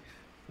 Yeah. Cindy.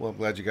 Well, I'm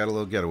glad you got a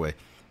little getaway.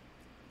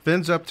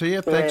 Fins up to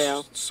you. Thanks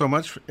Yeah. so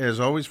much, as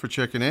always, for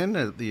checking in.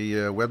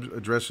 The web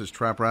address is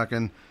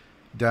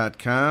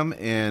traprockin.com,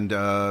 and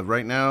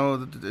right now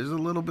there's a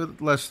little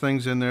bit less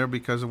things in there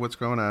because of what's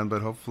going on,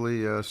 but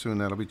hopefully soon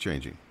that'll be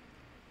changing.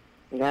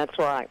 That's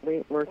right.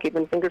 We're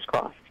keeping fingers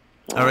crossed.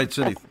 All right,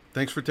 Cindy.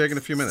 Thanks for taking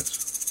a few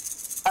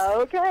minutes.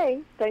 Okay.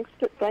 Thank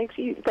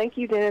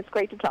you, Dennis.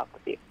 Great to talk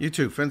with you. You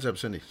too. Fins up,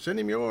 Cindy.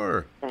 Cindy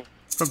Muir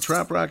from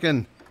Trop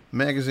Rockin'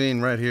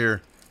 Magazine right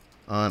here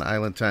on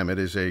Island Time. It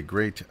is a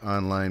great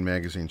online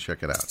magazine.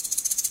 Check it out.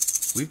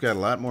 We've got a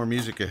lot more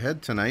music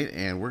ahead tonight,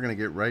 and we're going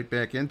to get right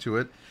back into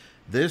it.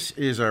 This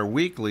is our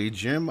weekly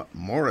Jim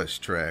Morris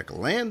track,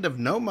 Land of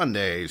No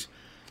Mondays.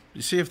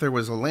 You see, if there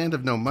was a Land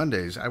of No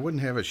Mondays, I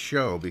wouldn't have a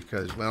show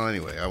because, well,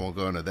 anyway, I won't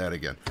go into that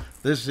again.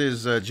 This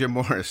is Jim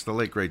Morris, the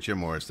late, great Jim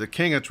Morris, the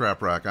king of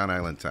Trop Rock on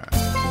Island Time.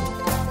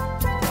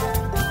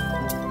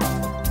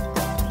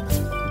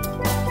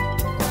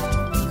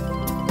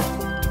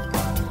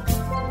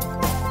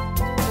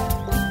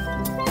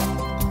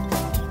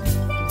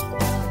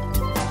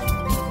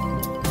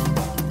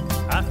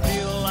 I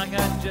feel like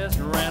I just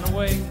ran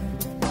away,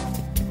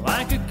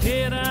 like a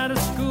kid out of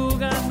school,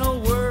 got no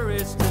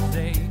worries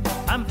today.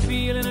 I'm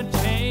feeling a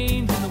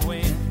change in the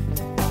wind.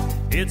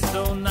 It's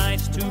so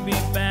nice to be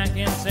back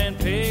in San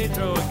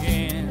Pedro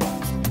again.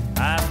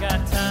 I've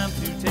got time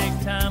to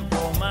take time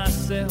for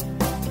myself.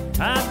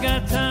 I've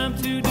got time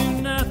to do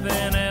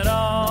nothing at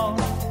all.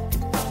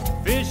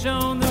 Fish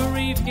on the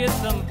reef, get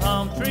some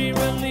palm tree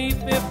relief.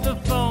 If the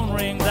phone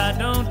rings, I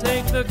don't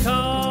take the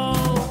call.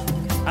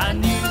 I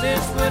knew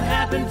this would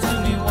happen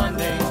to me one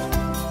day.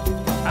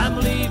 I'm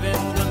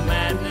leaving the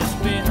madness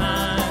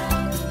behind.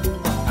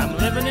 I'm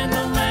living in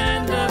the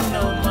land of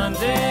no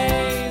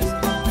Mondays,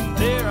 and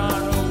there are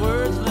no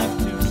words left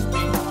to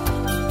speak.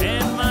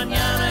 And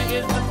mañana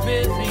is the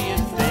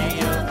busiest day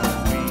of the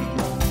week.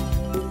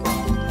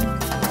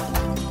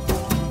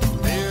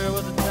 There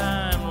was a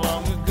time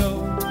long ago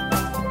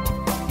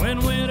when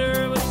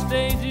winter was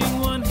staging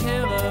one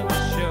hell of a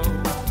show.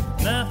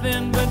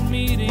 Nothing but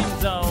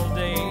meetings all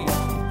day.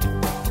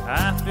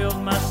 I felt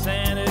my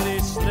sanity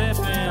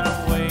slipping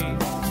away.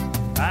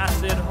 I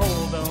said,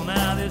 hold on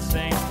now, this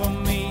ain't for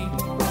me.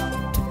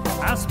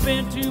 I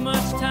spent too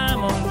much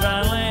time on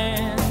dry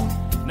land.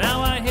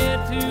 Now I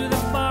head to the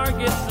bar,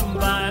 get some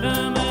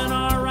vitamin,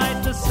 or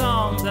write the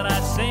songs that I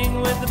sing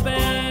with the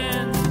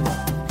band.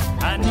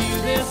 I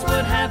knew this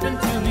would happen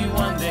to me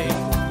one day.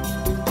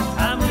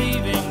 I'm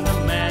leaving the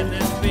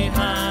madness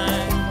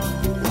behind.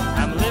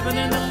 I'm living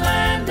in the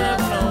land of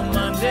no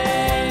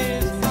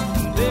Mondays.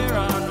 There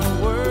are no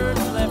words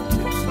left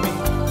to speak.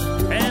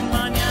 And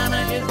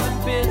mañana is the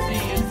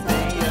busiest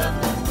day of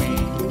the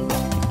week.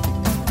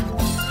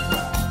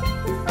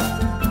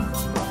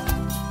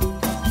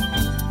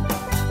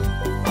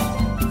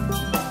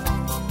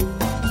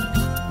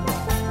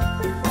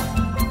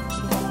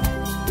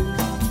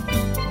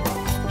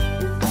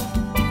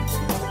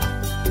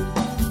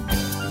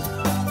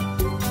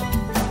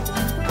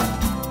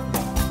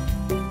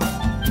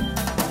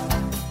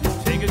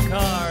 Take a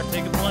car,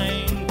 take a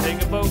plane,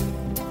 take a boat.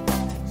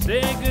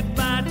 Say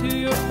goodbye to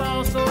your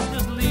boss or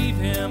just leave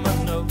him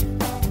a note.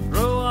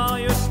 Throw all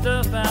your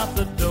stuff out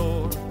the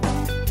door.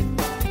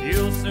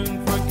 You'll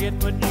soon forget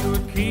what you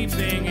were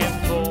keeping it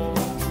for.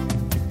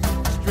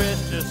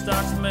 Stress just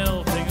starts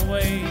melting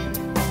away.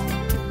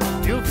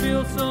 You'll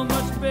feel so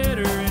much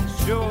better in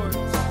shorts.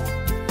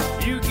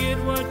 You get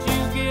what you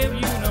give,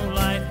 you know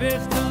life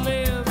is to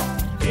live.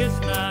 It's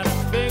not a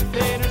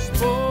spectator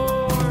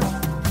sport.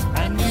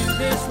 I knew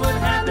this would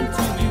happen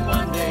to me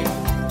one day.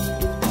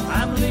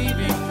 I'm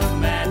leaving the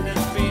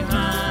madness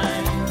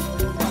behind.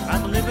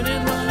 I'm living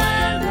in the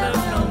land of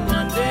no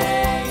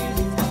Mondays,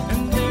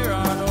 and there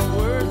are no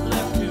words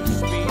left to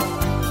speak.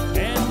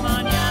 And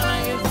mañana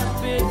is the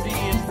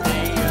busiest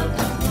day of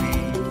the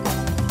week.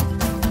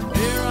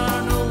 There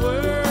are no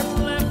words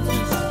left to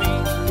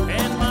speak,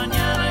 and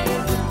mañana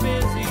is the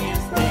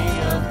busiest day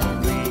of the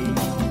week.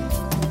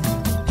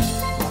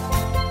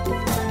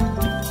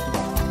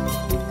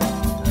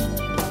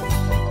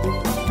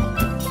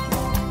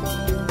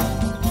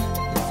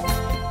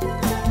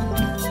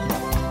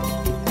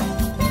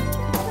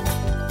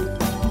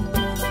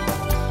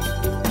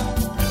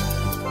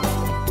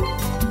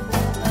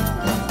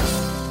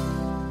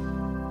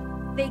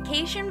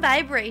 Vacation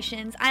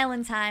Vibrations,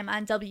 Island Time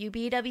on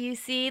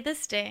WBWC The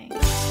Sting.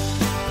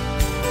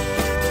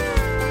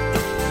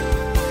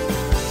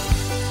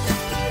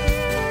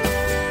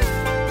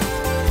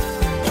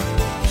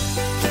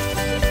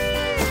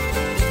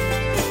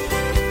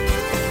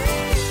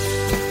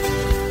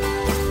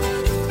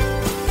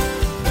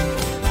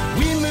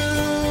 We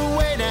moved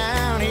way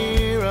down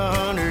here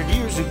 100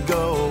 years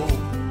ago.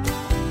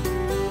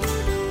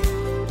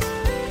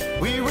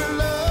 We were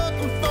lucky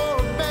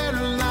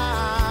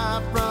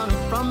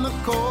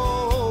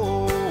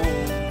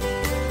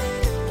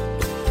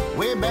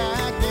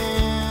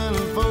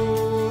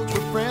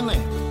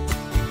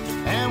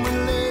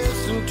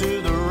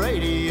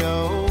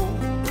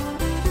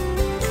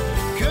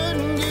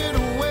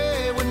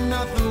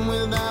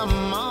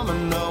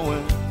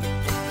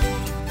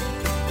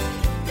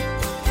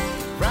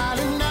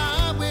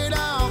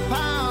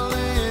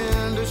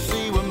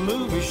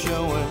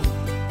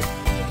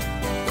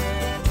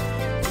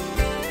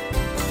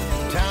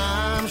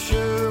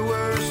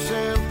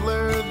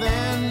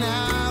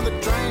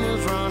train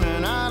is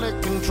running out of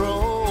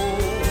control.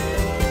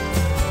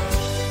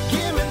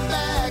 Give me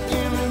back,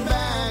 give me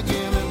back,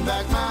 give me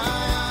back my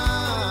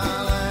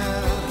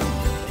island.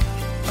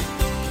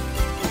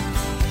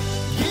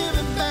 Give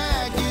it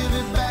back, give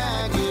it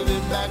back, give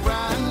it back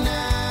right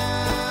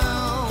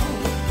now.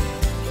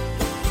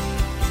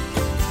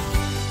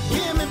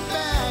 Give me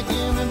back,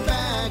 give me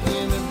back,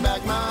 give me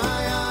back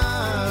my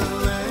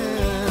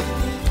island.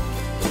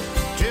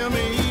 Tell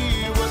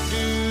me, what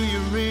do you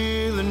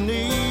really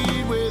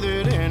need with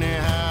it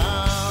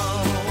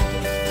anyhow?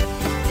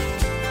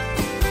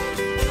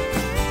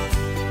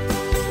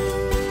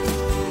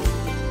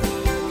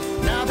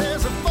 Now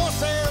there's a for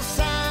sale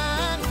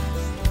sign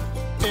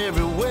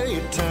everywhere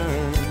you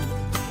turn.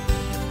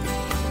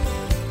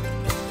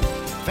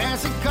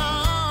 Fancy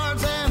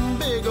cars and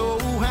big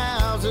old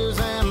houses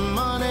and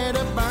money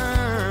to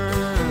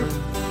burn.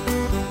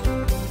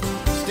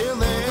 Still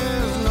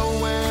there's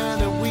nowhere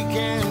that we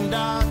can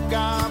dock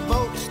our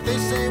boats. They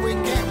say we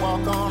can't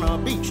walk on a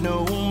beach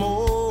no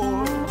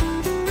more.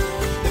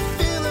 They're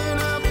filling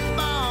up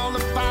all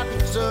the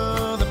pockets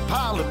of the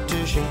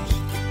politicians.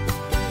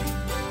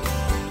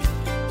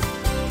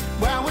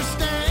 While we're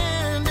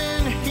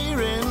standing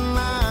here in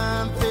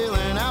line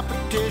filling out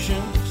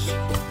petitions.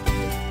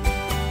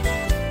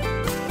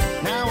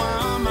 Now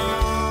I'm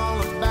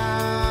all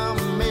about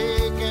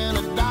making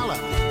a dollar,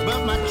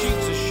 but my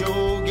cheeks are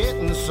sure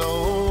getting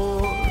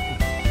sore.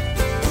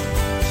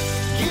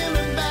 Give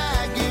me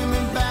back, give me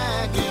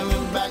back, give me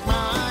back my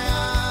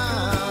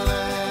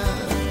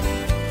island.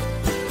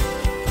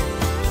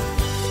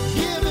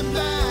 Give it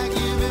back,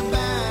 give it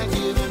back,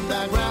 give it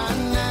back right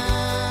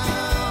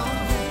now.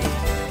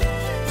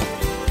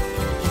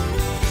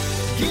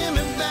 Give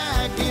me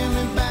back, give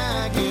me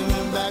back, give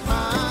me back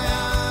my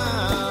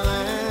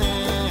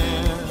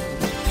island.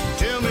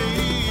 Tell me,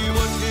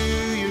 what do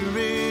you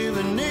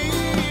really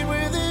need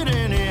with it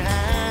anyhow?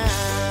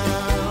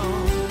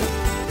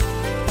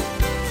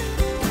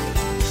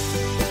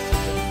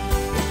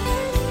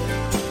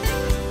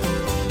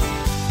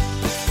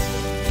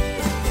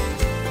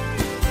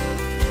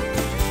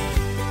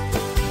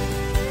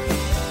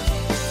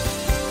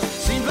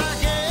 Seems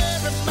like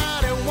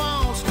everybody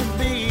wants to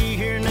be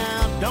here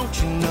now,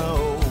 don't you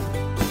know?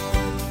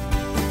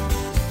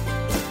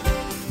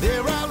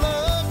 They're all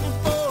looking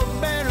for a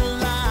better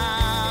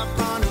life,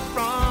 running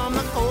from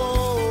the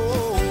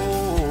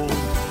cold.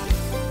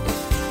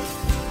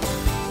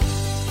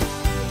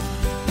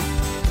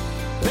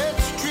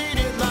 Let's treat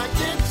it like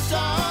it's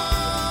our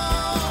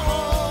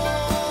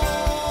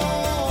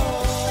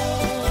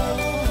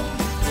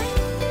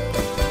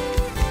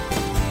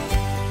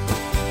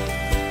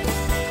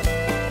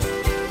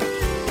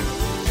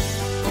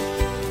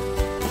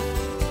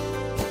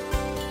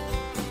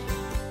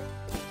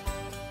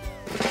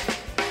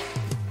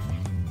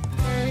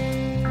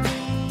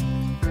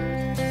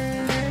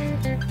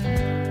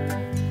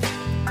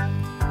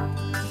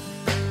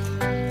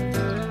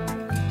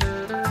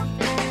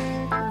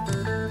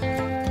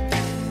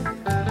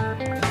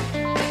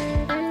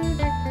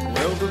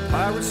Well, the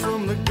pirates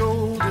from the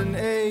golden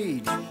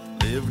age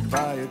lived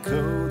by a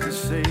code to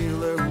sail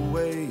their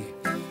way,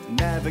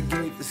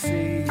 navigate the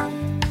sea.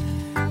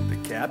 The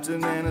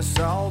captain and a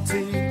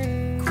salty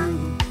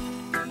crew,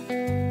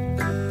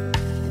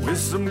 with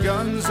some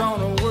guns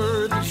on a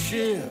worthy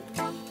ship,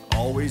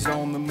 always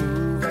on the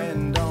move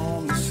and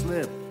on the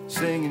slip,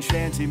 singing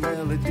shanty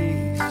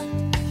melodies,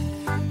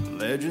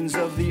 legends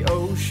of the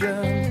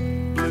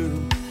ocean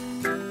blue.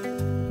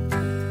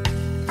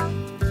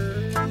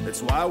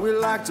 That's why we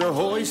like to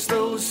hoist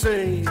those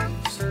sails.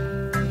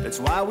 That's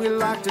why we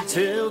like to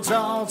tell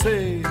tall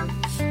tales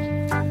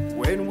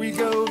when we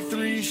go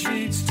 3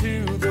 sheets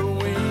to the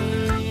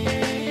wind.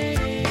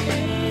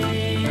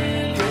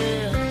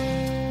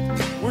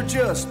 Yeah. We're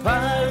just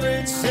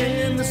pirates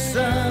in the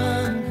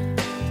sun.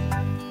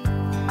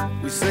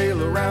 We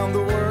sail around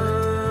the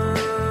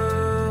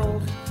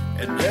world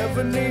and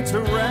never need to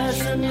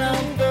ration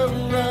out the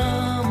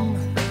rum.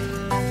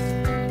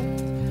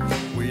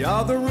 We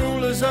are the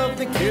rulers of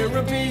the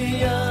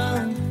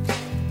Caribbean.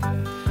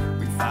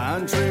 We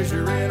find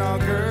treasure in our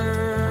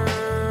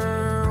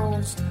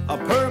girls, a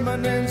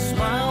permanent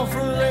smile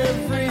for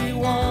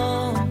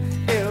everyone,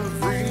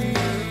 everyone.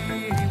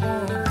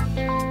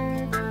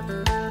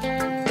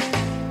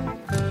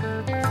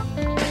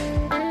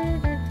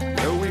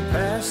 Though we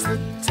pass the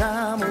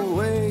time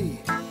away,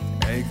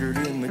 anchored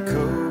in the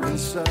cove in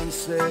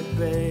Sunset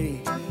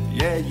Bay.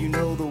 Yeah, you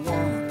know the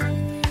one,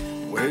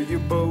 where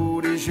your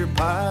boat is your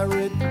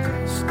pirate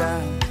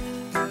style,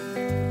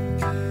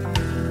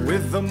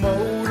 with a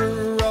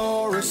motor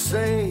or a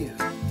sail,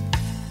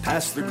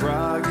 past the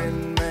grog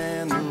and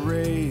man the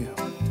rail.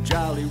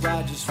 Jolly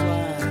Rogers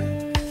fly,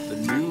 the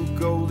new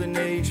golden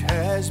age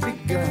has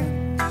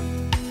begun.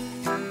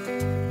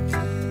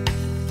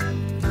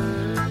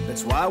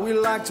 That's why we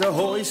like to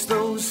hoist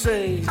those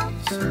sails.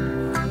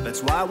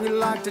 That's why we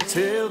like to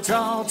tell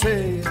tall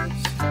tales,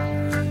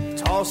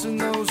 tossing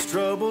those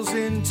troubles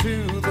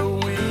into the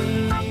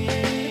wind.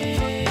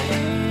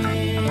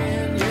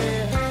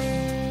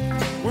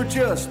 Yeah, we're We're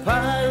just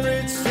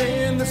pirates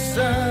in the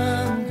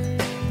sun.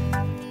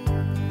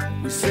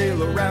 We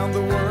sail around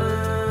the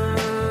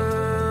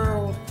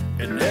world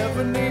and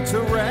never need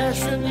to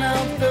ration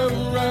out the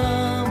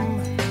rum.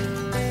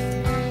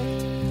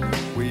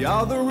 We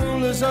are the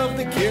rulers of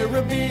the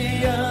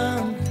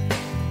Caribbean.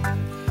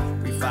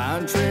 We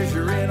find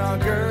treasure in our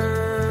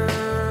girls,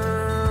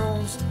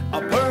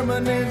 a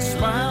permanent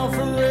smile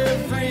for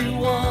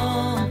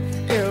everyone,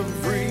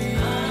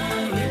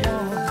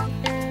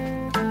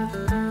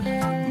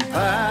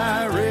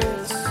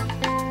 Pirates,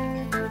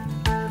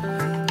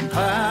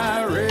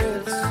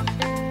 pirates,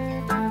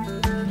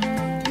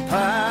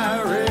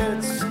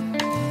 pirates.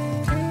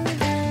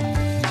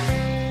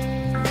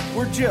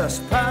 We're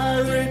just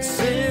pirates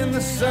in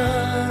the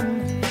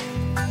sun.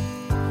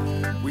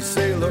 We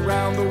sail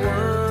around the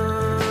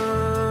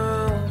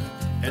world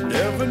and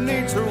never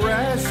need to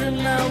ration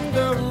out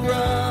the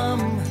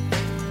rum.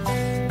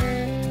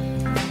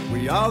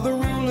 We are the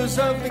rulers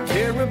of the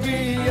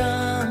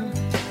Caribbean.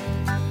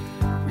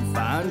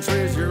 Find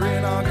treasure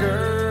in our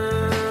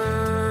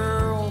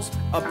girls,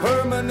 a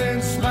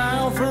permanent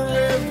smile for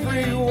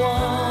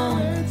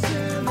everyone.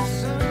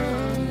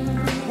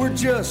 We're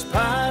just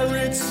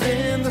pirates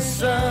in the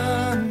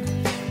sun.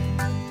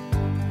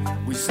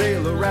 We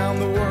sail around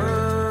the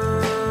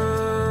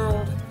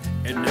world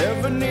and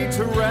never need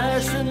to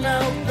ration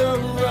out the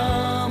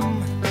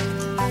rum.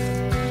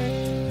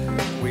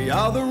 We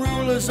are the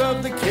rulers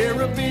of the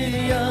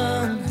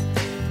Caribbean.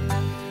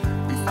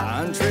 We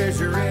find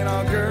treasure in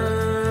our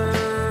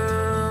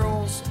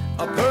girls,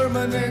 a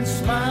permanent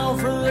smile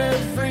for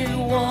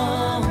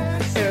everyone,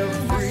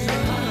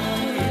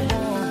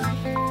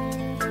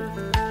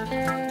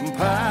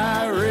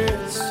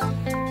 Pirates,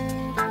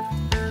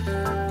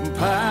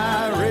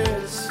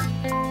 pirates,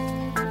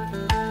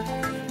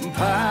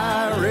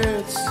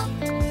 pirates.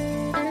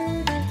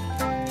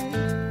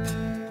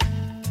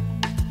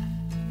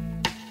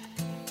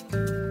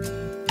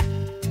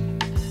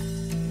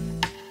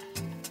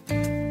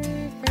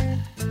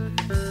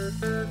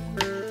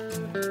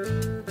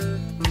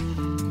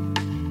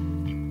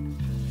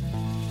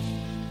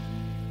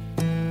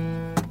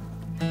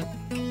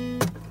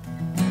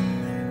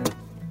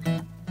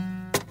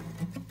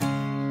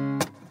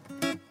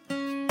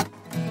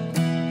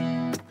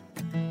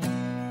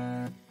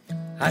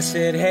 I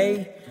said,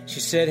 hey, she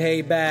said,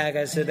 hey back.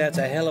 I said, that's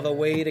a hell of a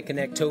way to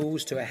connect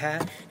toes to a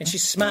hat. And she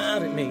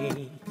smiled at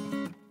me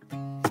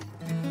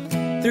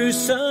through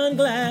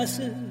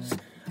sunglasses.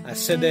 I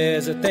said,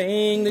 there's a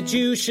thing that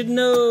you should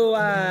know.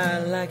 I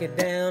like it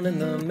down in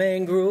the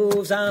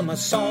mangroves. I'm a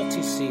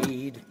salty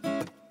seed.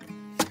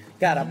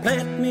 Gotta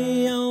plant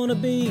me on a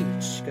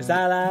beach, 'cause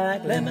I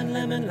like lemon,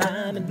 lemon,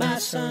 lime, and my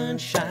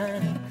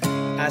sunshine.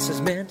 Ice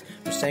is meant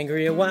for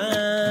sangria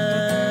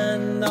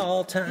wine, the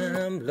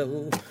all-time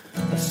low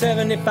of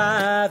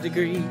 75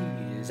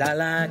 degrees. I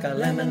like a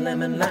lemon,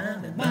 lemon,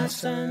 lime, and my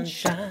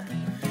sunshine.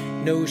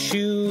 No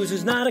shoes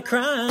is not a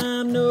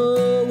crime,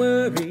 no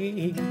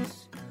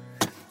worries.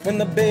 When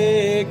the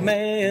big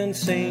man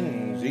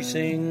sings, he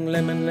sings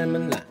lemon,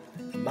 lemon, lime,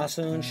 my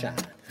sunshine.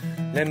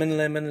 Lemon,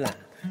 lemon, lime,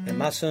 and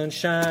my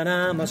sunshine.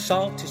 I'm a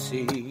salty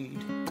seed.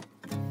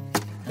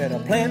 Better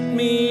plant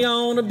me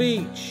on a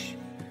beach.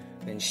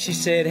 And she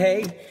said,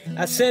 hey.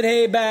 I said,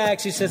 hey back.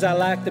 She says, I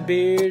like the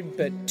beard,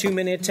 but too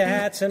many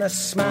tats. And I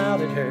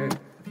smiled at her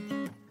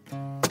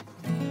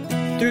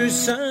through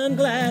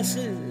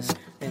sunglasses.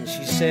 And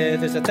she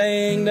said, there's a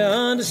thing to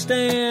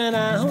understand.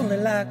 I only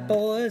like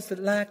boys that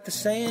like the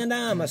sand.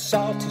 I'm a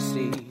salty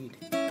seed.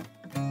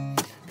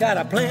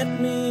 Gotta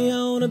plant me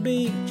on a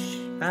beach.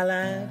 I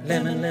like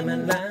lemon,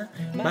 lemon, lime,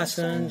 my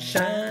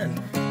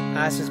sunshine.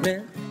 Ice is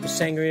meant for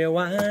sangria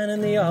wine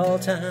and the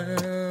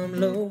all-time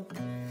low.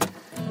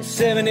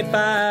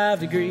 75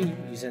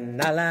 degrees,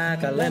 and I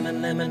like a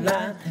lemon, lemon,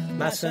 lime,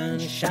 my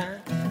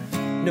sunshine.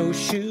 No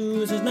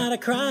shoes is not a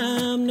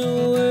crime,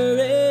 no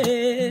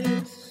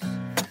worries.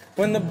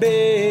 When the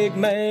big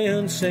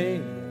man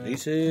sings, he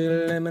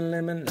says lemon,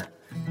 lemon,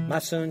 lime, my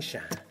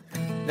sunshine.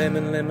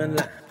 Lemon, lemon,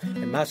 lime,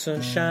 and my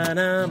sunshine.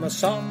 I'm a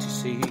salty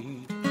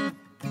seed.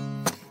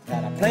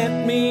 Gotta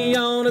plant me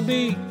on a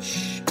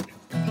beach.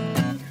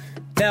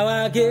 Now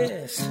I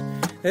guess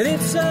that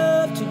it's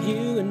up to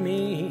you and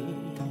me,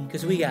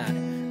 'cause we got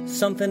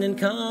something in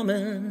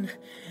common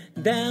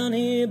down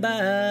here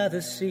by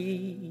the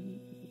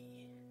sea.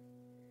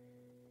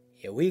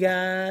 Yeah, we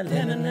got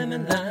lemon,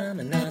 lemon, lime,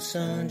 and our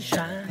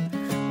sunshine.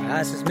 Our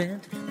ice is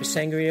meant for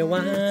sangria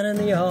wine and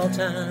the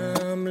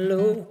all-time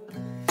low.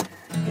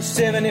 It's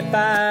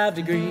 75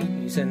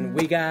 degrees, and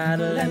we got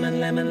lemon,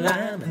 lemon,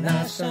 lime, and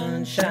our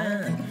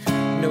sunshine.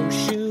 No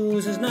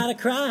shoes is not a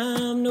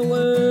crime, no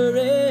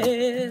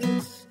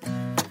worries.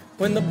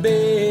 When the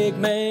big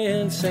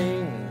man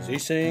sings, he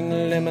sings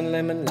lemon,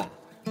 lemon, lime,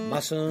 my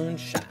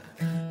sunshine.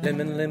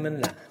 Lemon,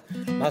 lemon, lime,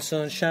 my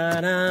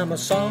sunshine. I'm a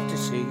salty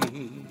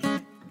seed.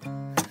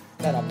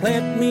 Gotta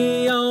plant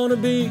me on a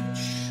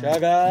beach. I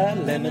got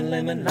lemon,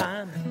 lemon,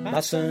 lime,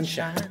 my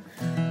sunshine.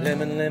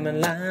 Lemon,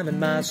 lemon, lime, and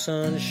my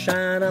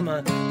sunshine. I'm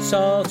a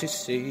salty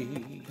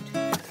seed.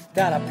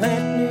 Gotta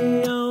plant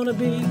me on the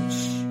beach.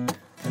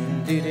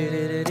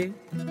 Do-do-do-do-do,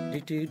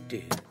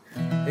 do-do-do.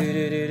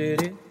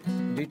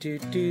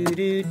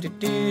 Do-do-do-do-do,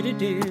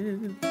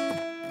 do-do-do-do-do-do-do.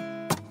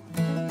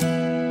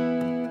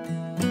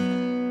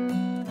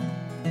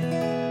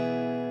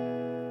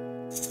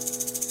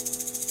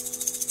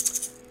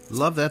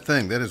 Love that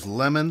thing. That is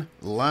Lemon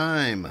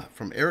Lime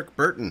from Eric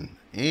Burton.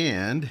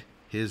 And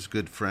his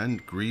good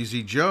friend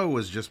Greasy Joe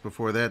was just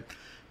before that.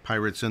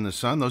 Pirates in the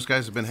Sun. Those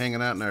guys have been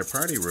hanging out in our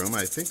party room.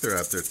 I think they're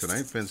out there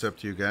tonight. Fins up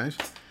to you guys.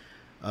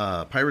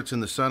 Pirates in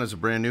the Sun is a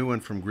brand new one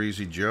from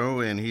Greasy Joe,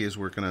 and he is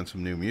working on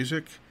some new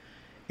music.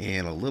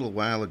 And a little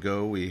while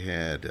ago, we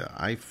had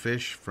I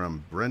Fish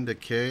from Brenda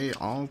Kay,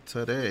 all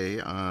today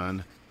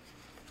on...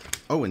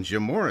 Oh, and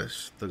Jim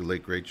Morris, the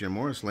late, great Jim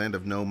Morris, Land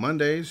of No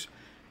Mondays.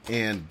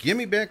 And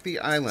Gimme Back the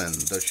Island,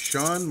 the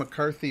Sean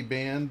McCarthy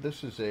Band.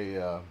 This is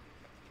a...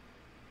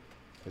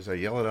 as I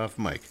yell it off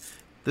mic...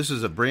 This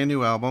is a brand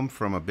new album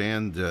from a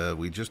band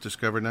we just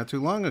discovered not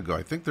too long ago.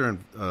 I think they're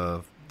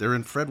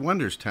in Fred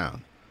Wonder's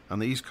town on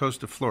the east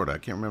coast of Florida. I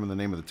can't remember the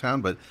name of the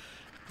town, but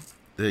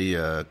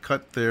the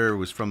cut there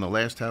was from the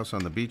Last House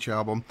on the Beach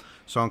album,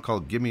 a song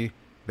called Gimme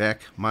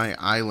Back My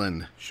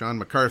Island. Sean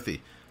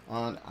McCarthy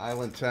on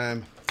Island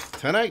Time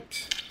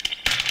tonight.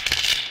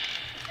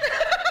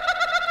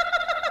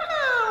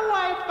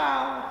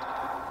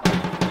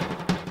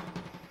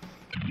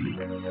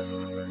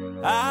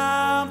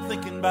 I'm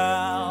thinking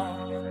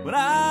about when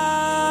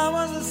I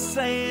was a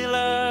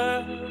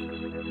sailor,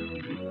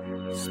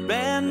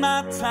 spend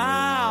my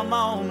time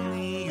on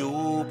the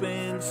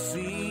open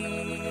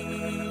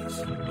seas,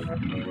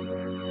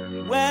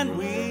 when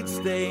we'd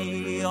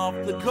stay off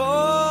the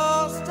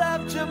coast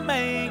of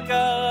Jamaica,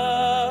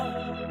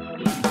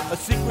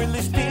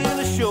 secretly steal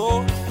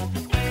ashore.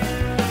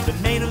 The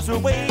natives were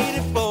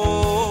waiting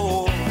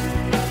for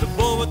the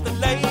boy with the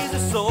lazy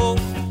soul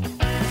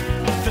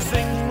to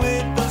sing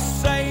with the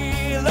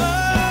sailor.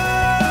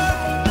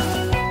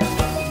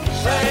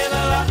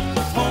 Sailor,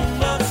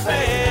 homeward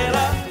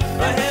sailor,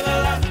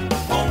 sailor,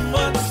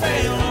 homeward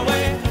sail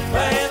away.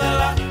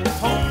 Sailor,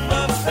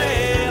 homeward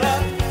sailor,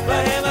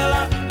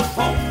 sailor,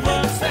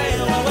 homeward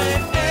sail away.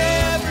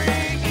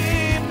 Every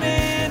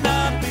evening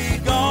I'd be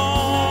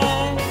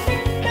gone,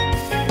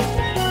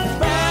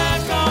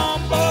 back on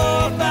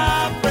board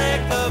by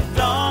break of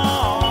dawn.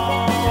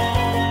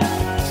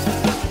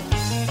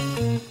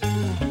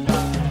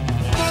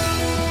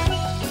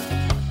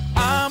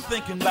 I'm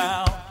thinking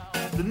about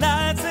the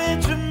nights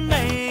in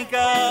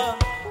Jamaica,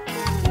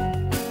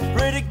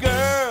 pretty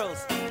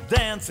girls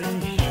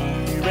dancing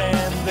here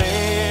and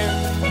there.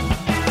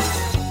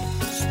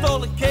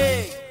 Stole a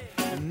cake,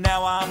 and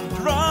now I'm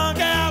drunk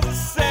as a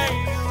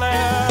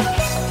sailor.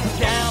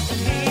 Captain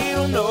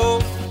He'll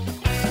know,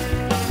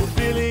 with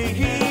Billy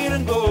Heat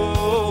and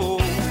Go,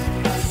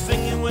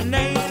 singing with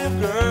native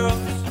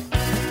girls,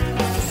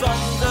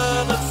 songs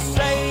of a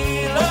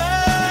sailor.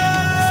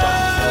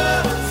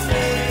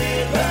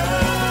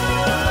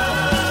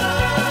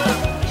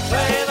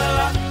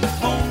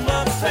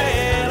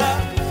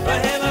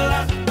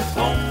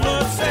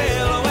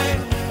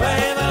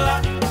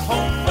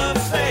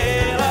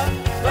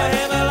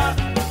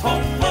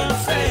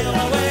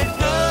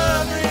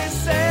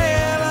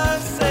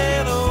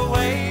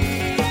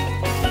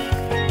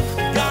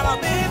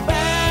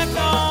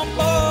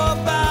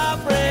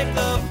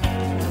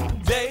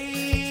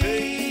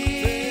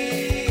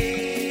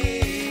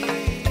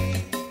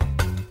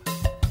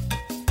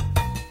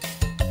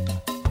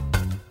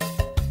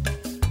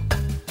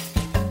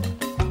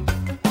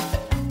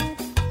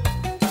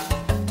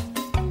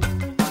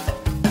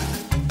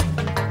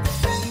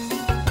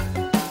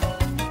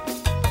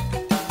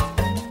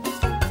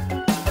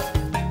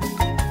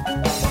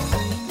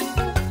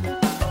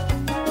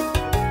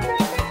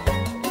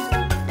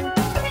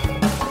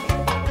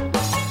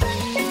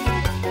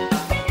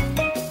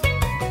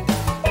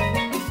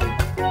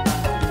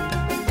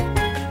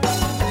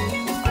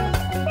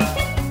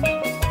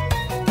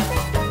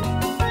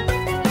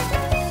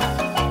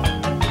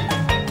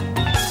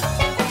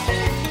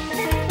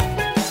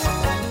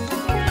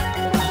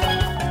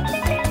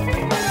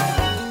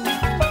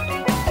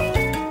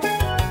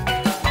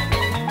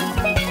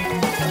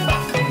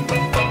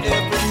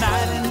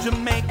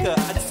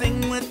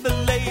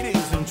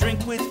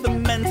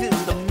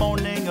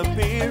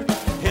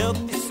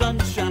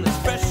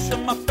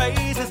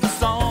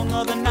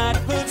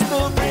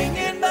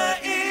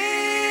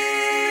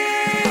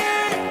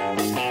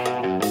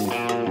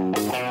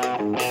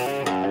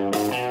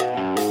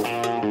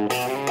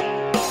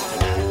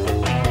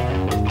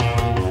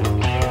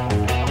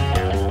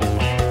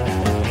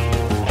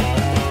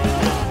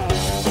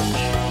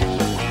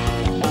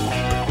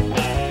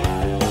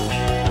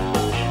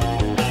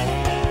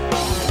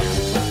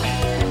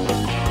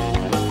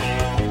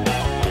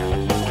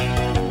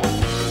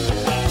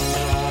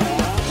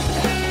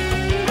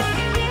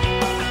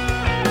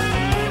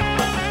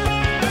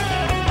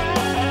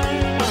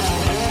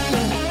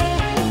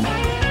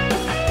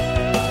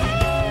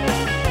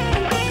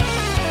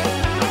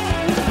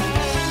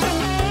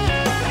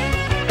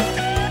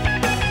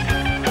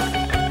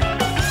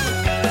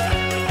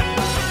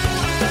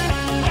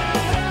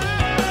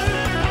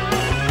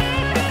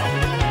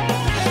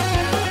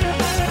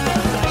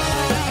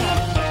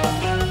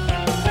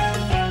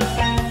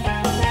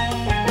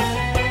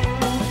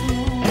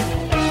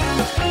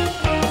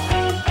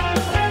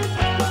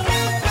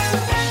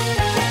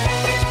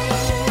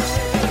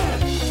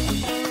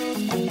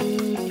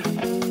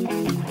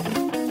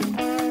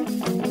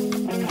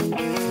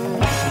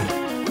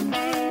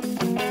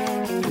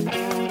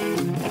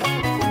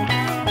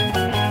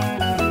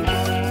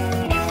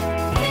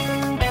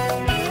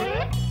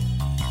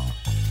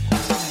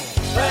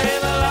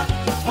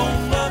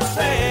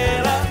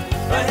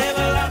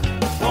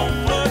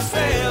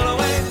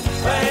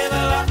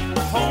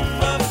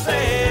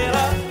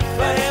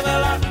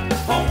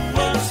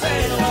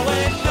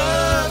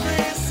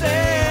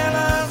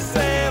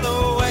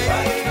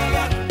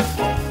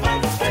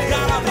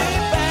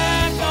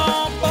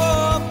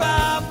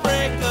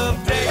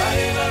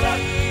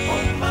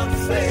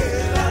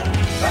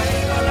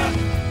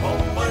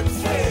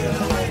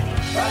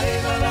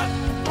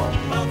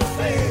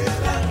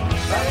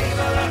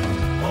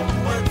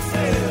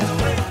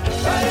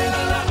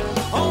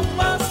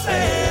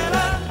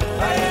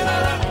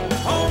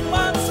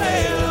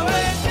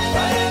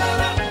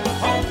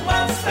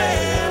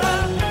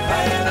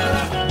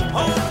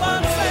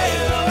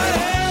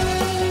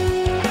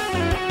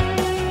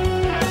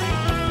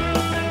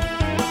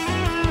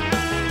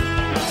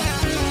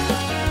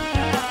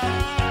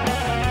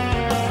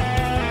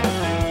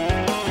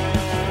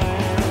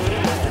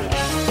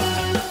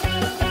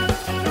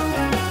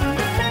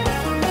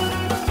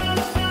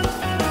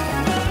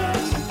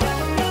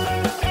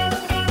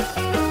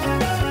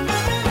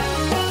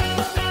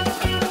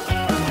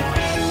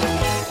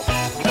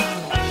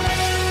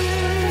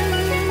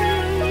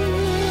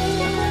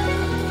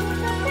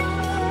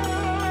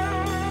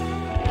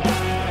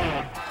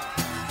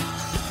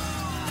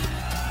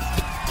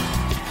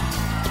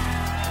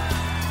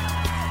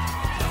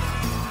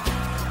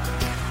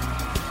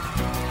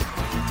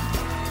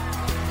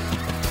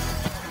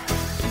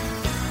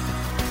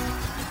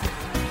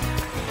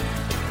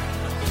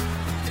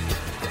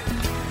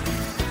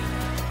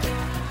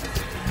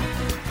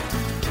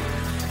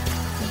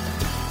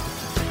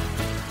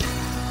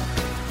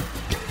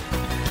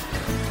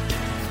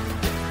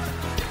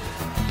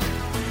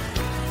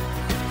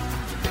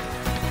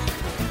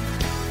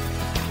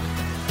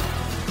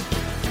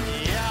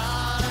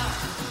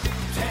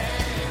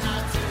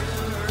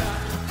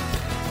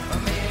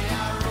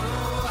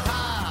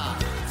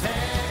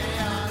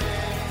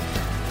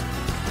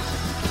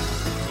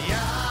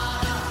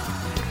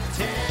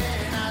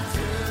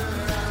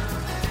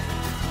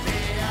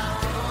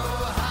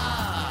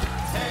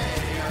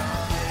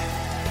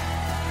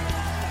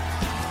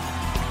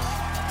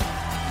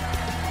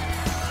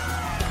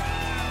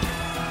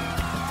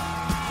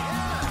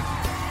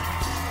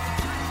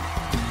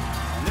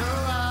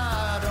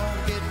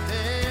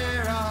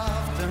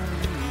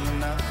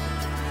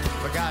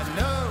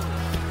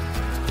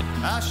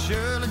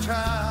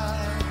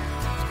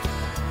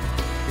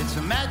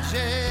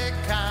 magic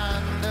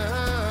kind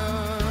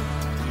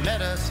of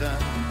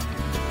medicine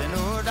that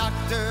no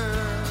doctor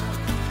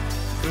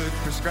could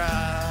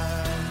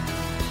prescribe.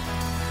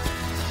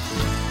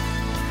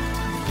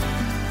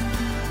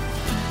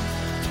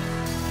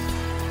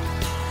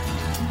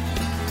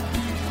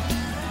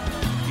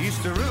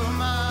 Used to rule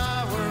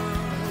my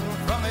world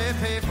from a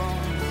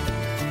payphone,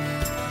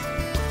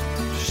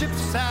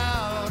 ships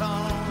out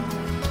on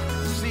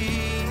the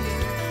sea.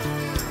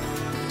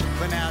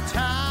 But now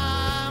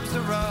times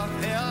are rough,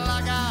 hell,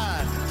 I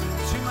got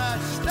too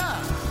much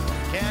stuff,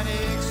 can't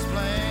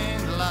explain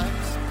the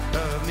likes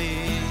of me.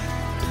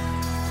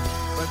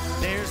 But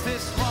there's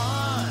this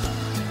one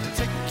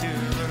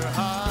particular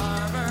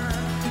harbor,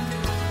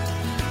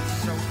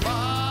 so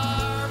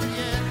far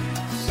yet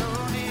so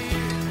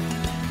near,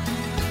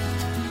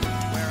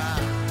 where I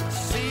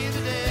see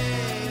the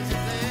days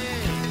as they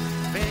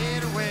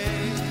fade away,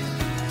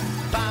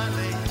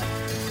 finally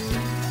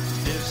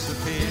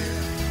disappear.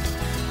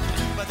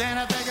 But then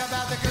I think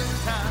about the good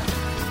times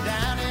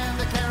down in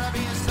the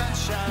Caribbean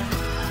sunshine.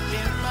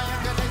 In my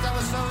younger days I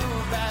was so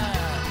bad,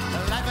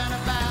 laughing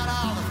about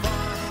all the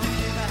fun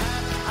we've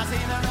had. I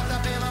seen enough to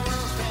feel the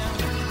world spin,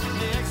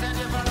 mix and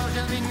different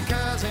oceans meeting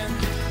cousin.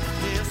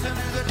 Listen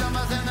to the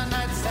drummers in the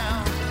night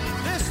sound,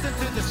 listen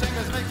to the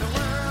singers make the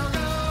world go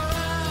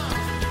round.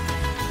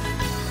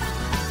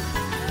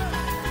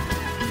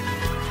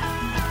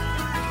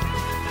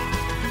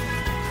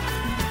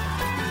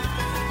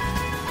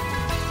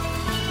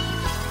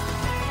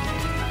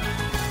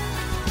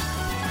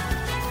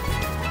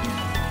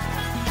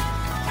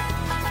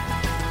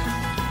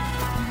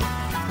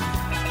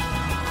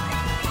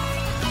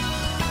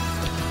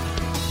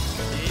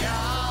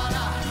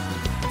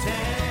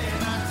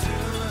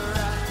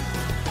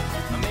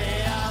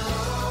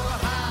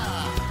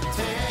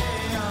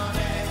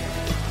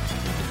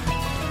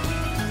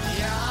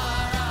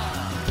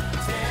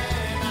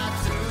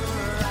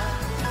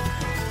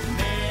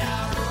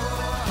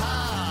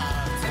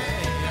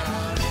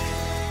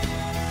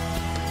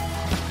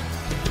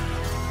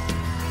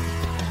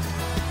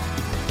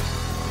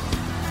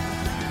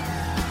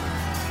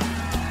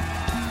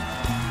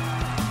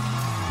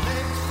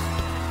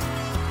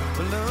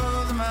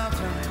 Below the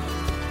mountain,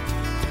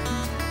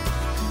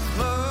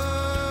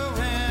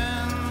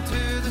 flowing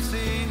to the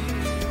sea,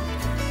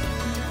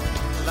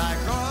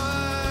 like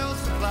oil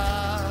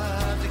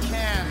supplied to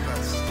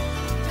canvas,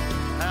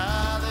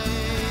 how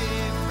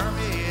they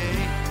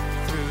permeate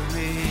through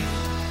me.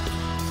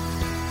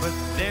 But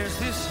there's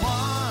this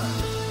one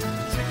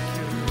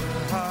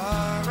particular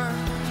harbor,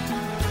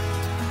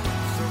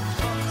 so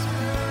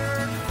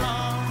sheltered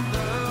from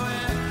the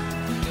wind,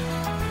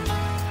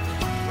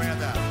 where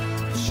the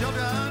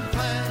children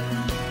play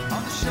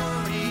on the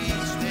shore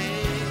each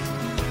day,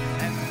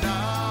 and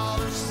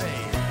all are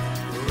safe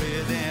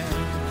within.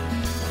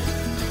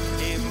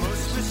 In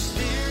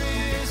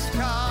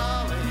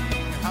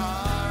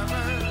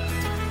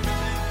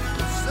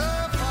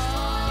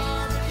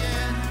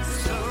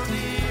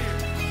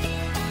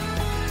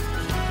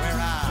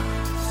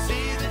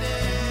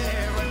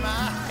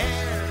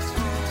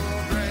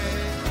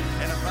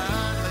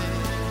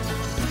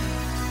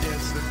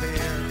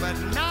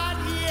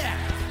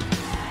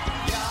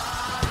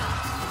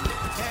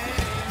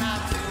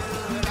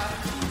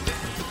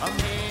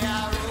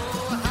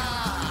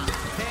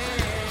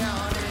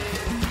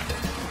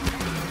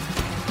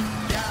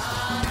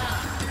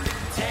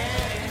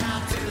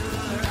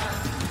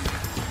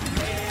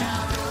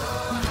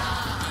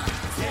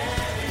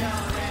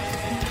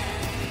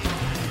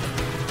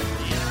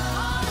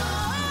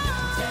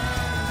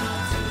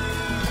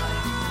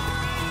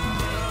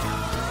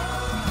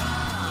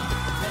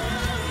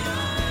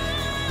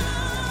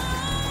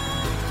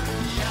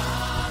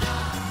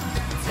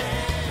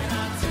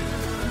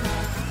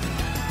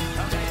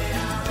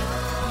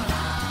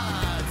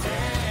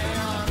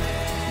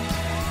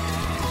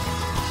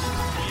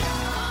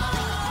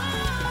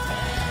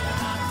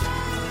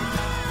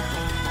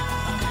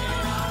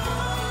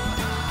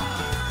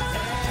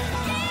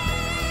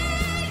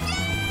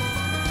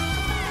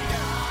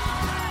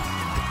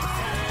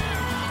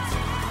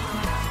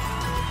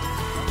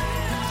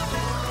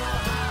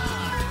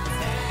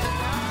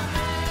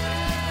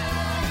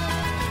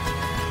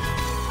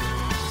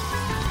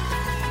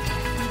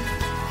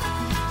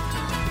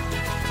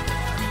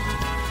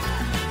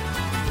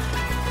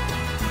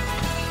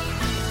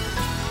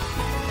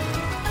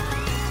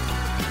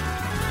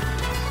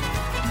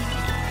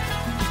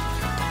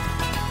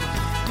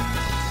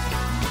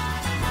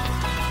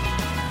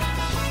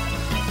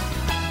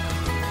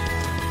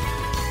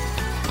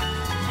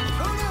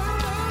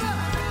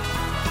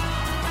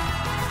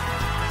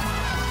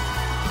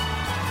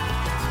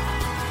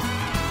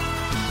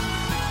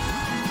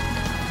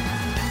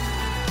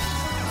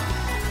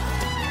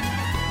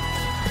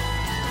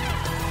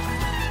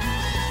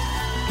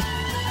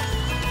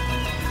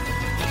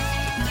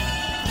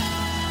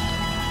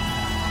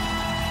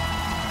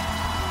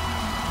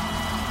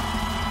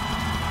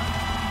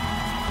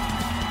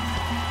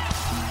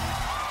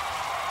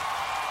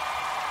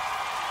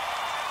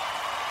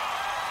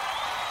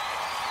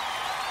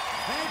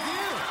Thank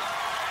you.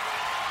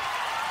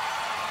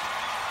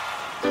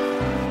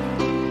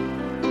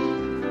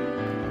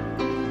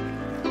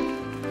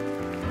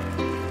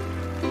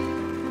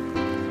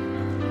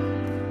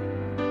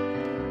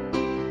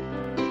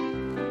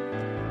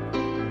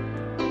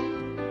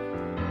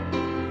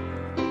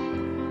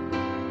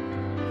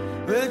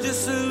 Well,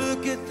 just a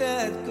look at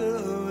that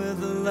girl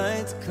with the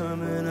lights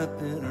coming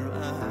up in her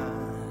eyes.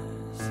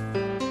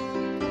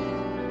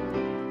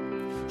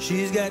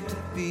 She's got to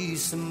be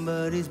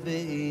somebody's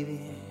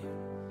baby.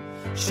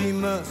 She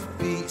must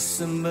be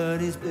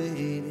somebody's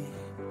baby.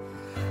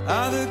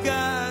 Other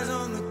guys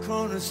on the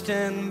corner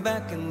stand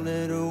back and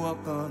let her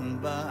walk on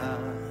by.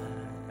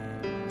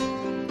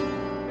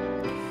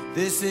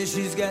 They say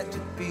she's got to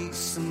be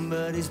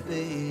somebody's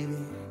baby.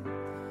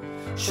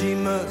 She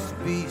must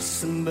be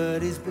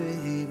somebody's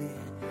baby.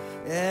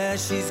 Yeah,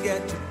 she's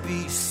got to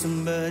be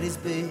somebody's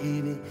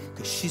baby,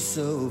 'cause she's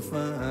so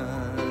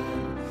fine.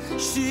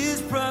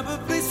 She's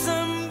probably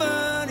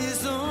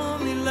somebody's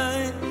only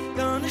light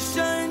gonna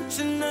shine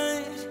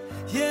tonight.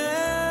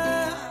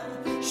 Yeah,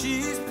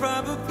 she's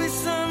probably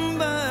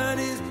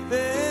somebody's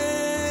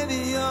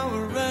baby,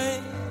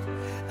 alright.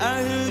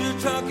 I heard her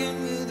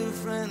talking with her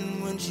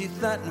friend when she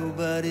thought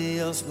nobody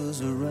else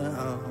was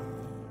around.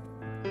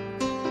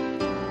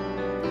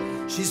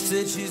 She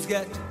said she's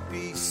got to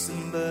be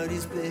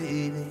somebody's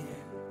baby.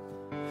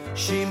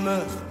 She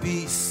must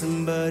be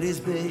somebody's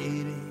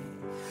baby.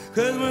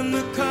 'Cause when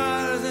the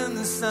cars and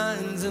the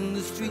signs and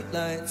the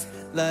streetlights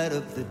light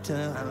up the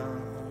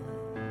town,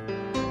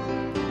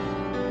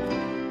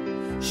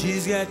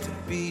 she's got to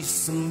be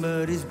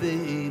somebody's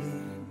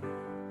baby.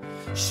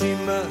 She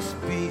must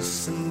be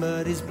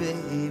somebody's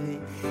baby.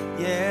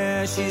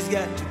 Yeah, she's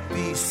got to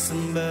be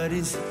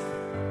somebody's,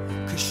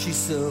 'cause she's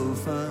so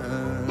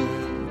fine.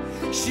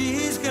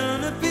 She's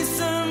gonna be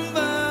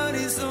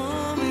somebody's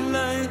only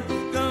light,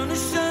 gonna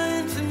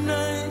shine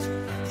tonight.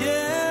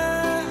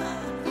 Yeah,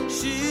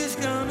 she's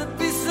gonna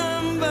be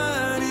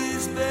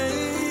somebody's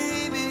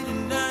baby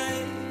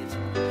tonight.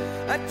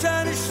 I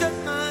try to shut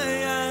my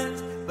eyes,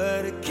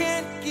 but I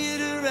can't get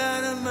her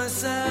out of my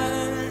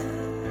sight.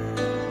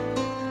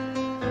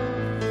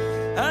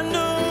 I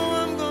know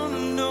I'm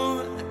gonna know,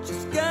 I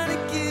just gotta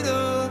get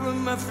over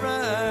my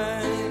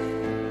fright.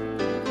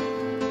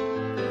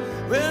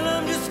 Well,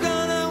 I'm just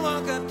gonna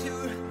walk up to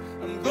her,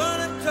 I'm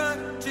gonna talk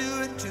to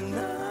her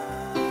tonight.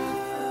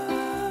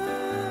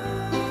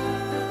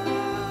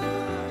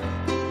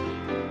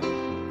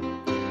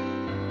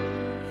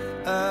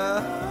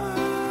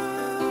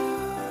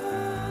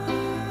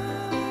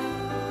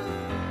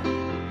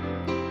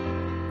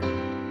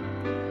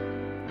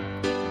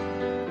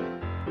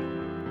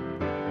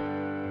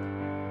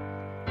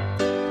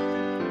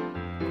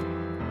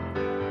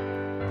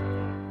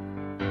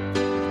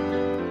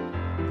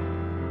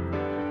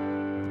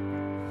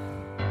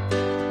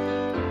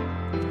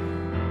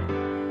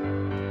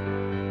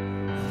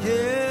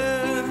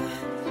 Yeah,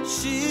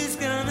 she's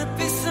gonna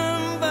be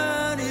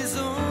somebody's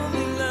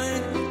only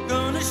light,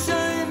 gonna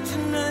shine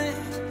tonight.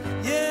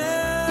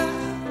 Yeah,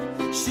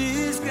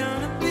 she's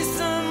gonna be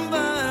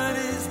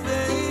somebody's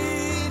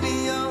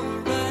baby,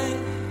 alright.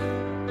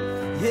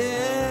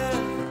 Yeah,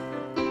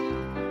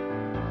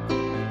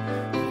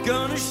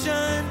 gonna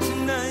shine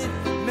tonight,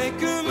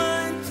 make her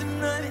mine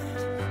tonight.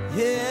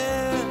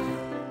 Yeah,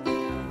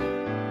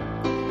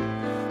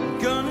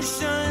 gonna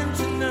shine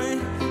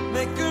tonight,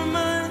 make her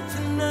mine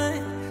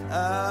tonight.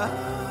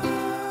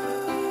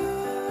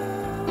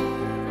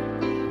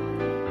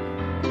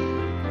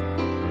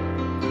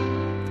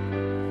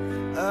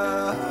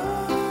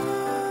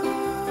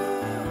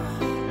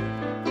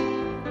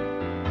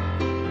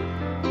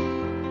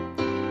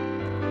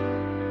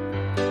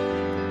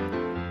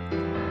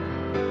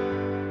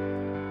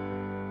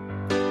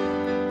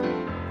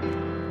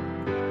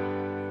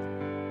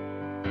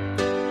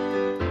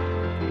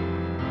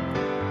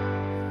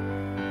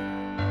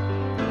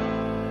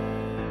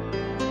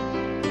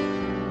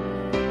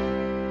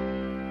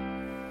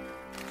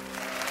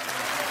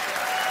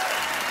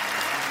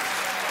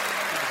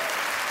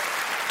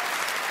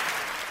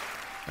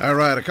 All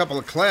right, a couple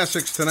of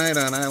classics tonight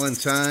on Island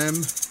Time.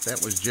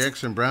 That was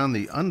Jackson Browne,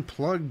 the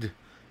Unplugged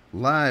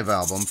live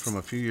album from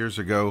a few years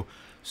ago.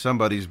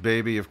 Somebody's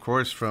Baby, of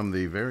course, from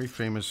the very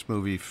famous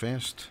movie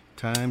Fast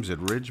Times at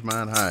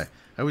Ridgemont High.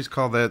 I always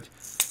call that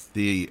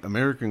the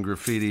American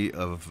Graffiti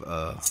of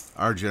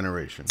our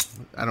generation.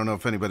 I don't know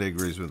if anybody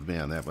agrees with me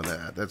on that,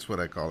 but that's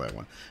what I call that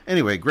one.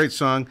 Anyway, great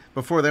song.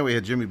 Before that, we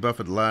had Jimmy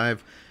Buffett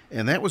live,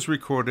 and that was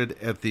recorded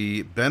at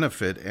the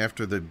benefit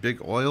after the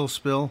big oil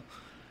spill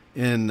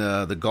in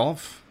the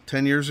Gulf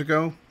 10 years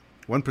ago.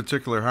 One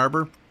particular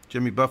harbor,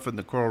 Jimmy Buffett and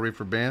the Coral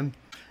Reefer Band.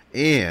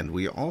 And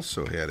we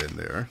also had in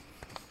there,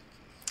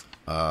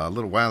 a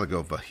little while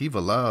ago, Vahiva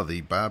La,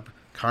 the Bob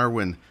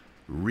Carwin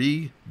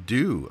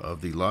redo of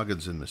the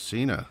Loggins and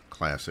Messina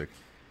classic.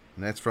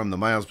 And that's from the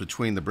Miles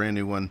Between. The brand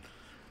new one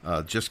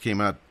just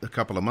came out a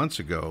couple of months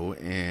ago.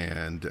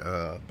 And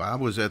Bob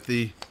was at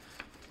the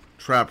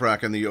Trop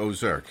Rock and the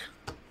Ozark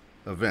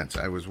events.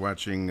 I was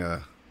watching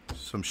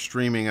some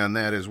streaming on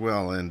that as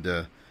well.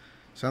 And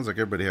sounds like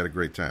everybody had a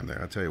great time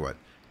there. I'll tell you what.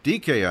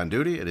 DK on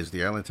duty. It is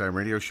the Island Time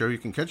Radio Show. You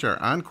can catch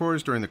our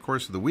encores during the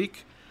course of the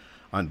week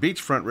on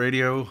Beachfront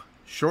Radio,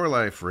 Shore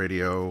Life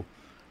Radio,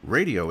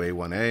 Radio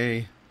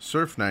A1A,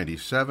 Surf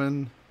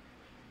 97.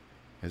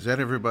 Is that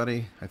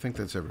everybody? I think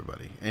that's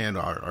everybody. And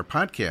our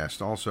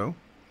podcast also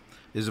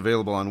is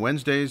available on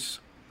Wednesdays.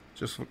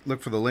 Just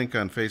look for the link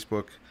on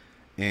Facebook.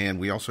 And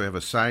we also have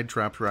a side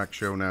Trop Rock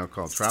show now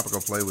called Tropical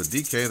Play with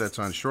DK. That's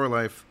on Shore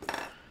Life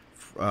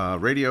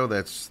Radio.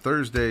 That's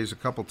Thursdays a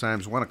couple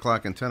times, 1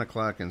 o'clock and 10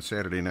 o'clock, and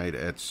Saturday night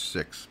at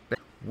 6.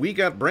 We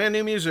got brand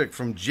new music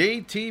from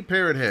JT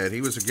Parrothead.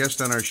 He was a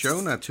guest on our show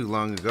not too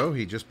long ago.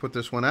 He just put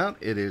this one out.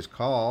 It is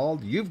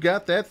called You've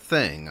Got That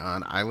Thing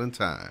on Island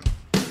Time.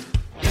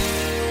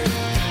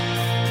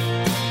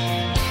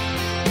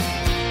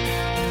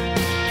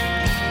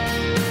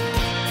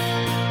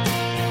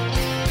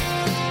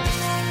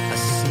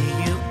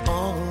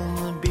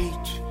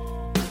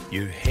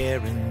 Your hair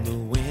in the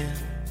wind,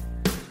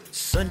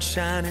 sun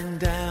shining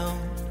down,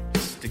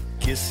 just a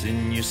kiss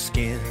in your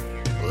skin,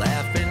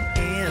 laughing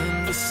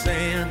in the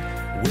sand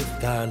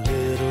with our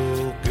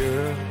little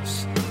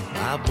girls.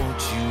 I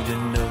want you to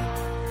know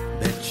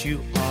that you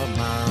are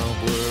my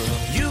world.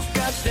 You've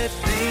got that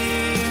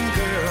thing,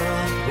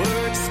 girl,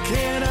 words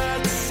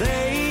cannot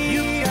say.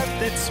 You've got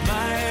that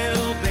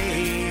smile,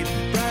 babe,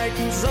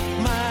 brightens up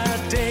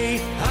my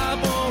day. I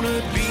wanna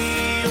be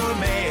your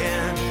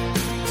man,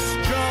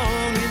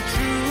 strong and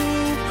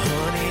true.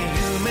 Honey,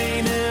 you may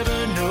never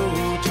know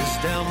just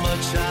how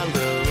much I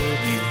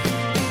love you.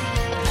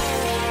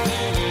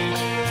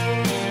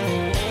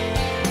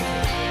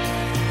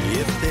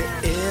 If there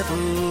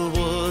ever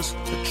was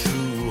a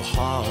true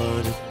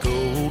heart of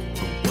gold,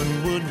 no one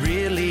would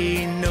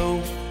really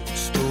know.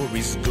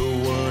 Stories go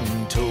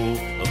untold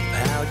of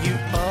how you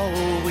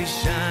always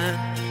shine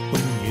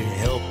when you're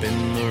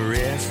helping the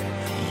rest.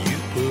 You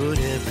put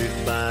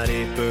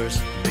everybody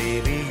first,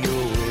 baby,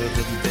 you're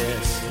the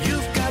best.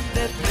 You've got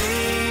that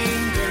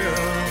thing,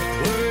 girl,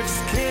 words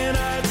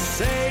cannot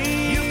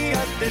say. You've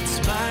got that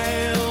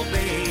smile,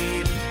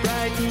 babe,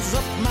 brightens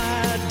up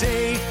my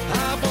day.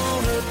 I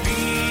wanna be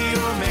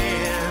your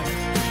man,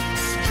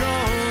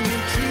 strong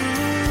and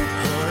true.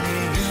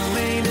 Honey, you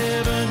may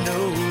never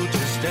know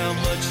just how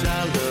much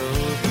I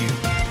love you.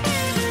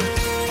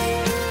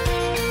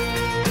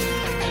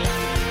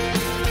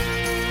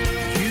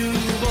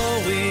 You've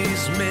always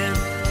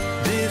meant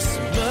this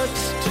much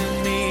to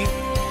me,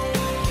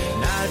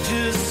 and I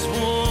just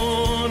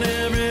want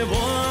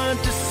everyone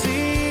to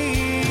see.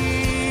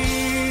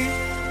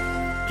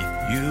 If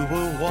you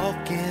were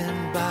walking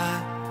by,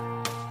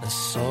 I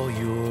saw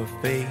your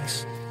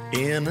face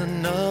in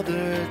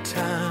another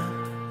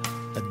time,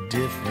 a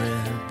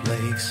different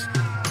place.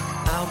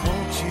 I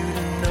want you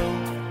to know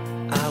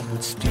I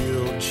would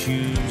still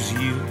choose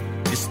you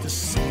just the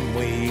same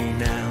way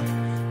now,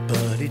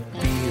 but it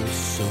feels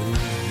so new.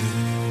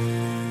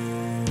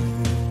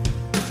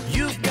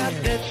 You've got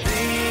that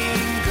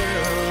thing,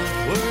 girl,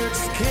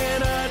 words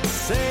cannot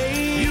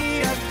say.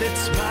 You've got that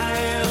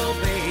smile,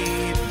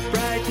 babe,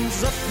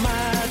 brightens up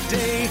my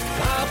day.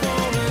 I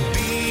wanna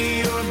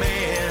be your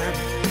man,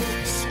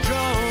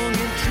 strong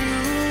and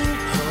true.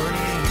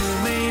 Honey, you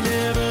may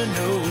never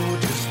know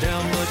just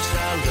how much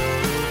I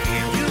love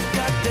you. You've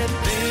got that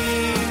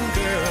thing,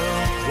 girl,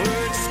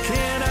 words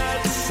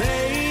cannot say.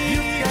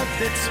 You've got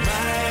that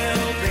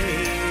smile,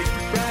 babe,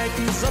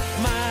 brightens up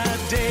my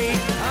day.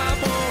 I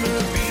wanna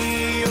be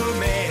your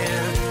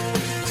man,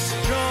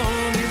 strong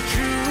and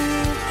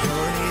true.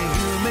 Honey,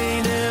 you may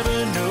never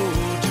know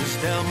just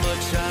how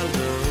much I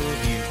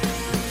love you.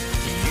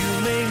 You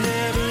may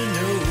never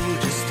know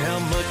just how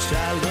much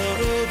I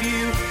love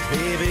you.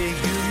 Baby,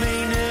 you may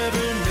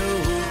never know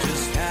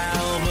just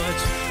how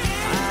much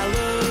I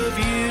love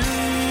you.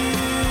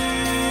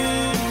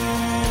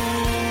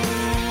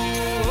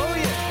 Oh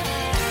yeah,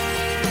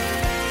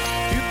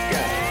 you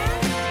got it.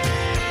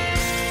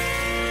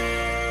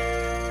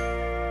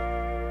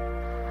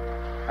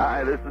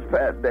 Hi, this is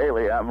Pat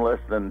Daly. I'm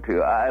listening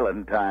to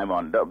Island Time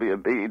on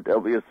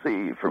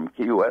WBWC from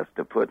Key West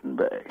to Put-in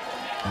Bay.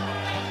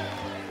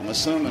 I'm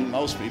assuming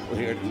most people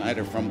here tonight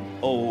are from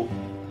Ohio.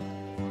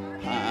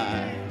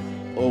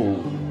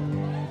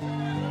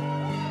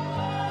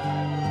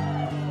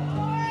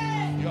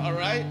 You all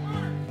right?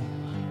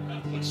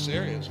 Look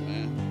serious,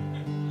 man.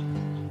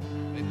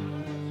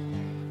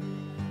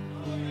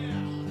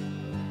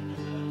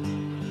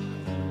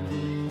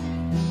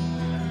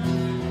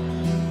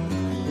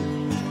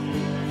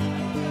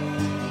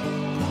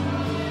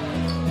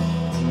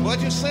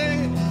 What'd you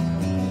say?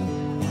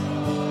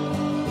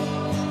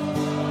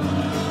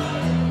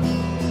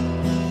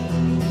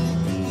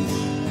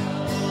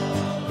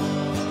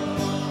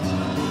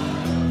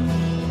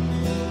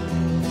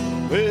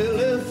 Well,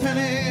 if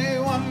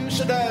anyone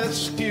should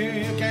ask you,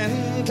 you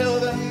can tell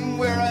them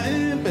where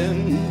I've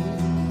been.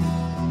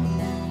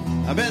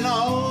 I've been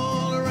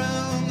all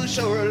around the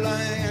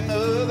shoreline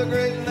of the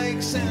Great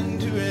Lakes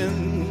end to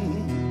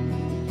end.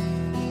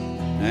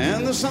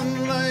 And the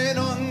sunlight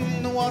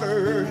on the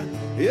water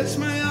It's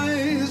my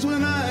eyes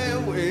when I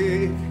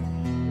awake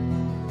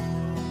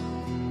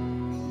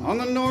on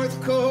the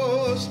north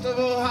coast of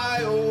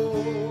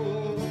Ohio,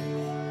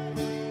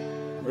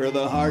 where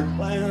the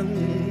heartland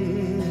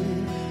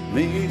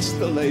meets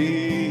the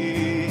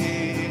lake.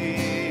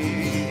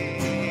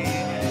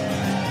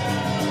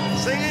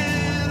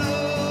 Singing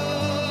Ohio.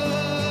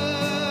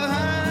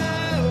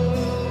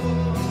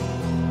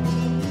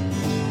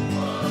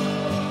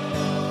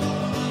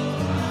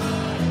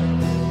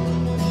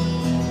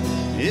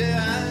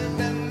 Yeah, I've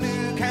been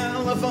to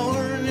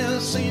California,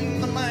 seen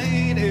the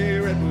mighty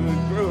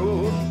redwood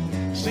grove,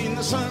 seen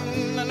the sun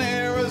in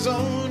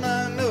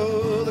Arizona,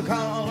 know the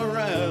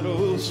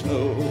Colorado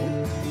snow.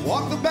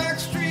 Walk the back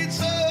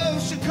streets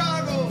of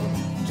Chicago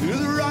to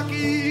the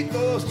rocky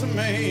coast of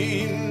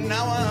Maine.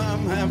 Now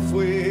I'm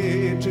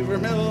halfway to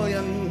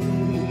Vermilion.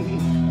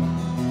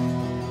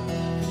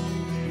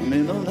 I'm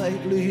in a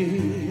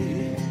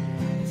lightly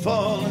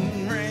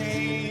falling rain.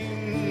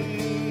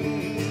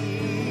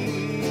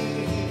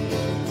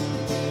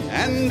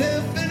 And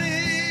if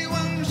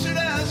anyone should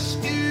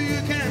ask you,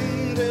 you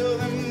can tell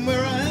them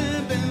where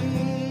I've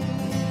been,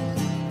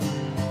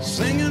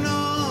 singing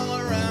all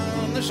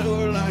around the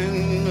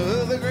shoreline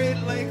of the Great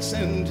Lakes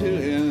end to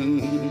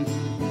end.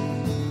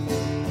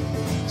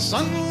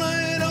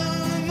 Sunlight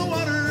on the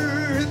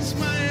water hits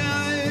my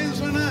eyes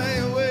when I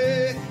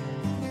awake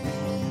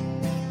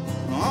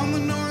on the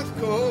north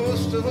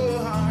coast of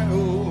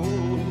Ohio,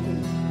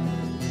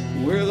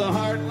 where the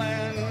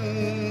heartland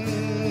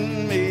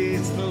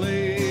meets the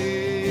lake.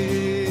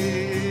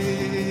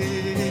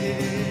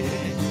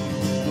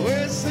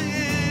 We're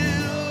singing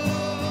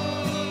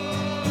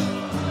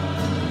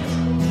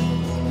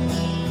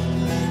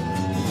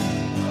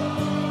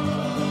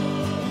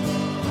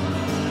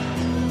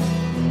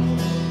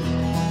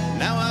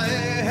now I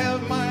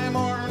have my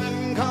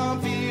morning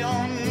coffee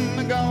on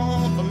the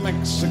Gulf of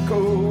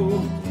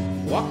Mexico.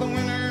 Walk the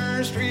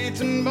winter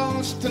streets in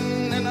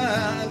Boston and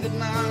I did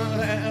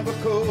not have a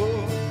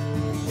coat.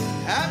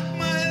 Half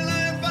my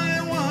life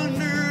I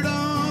wandered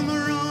on the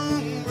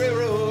wrong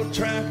railroad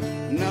track.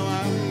 Now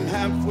I'm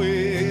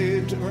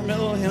halfway to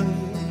Vermilion.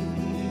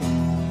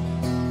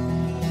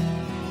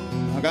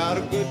 I got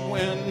a good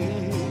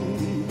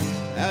wind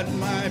at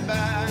my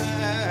back.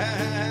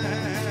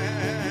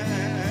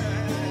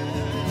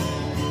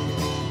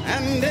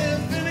 And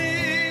if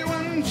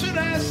anyone should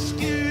ask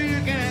you,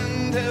 you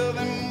can tell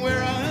them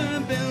where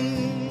I've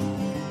been,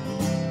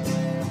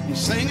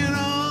 singing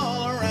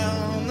all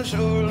around the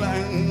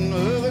shoreline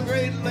of the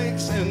Great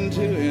Lakes end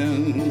to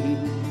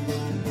end.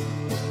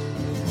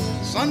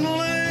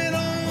 Sunlight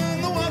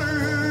on the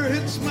water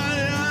hits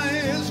my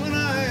eyes when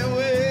I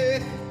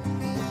awake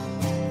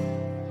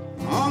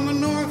on the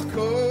north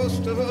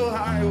coast of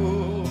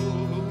Ohio,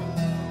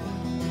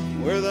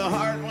 where the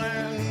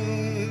heartland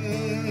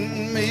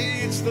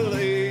meets the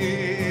lake.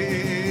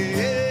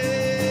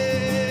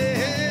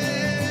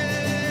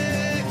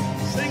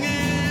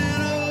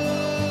 Singing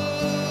Ohio,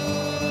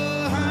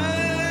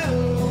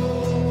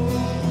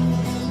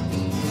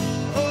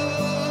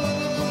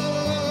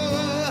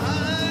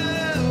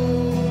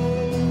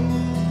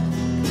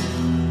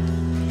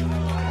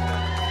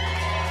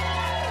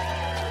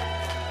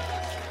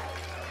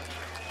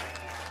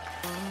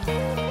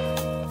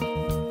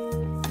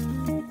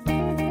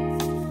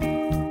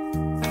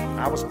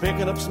 I was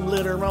picking up some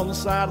litter on the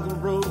side of the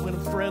road when a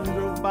friend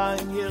drove by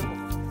and yelled,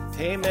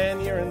 "Hey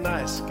man, you're a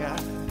nice guy."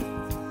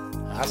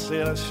 I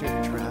said I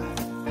should try.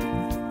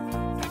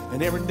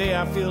 And every day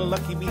I feel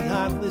lucky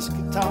behind this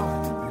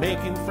guitar,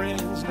 making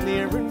friends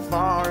near and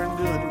far and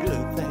doing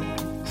good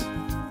things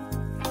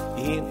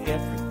in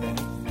everything.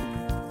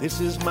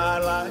 This is my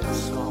life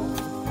song.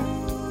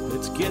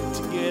 Let's get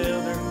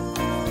together.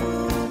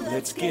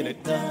 Let's get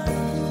it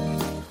done.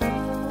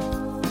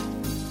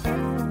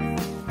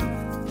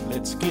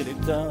 Let's get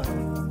it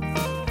done.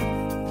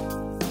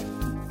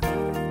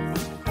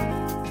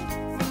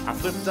 I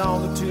flipped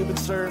on the tube and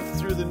surfed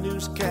through the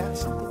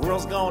newscast. The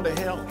world's gone to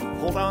hell.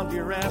 Hold on to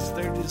your ass,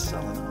 they're just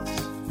selling us.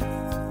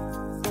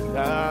 And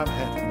I've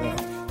had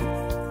enough.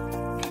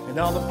 And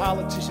all the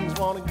politicians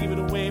want to give it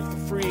away for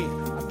free.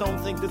 I don't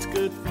think that's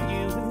good for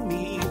you and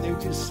me. They're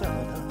just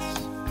selling us.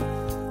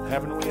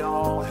 Haven't we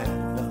all had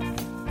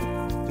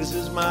enough? This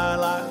is my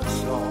life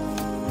song.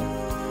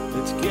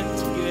 Let's get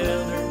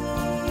together.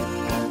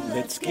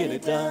 Let's get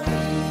it done.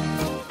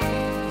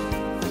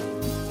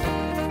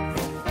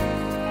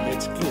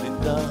 Let's get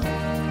it done.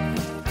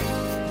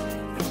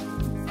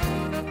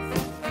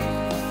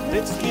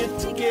 Let's get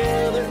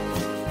together.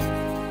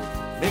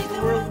 Make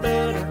the world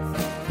better.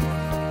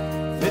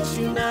 Let's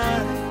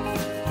unite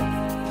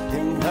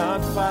and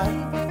not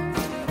fight.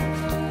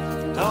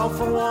 All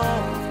for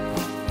one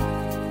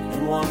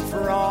and one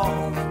for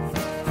all.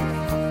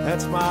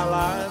 That's my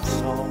life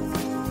song.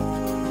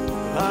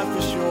 Life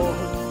is short.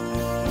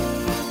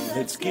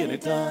 Let's get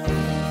it done.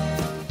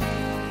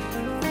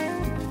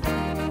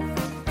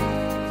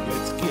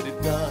 Let's get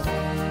it done.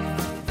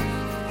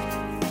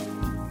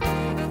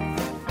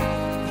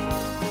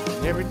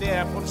 Every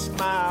day I put a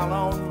smile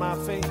on my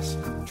face,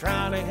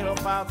 trying to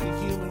help out the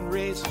human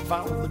race and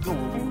follow the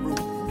golden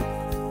rule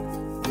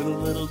with a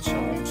little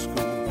charm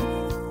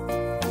school.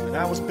 And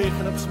I was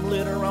picking up some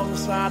litter on the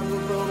side of the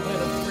road when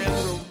a friend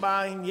drove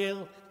by and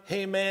yelled,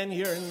 "Hey man,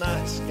 you're a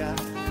nice guy."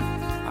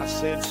 I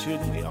said,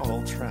 "Shouldn't we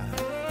all try?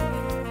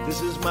 This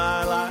is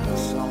my life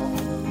song.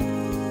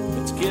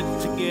 Let's get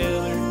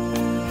together,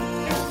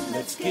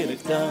 let's get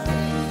it done.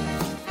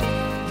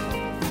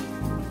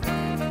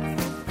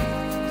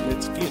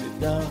 Let's get it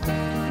done.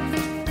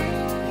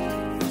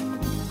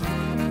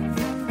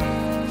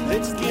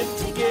 Let's get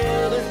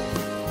together,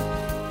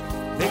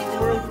 make the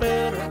world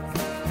better.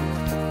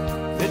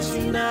 Let's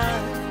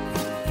unite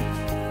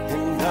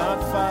and not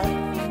fight.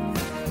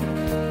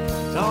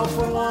 All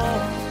for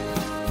one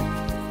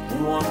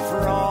and one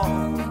for all.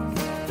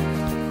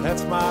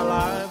 That's my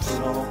life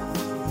song.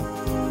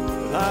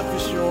 Life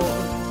is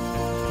short.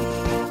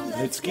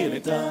 Let's get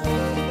it done.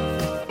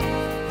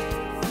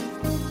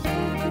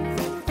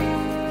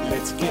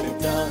 Let's get it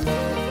done.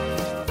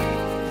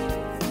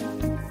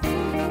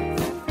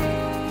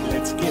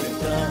 Let's get it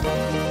done.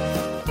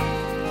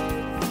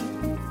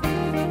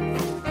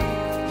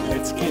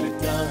 Let's get it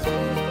done.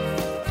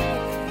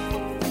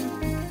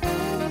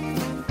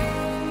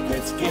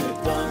 Let's get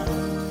it done.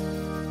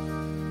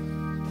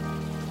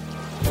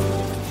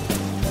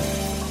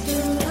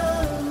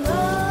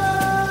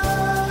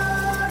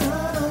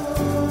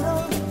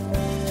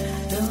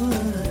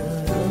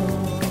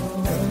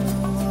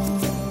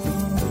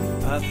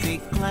 Puffy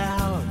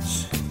clouds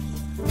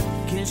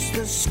kiss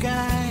the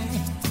sky.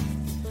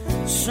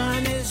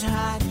 Sun is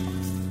hot,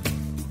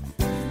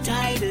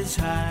 tide is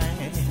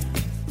high.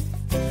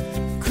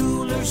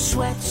 Cooler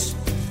sweats,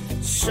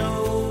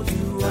 so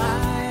do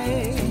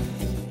I.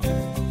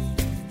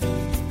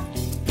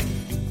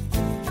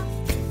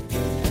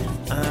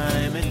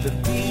 I'm at the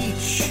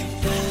beach.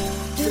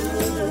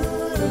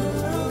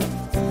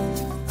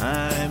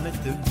 I'm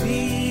at the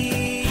beach.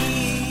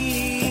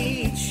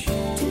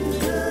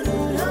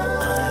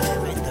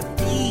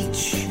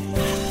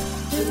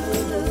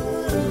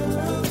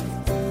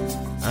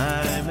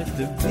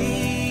 The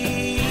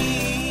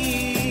beach.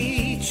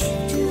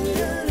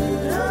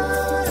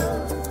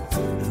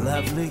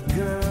 Lovely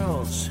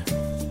girls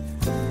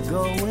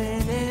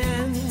going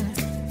in.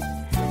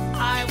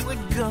 I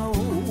would go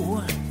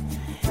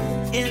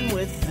in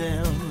with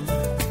them,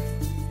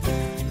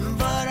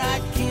 but I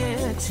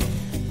can't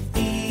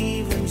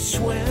even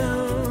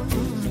swim.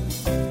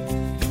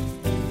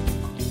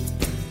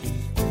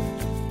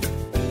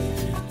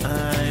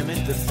 I'm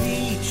at the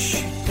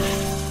beach.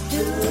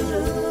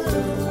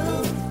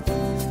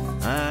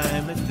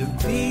 I'm at the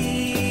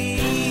beach.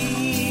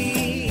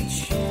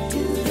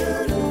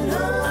 I'm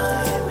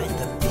at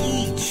the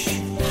beach.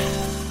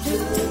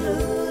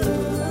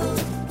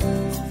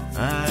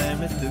 I'm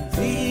at the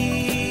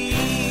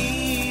beach.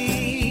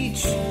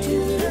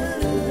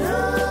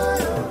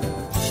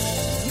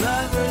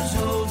 Lovers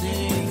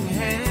holding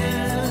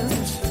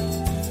hands.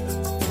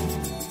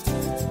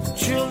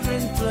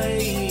 Children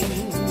playing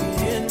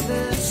in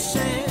the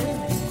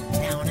sand.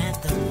 Down at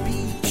the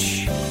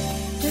beach.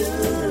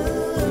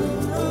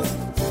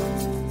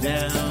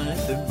 Down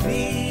at the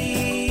beach.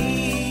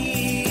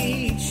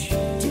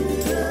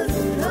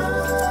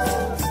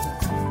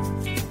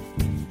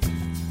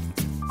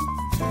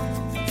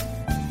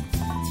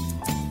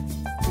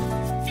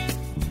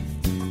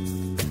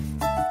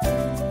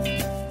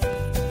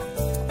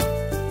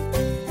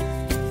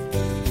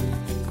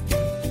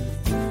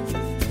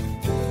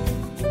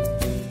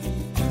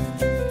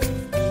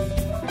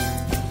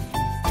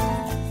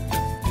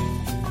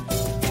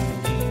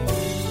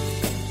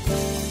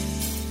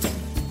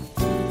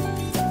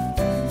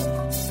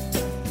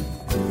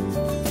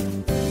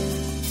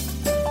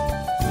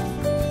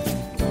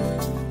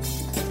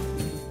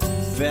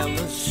 Fell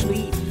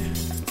asleep,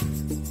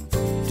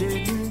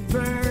 didn't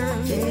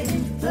burn.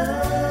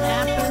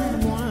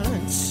 Happened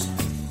once,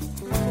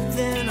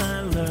 then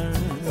I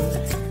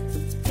learned.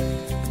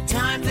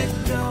 Time to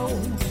go,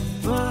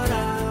 but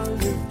I'll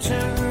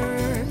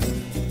return.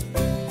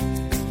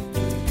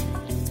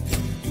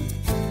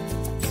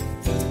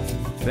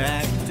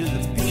 Back to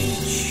the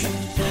beach.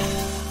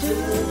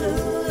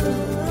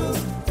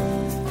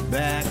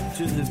 Back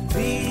to the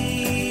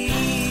beach.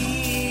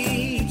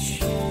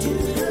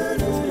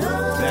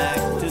 Back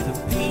to the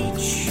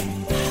beach.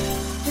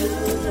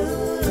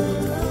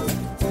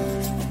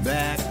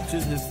 Back to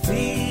the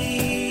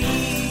beach.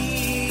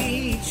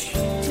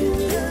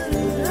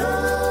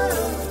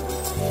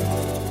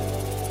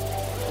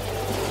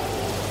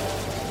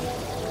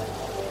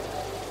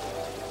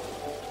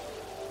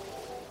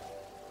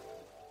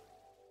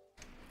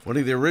 One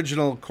of the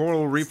original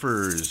Coral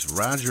Reefers,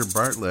 Roger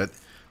Bartlett.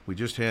 We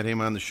just had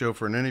him on the show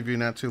for an interview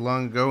not too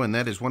long ago, and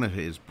that is one of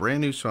his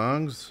brand new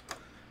songs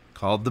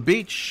called The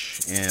Beach.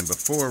 And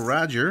before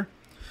Roger,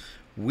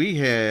 we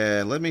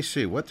had, let me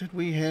see, what did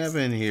we have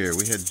in here?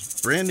 We had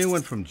a brand new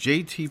one from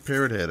JT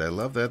Parrothead. I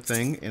love that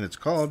thing, and it's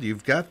called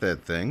You've Got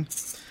That Thing.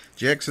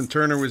 Jackson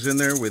Turner was in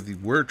there with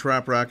We're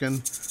Trop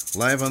Rockin'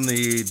 live on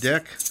the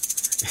deck.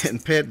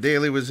 And Pat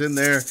Daly was in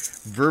there.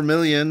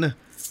 Vermilion.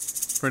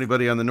 For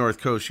anybody on the North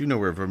Coast, you know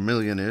where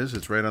Vermilion is.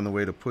 It's right on the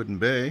way to Puddin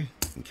Bay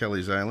in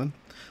Kelly's Island.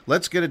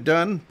 Let's Get It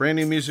Done. Brand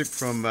new music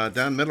from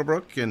Don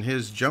Middlebrook and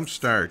his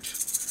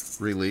Jumpstart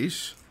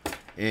release.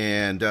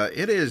 And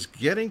it is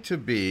getting to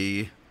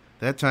be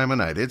that time of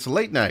night. It's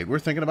late night. We're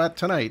thinking about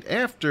tonight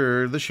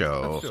after the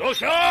show.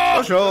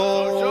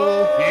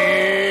 Social!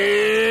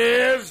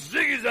 Yes!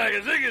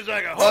 Ziggy-zagga,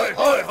 ziggy-zagga, hoi,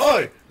 hoi,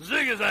 hoi!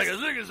 Ziggy-zagga,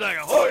 ziggy-zagga,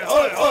 hoi,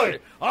 hoi, hoi!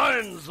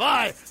 Eins,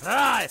 zwei,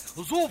 drei,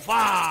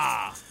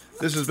 super!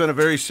 This has been a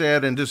very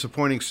sad and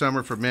disappointing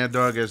summer for Mad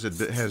Dog, as it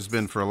has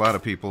been for a lot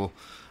of people.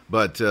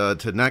 But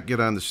to not get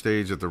on the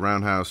stage at the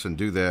Roundhouse and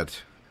do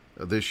that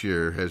this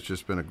year has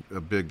just been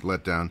a big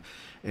letdown.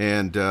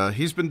 And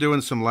he's been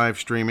doing some live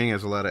streaming,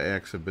 as a lot of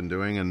acts have been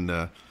doing,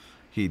 and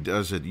he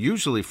does it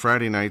usually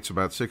Friday nights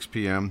about 6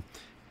 p.m.,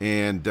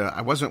 and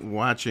I wasn't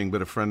watching,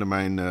 but a friend of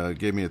mine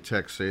gave me a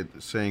text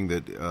saying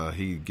that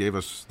he gave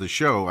us the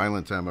show,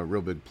 Island Time, a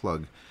real big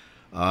plug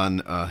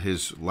on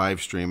his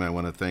live stream. I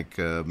want to thank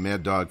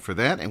Mad Dog for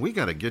that, and we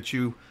got to get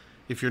you,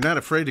 if you're not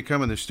afraid to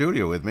come in the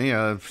studio with me,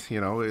 in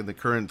the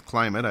current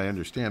climate, I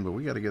understand, but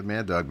we got to get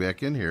Mad Dog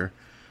back in here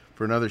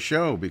for another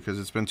show because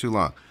it's been too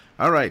long.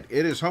 All right,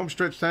 it is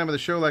homestretch time of the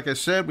show. Like I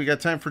said, we got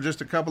time for just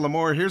a couple of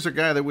more. Here's a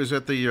guy that was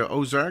at the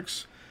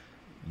Ozarks,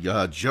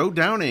 Joe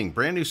Downing.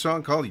 Brand new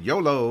song called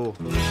YOLO.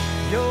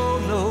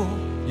 YOLO,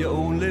 you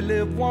only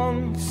live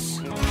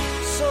once.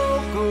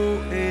 So go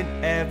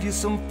and have you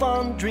some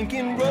fun,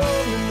 drinking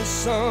rum in the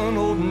sun,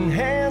 holding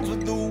hands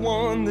with the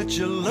one that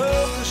you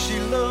love, 'cause she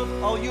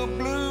loved all your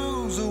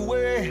blues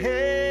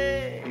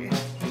away.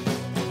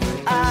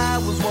 I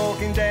was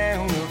walking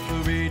down a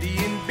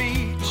Floridian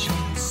beach,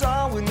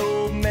 saw an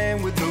old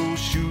man with no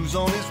shoes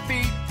on his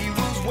feet. He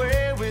was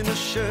wearing a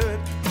shirt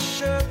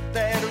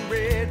that I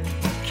read.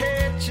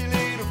 Catchy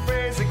little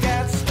phrase that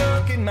got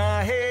stuck in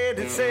my head.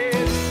 It said,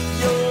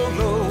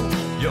 YOLO,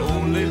 you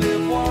only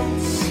live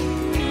once.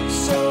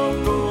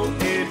 So go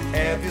and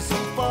have you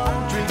some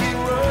fun, drinking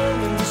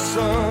rum in the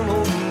sun,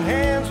 holding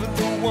hands with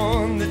the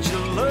one that you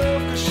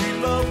love, 'cause she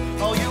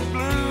loved all your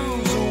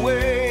blues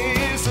away.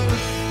 It's a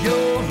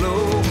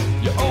YOLO,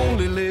 you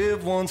only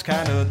live once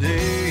kind of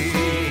day.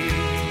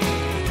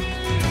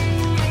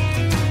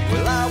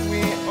 Well, I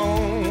went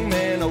home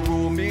and I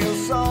wrote me a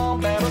song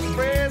about a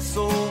phrase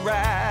so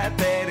right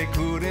that it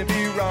couldn't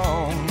be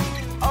wrong.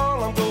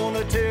 All I'm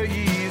gonna tell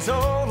you is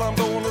all I'm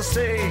gonna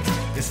say.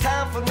 It's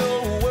time for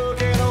no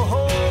work and a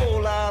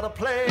whole lot of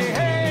play.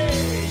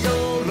 Hey,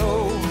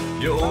 YOLO,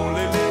 you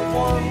only live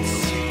once.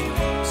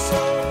 So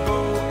go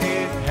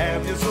and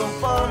have you some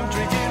fun,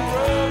 drinking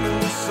rum in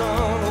the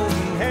sun,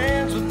 holding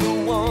hands with the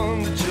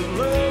one that you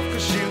love,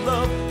 'cause she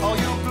loved all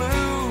your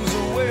blues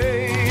away.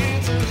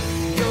 It's a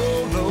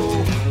YOLO,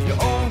 you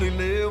only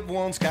live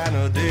once kind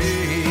of day.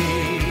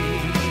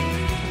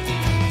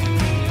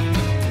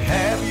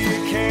 Have you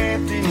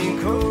Captain in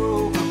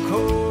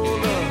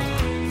Coca-Cola?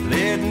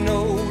 Let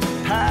no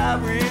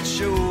pirate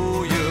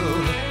show you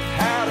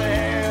how to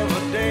have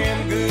a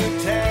damn good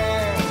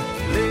time,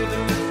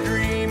 living the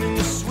dream in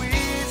the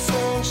sweet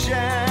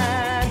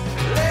sunshine.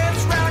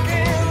 Let's rock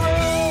and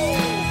roll.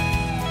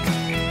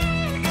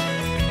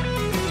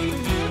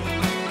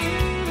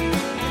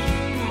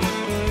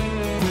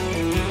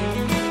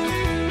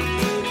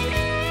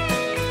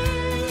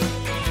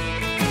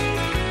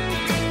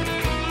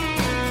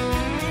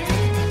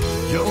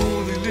 You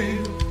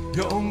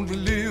only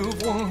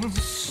live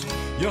once.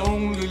 You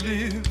only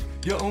live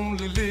once. You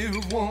only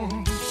live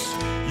once.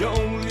 You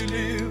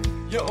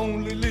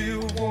only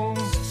live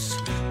once.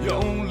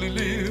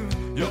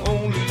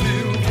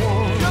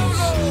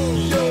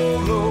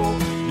 YOLO,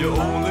 you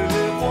only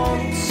live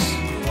once.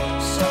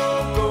 So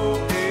go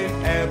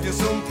and have you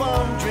some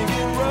fun,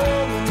 drinking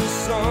rum in the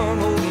sun,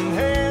 holding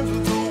hands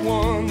with the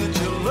one that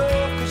you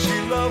love, 'cause she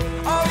loved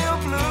all your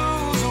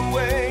blues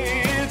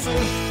away. It's a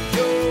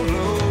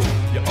YOLO,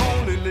 you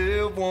only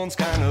live once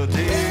kind of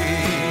day.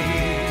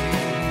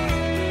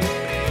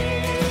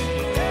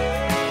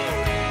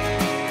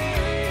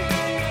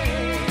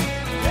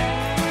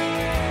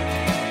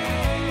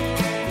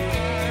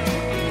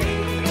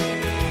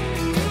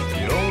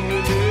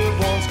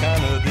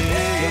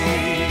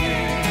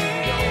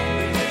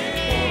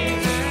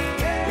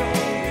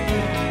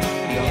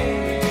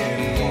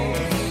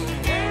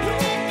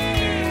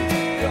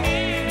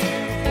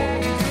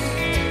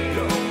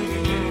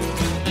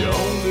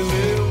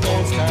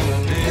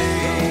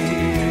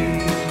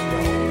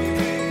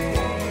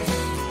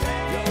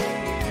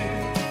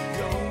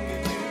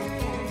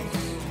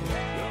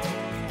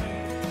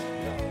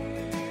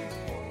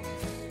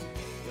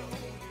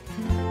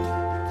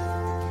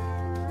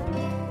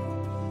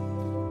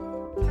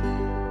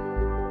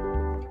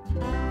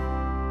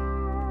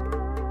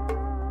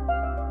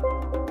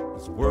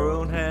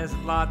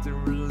 Lots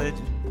of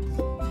religions,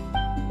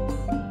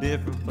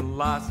 different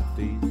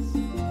philosophies.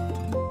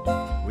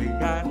 We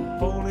got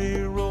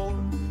holy rollers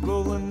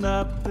rolling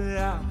up the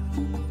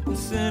aisle,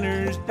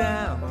 sinners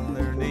down on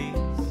their knees.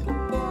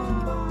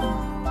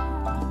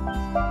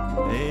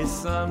 Hey,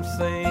 some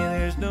say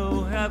there's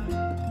no heaven.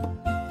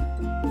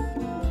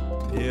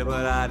 Yeah,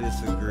 but I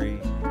disagree.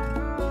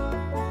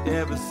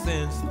 Ever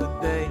since the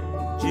day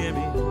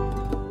Jimmy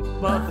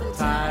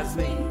buffetized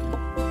me.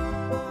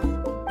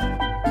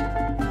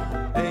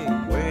 Hey,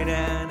 way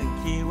down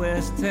in Key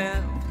West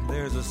town,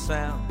 there's a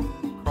sound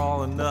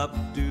crawling up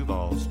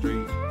Duval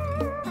Street.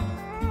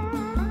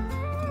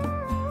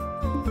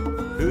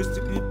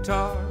 Acoustic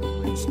guitar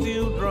and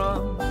steel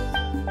drum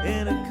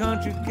in a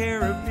country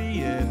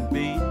Caribbean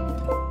beat.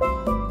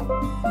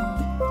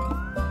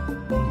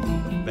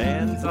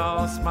 Bands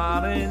all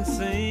smiling,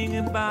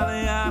 singing by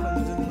the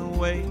islands in the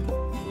way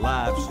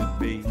life should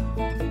be.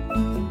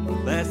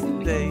 That's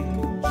the day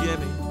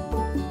Jimmy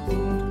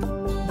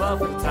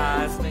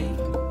buffetized me.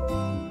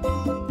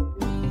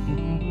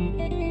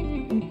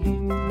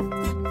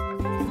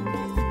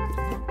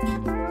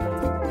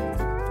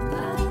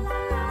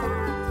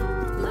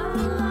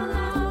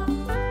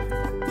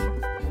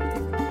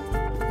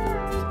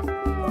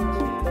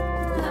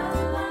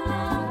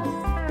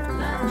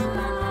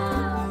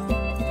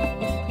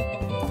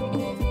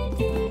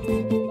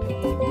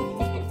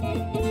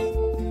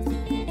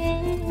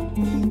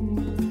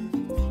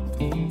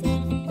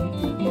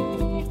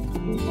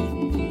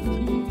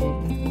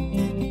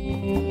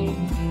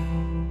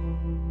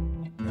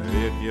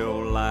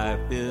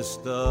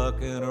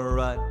 Stuck in a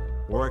rut,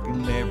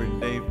 working every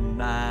day from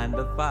 9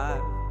 to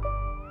 5.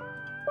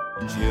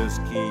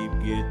 Just keep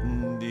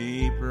getting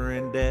deeper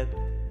in debt.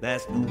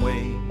 That's the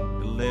way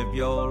to live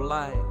your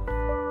life.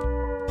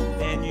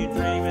 And you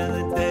dream of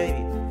the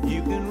day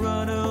you can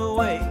run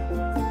away.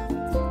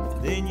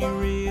 Then you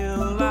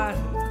realize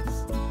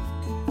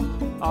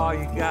all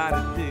you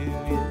gotta do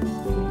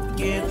is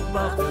get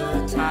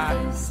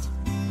buffetized.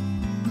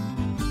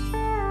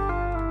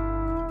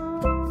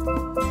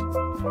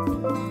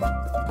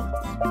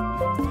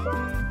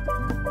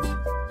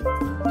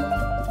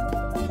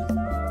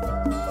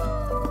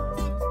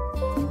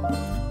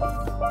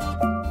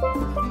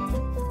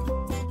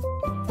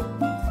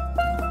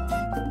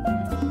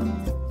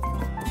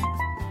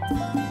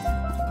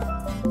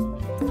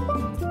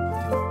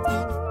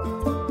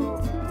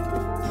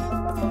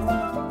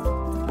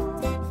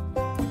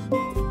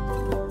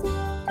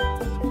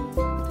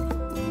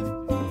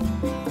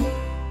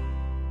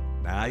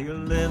 Now you're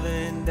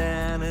living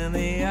down in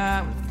the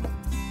island,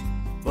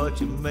 but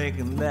you're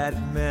making that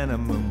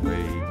minimum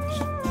wage.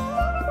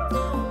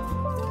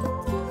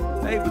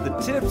 Hey, but the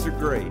tips are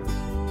great,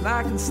 and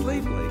I can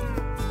sleep late.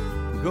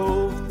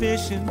 Go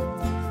fishing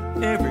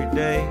every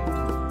day.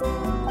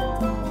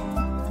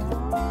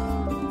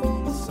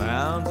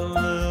 Sounds a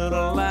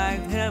little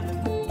like heaven,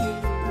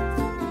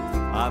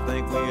 I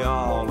think we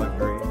all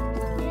agree.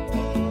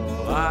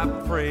 Well, I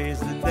praise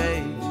the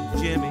day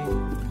Jimmy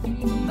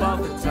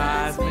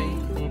buffetized me.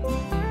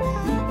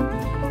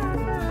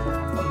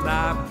 And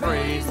I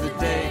praise the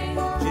day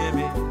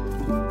Jimmy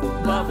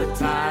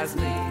buffetized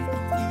me.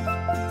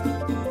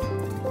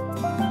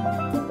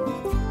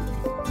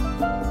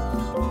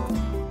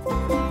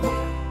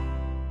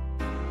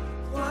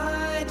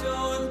 Why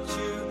don't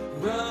you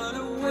run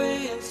away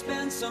and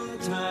spend some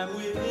time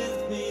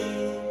with me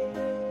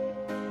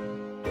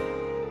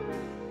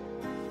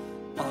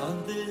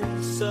on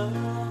this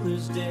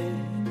summer's day?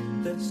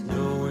 There's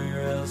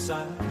nowhere else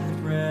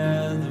I'd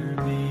rather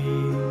be.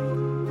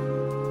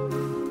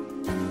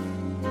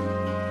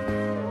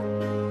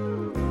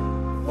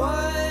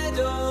 Why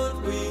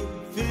don't we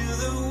feel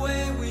the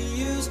way we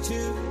used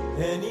to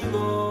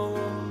anymore?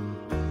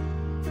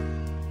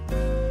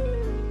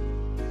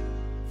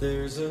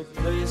 There's a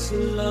place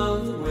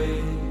along the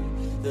way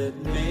that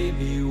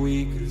maybe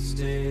we could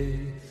stay.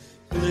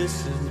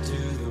 Listen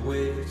to the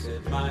waves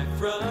at my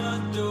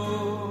front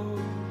door.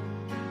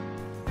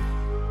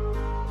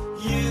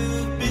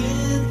 You've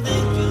been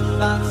thinking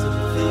about some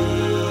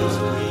things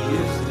we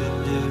used to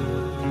do.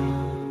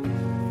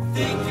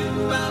 Thinking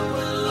about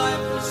when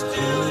life was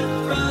still in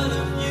front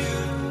of you.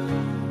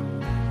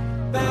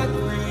 Back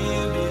where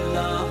you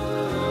belong,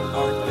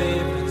 our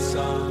favorite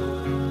song.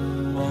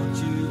 Won't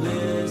you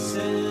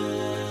listen?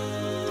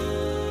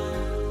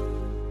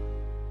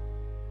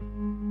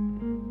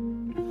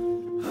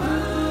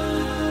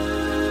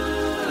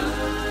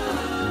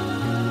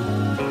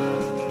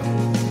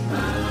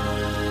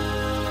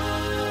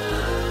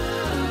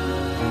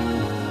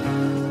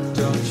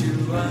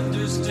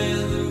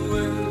 Understand the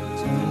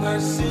words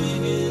are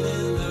singing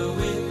in the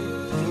wind.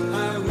 I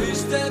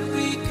wish that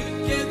we could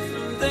get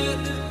from there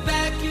to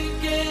back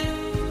again.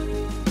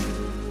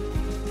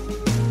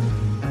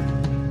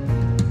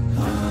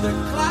 The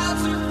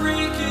clouds are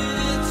breaking,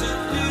 it's a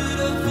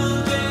beautiful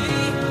day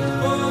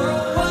for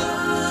a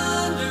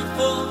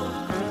wonderful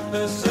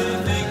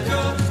Pacific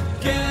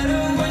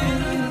getaway.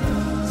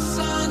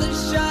 Sun is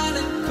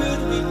shining,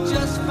 could we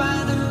just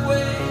find a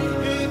way?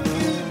 If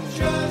you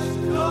just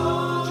go.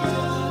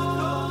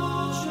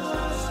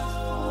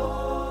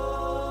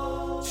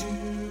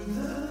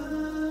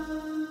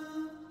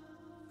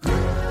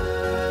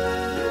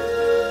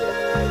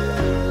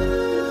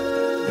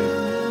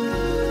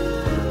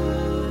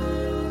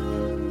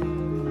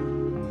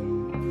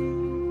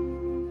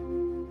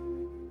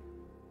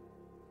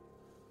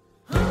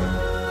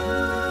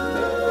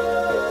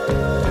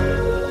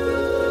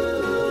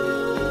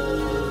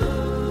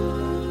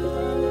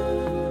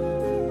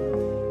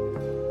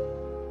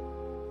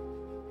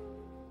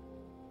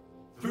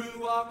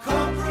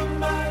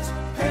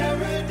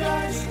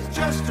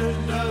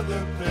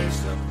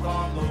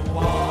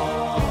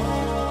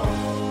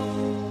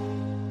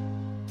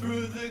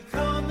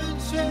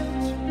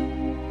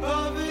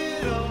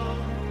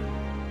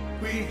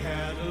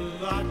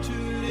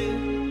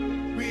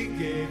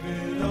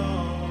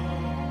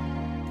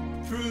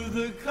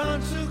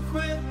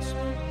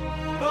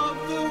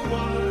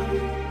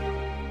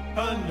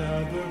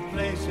 another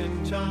place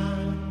in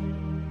time.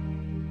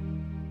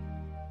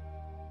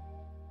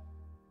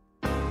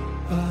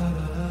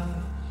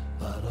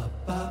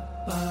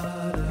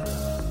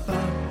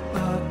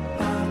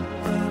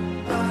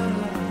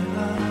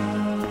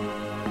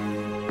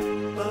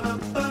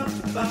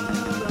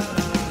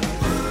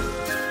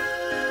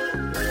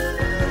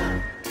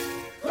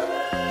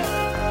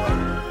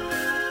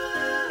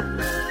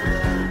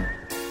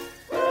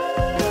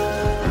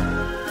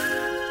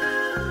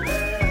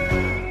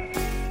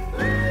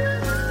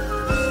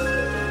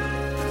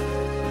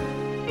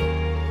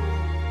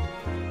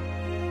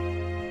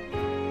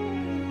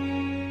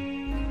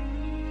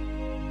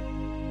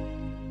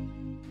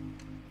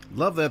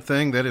 Love that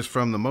thing. That is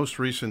from the most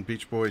recent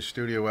Beach Boys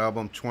studio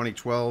album,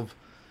 2012.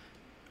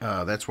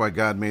 That's Why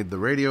God Made the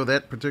Radio.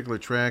 That particular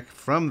track,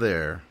 from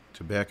there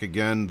to Back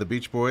Again, the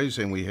Beach Boys.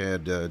 And we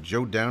had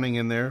Joe Downing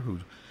in there, who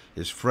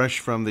is fresh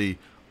from the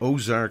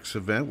Ozarks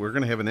event. We're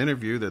going to have an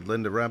interview that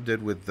Linda Robb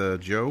did with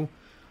Joe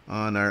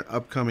on our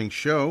upcoming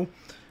show.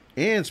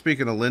 And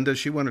speaking of Linda,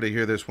 she wanted to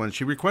hear this one.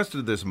 She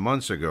requested this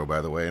months ago,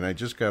 by the way, and I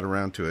just got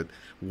around to it.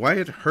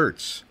 Wyatt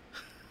Hertz.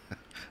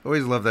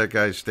 Always love that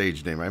guy's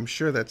stage name. I'm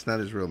sure that's not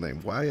his real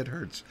name. Wyatt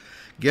Hertz.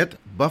 Get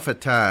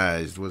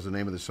Buffetized was the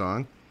name of the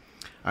song.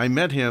 I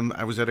met him.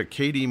 I was at a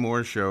K.D.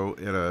 Moore show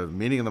at a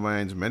Meeting of the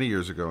Minds many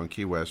years ago in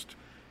Key West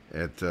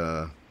at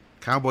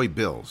Cowboy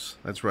Bill's.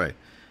 That's right.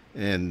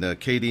 And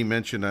K.D.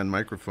 mentioned on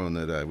microphone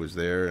that I was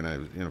there and I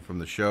was, from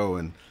the show,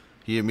 and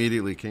he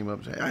immediately came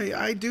up and said,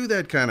 I do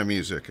that kind of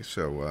music.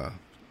 So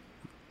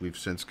we've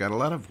since got a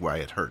lot of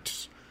Wyatt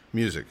Hertz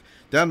music.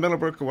 Don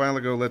Middlebrook a while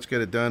ago, Let's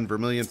Get It Done,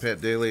 Vermilion,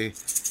 Pat Daly,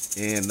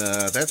 and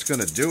that's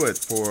going to do it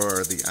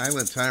for the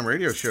Island Time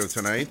Radio Show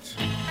tonight.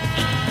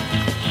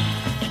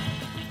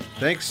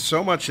 Thanks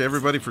so much to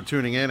everybody for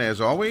tuning in.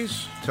 As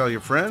always, tell your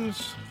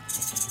friends,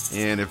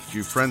 and if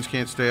your friends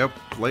can't stay up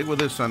late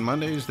with us on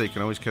Mondays, they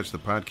can always catch the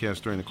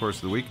podcast during the course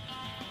of the week.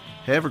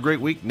 Have a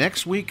great week.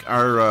 Next week,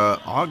 our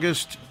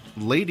August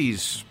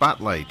Ladies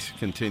Spotlight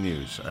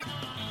continues.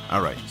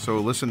 All right, so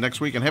listen next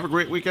week, and have a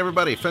great week,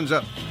 everybody. Fins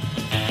up.